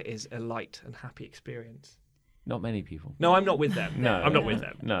chocolate is a light and happy experience. Not many people. No, I'm not with them. No, I'm not with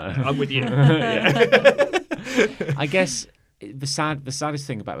them. No, I'm with you. I guess the saddest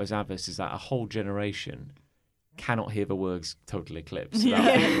thing about those adverts is that a whole generation cannot hear the words "total eclipse." without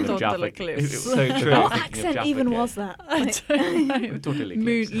Yeah, thinking of total Jaffa- eclipse. It's so true. What what accent even was that? I don't know. Total Moon,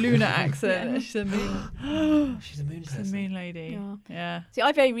 eclipse. lunar accent. She's a moon. She's a moon She's a person. moon lady. Yeah. Yeah. See,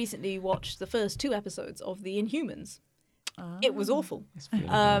 I very recently watched the first 2 episodes of The Inhumans. It was awful, It's feeling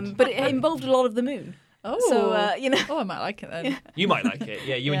bad. but it involved a lot of the moon. Oh. So Oh, I might like it then. You might like it.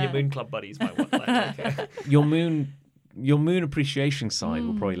 Yeah, you and your Yeah. moon club buddies might want like it. Your moon appreciation side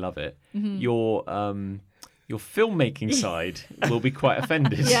will probably love it. Your filmmaking side will be quite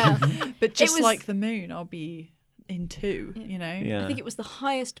offended. Yeah. But just was- like the moon, I'll be in 2, you know? Yeah. I think it was the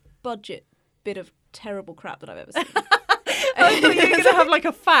highest budget bit of terrible crap that I've ever seen. I thought you were going to have like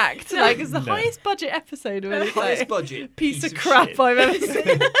a fact. Like, it's the No. highest budget episode of it. Highest budget Piece of crap shit. I've ever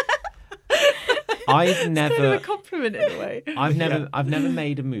seen. I've Kind of never a compliment in a way. I've never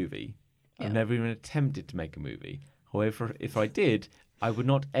made a movie. I've never even attempted to make a movie. However, if I did, I would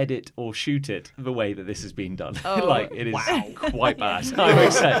not edit or shoot it the way that this has been done. Oh. Like, it is quite bad, I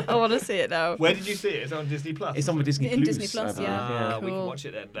would say. I want to see it now. Where did you see it? Is it on Disney Plus? It's on the Disney In Plus. Disney Plus, I yeah. believe, We can Cool. watch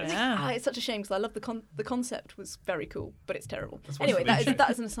it then. Let's- Yeah. It's such a shame because I love the concept was very cool, but it's terrible. That's what Anyway, it's been that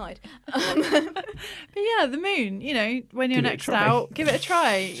is an aside. But yeah, the moon, you know, when you're Give it a next try. out, give it a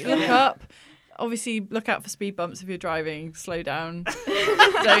try. Look up. Obviously, look out for speed bumps if you're driving. Slow down.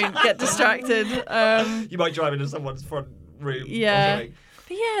 Don't get distracted. You might drive into someone's front room. Yeah. Or something.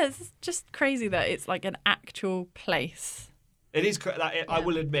 But yeah, it's just crazy that it's like an actual place. It is. I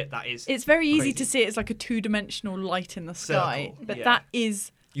will admit that is. It's very easy Crazy. to see it as like a two-dimensional light in the sky, Circle, but yeah. that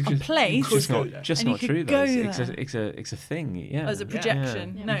is You a could- place could Just go not, there. just And you not could true, go though. there. It's a thing, yeah. as a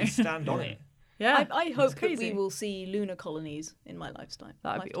projection. You No, can stand on it. yeah, I it's hope that crazy. we will see lunar colonies in my lifetime.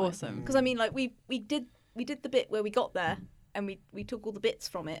 That'd be awesome. Because I mean, like we did the bit where we got there and we took all the bits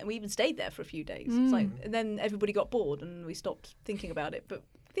from it and we even stayed there for a few days. It's like, and then everybody got bored and we stopped thinking about it. But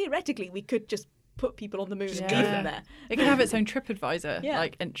theoretically, we could just put people on the moon and leave them there. It could have its own TripAdvisor Yeah.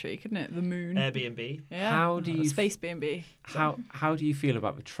 like entry, couldn't it? The moon. Airbnb. Yeah. How do you Space B&B? How do you feel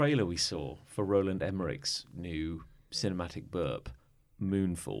about the trailer we saw for Roland Emmerich's new cinematic burp,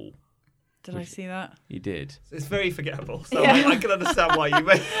 Moonfall? Did I see that? You did. It's very forgettable. So Yeah. I can understand why you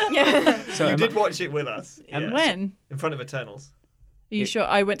made. Yeah. So You am did I- watch it with us. And yeah. when? In front of Eternals. Are you sure?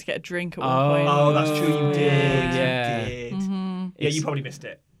 I went to get a drink at one Oh, point. Oh, that's true. You did. Yeah. You did. Mm-hmm. Yeah, It's- you probably missed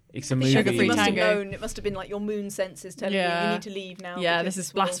it. It's a The movie. Sugar-free you must have tango. known. It must have been like your moon senses telling you Yeah. you need to leave now. Yeah, because this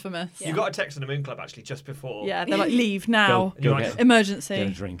is we'll- blasphemous. Yeah. You got a text on the Moon Club actually just before. Yeah, they're like, leave now. You're Go like, get Emergency. a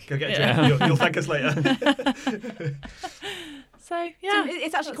drink. Go get a Yeah. drink. You'll thank us later. So, yeah. So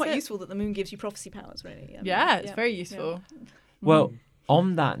it's actually that's quite it. useful that the moon gives you prophecy powers, really. Yeah, it's very useful. Well,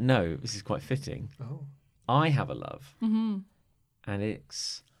 on that note, this is quite fitting. Oh. I have a love, Mm-hmm. and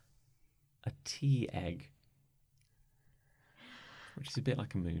it's a tea egg, which is a bit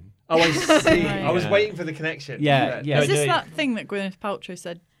like a moon. Oh, I see. Right. I was Yeah. waiting for the connection. Yeah, yeah. No, Is this no, that thing that Gwyneth Paltrow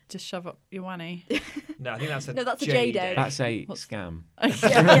said, just shove up your wanny? No, I think that's a No, that's a jade egg. That's a What's- scam.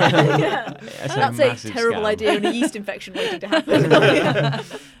 yeah. That's That's a massive terrible scam. idea and a yeast infection waiting to happen.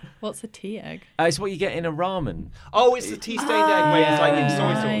 What's a tea egg? It's what you get in a ramen. Oh, it's the tea stained egg where it's like in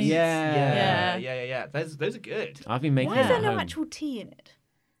soy sauce. Nice. Yeah. Yeah. Those are good. I've been making Why is them there at no home. actual tea in it?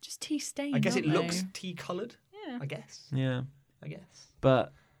 Just tea stains. I guess it aren't looks they? tea coloured. Yeah. I guess. Yeah. I guess.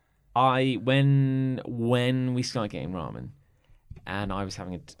 But when we started getting ramen, and I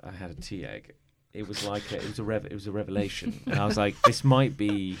had a tea egg, it was like it was a revelation, and I was like, this might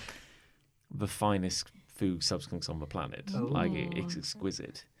be the finest food substance on the planet. Like it's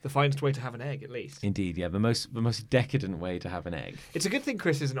exquisite. The finest way to have an egg, at least. Indeed, yeah, the most decadent way to have an egg. It's a good thing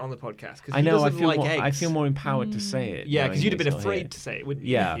Chris isn't on the podcast because I know. he I doesn't feel like more, eggs. I feel more empowered to say it. Yeah, knowing because you'd have been he's not afraid here. to say it, wouldn't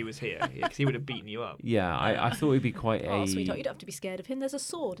you? Yeah. If he was here, because he would have beaten you up. Yeah, I thought it'd be quite Oh, a. sweetheart, you don't have to be scared of him. There's a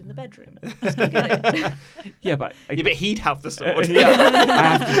sword in the bedroom. Yeah, but Yeah, but he'd have the sword. yeah,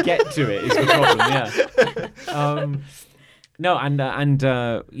 I have to get to it. Is the problem? Yeah. No, and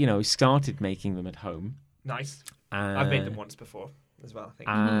you know, started making them at home. Nice. And, I've made them once before as well. I think.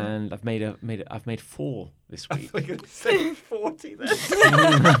 and I've made 4 this I week. thought you were going to say 40 then.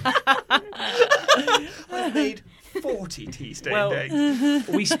 I've made 40 tea stained Well, eggs.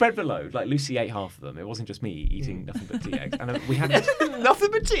 We spread the load. Like Lucy ate half of them. It wasn't just me eating nothing but tea eggs. And we had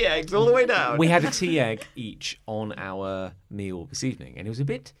Nothing but tea eggs all the way down. we had a tea egg each on our meal this evening, and it was a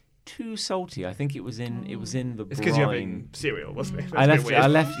bit too salty. I think it was in the It's because you're brine. having cereal, wasn't it? I That's a bit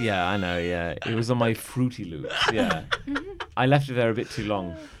left. weird. Yeah, I know. Yeah, it was on my Fruity Loops. Yeah, I left it there a bit too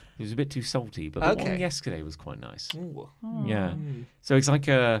long. It was a bit too salty, but the Okay. one yesterday was quite nice. Ooh. Yeah. So it's like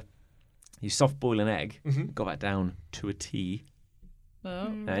you soft boil an egg, Mhm. got that down to a tea.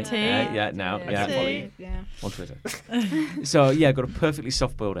 Oh, Eh? tea. Yeah, now, yeah, Tea. Polly Yeah. on Twitter. So yeah, got a perfectly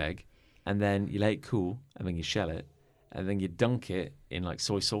soft boiled egg, and then you let it cool, and then you shell it, and then you dunk it in like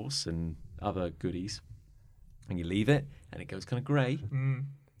soy sauce and other goodies, and you leave it, and it goes kind of grey, Mm.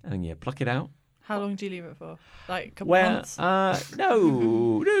 and then you pluck it out. How long do you leave it for? Like a couple Well, months?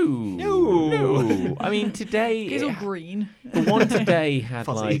 no. I mean, today It's all green. the one today had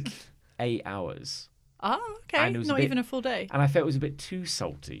Fuzzy. like 8 hours, Ah, okay. And it was a Not bit- even a full day. and I felt it was a bit too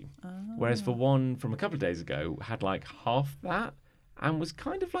salty. Whereas the one from a couple of days ago had like half that and was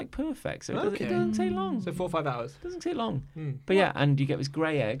kind of like perfect. So it Okay. doesn't take long. So 4 or 5 hours. It doesn't take long. Hmm. But yeah, and you get this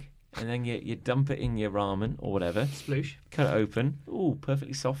grey egg, and then you dump it in your ramen or whatever. Sploosh. Cut it open. Ooh,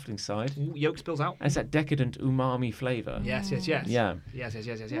 perfectly soft inside. Ooh, yolk spills out. And it's that decadent umami flavour. Yes. Yeah. Yes.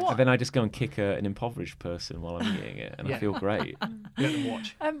 And then I just go and kick an impoverished person while I'm eating it, and I feel great. You let them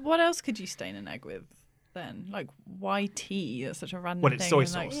watch. What else could you stain an egg with then? Like, why tea? That's such a random Well, thing. it's soy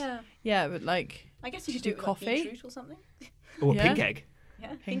and, like, sauce. Yeah, but like I guess you could do do it with coffee. like beetroot or something. Oh, a Yeah. pink egg.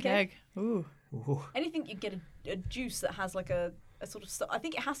 Yeah, pink egg. Ooh. Ooh. Anything you get a juice that has like a sort of I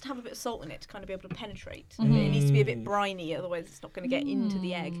think it has to have a bit of salt in it to kind of be able to penetrate. And it needs to be a bit briny, otherwise it's not going to get into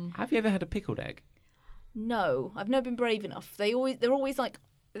the egg. Have you ever had a pickled egg? No, I've never been brave enough. They're always like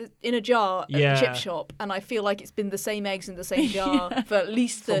in a jar at Yeah. the chip shop, and I feel like it's been the same eggs in the same jar for at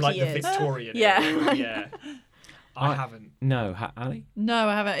least 30 From like years. the Victorian. Yeah. era. Yeah. I haven't. No, Ali? No,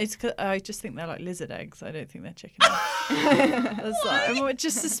 I haven't. It's 'cause I just think they're like lizard eggs. I don't think they're chicken eggs. That's like, I'm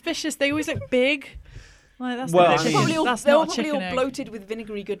just suspicious. They always look big. Like that's Well, not I a mean- chicken. Probably all, That's they're not a probably chicken all egg. bloated with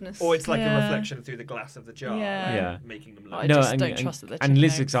vinegary goodness. Or it's like a Yeah. reflection through the glass of the jar. Yeah. Yeah. Making them I look. just don't trust that they're and chicken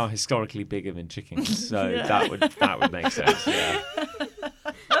lizards eggs. are historically bigger than chickens, so Yeah. that would make sense. Yeah.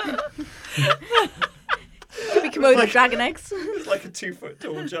 Could be Komodo dragon eggs. It's like a 2 foot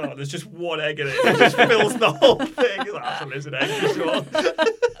tall jar. There's just one egg in it. It just fills the whole thing. It's like, that's a lizard egg for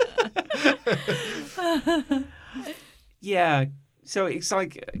sure. Yeah. So it's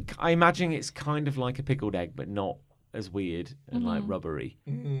like I imagine it's kind of like a pickled egg, but not as weird and like rubbery.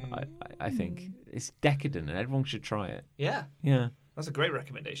 I think it's decadent, and everyone should try it. Yeah. Yeah, That's a great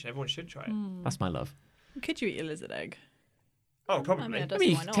recommendation. Everyone should try it. that's my love. Could you eat a lizard egg? Oh, probably. I mean, I I don't mean,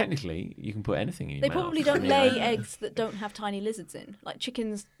 see why not. technically, you can put anything in your They mouth. probably don't I mean, lay eggs that don't have tiny lizards in. Like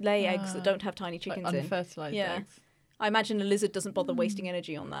chickens lay eggs that don't have tiny chickens Like in. unfertilized Yeah. eggs. I imagine a lizard doesn't bother wasting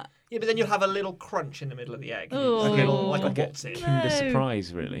energy on that. Yeah, but then you'll have a little crunch in the middle of the egg. Oh. Like a like a what's it? Kinder No.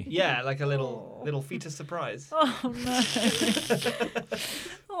 surprise, really. Yeah, like a little fetus surprise. Oh no.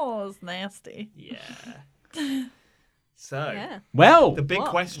 Oh, it's nasty. Yeah. So, Yeah. Well, the big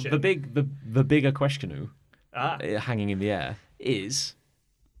What? question. the bigger question Ah. hanging in the air is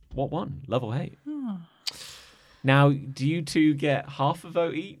what won, love or hate? Now, do you two get half a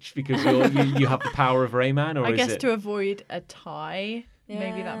vote each because you have the power of Rayman, or I is guess it? to avoid a tie,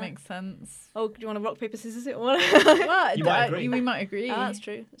 maybe Yeah. that makes sense. Oh, do you want to rock, paper, scissors it? Well, You might agree. we might agree. That's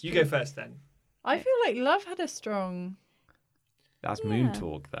true. That's You true. go first then. I feel like Love had a strong. That's moon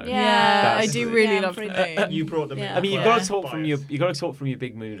talk, though. Yeah, I That's- do really I'm love the pretty- moon. You brought them in. Yeah. I mean, you've Yeah. got to talk from your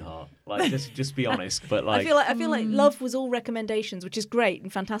big moon heart. Like, just be honest. But like, I feel like love was all recommendations, which is great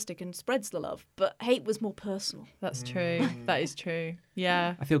and fantastic and spreads the love. But hate was more personal. That's true. That is true.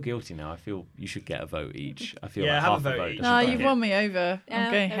 Yeah. I feel guilty now. I feel you should get a vote each. I feel Yeah, like have a half a vote vote. each. doesn't No, count. you've won me over. Yeah,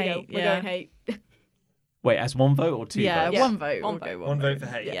 I'm going there we go. hate. We're Yeah. going hate. Wait, as one vote or two Yeah, votes? one vote. One We'll go vote. One vote for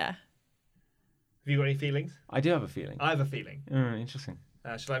hate. Yeah. Have you got any feelings? I do have a feeling. I have a feeling. Interesting.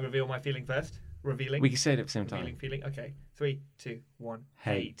 Shall I reveal my feeling first? Revealing? We can say it at the same Revealing time. feeling? Okay. 3, 2, 1.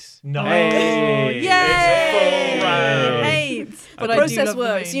 Hate. No. Hey! It's a full round. Hate. But The I do process love the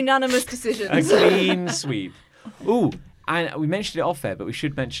works. moon. Unanimous A decisions. clean sweep. Ooh, and we mentioned it off air, but we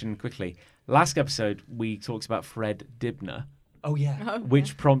should mention quickly. Last episode, we talked about Fred Dibner, Oh, yeah.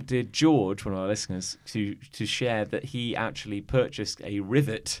 which prompted George, one of our listeners, to share that he actually purchased a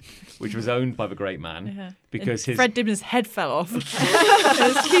rivet, which was owned by the great man, Yeah. because And his Fred Dibner's head fell off. He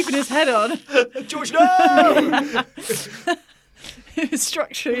was keeping his head on. George, no! It was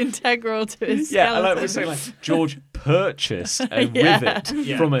structurally integral to his yeah, skeleton. like we're saying, like George purchased a Yeah. rivet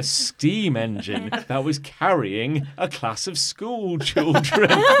Yeah. from a steam engine that was carrying a class of school children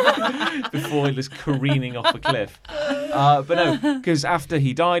before he was careening off a cliff. But no, because after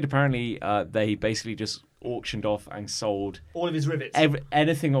he died, apparently they basically just auctioned off and sold All of his rivets.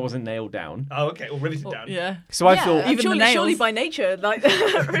 anything that wasn't nailed down. Oh, okay. Or riveted down. Yeah. So I thought, Even the surely, nails. surely by nature, like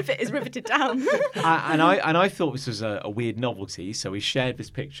rivet is riveted down. I thought this was a weird novelty. So we shared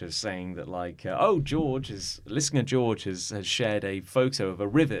this picture saying that like, listener George has shared a photo of a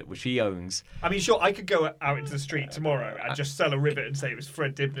rivet which he owns. I mean, sure, I could go out into the street tomorrow and just sell a rivet and say it was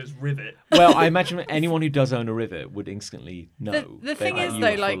Fred Dibner's rivet. Well, I imagine anyone who does own a rivet would instantly know. The thing that is, you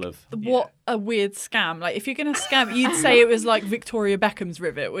though, were like, full of- what a weird scam. Like, if you're going to scam, you'd say it was like Victoria Beckham's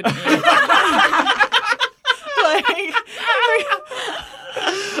rivet, wouldn't you? Like,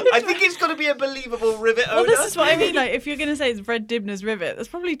 I think it's got to be a believable rivet owner. well, this is what I mean. Like, if you're going to say it's Fred Dibner's rivet, that's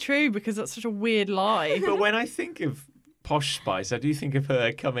probably true because that's such a weird lie. But when I think of Posh Spice, I do think of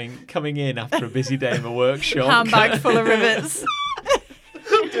her coming in after a busy day in the workshop. Handbag full of rivets.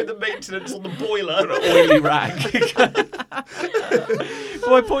 Doing the maintenance on the boiler. Oily rag. But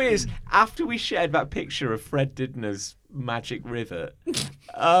my point is, after we shared that picture of Fred Dibner's magic rivet,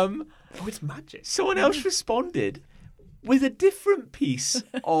 Oh, it's magic. someone else responded with a different piece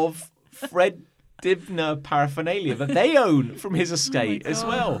of Fred Dibner paraphernalia that they own from his estate as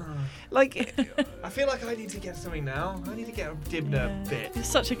well. Like, I feel like I need to get something now. I need to get a Dibner bit. You're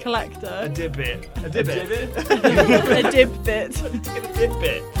such a collector. A dib bit. A dib bit. A dib bit. A dib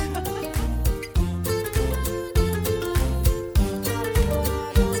bit.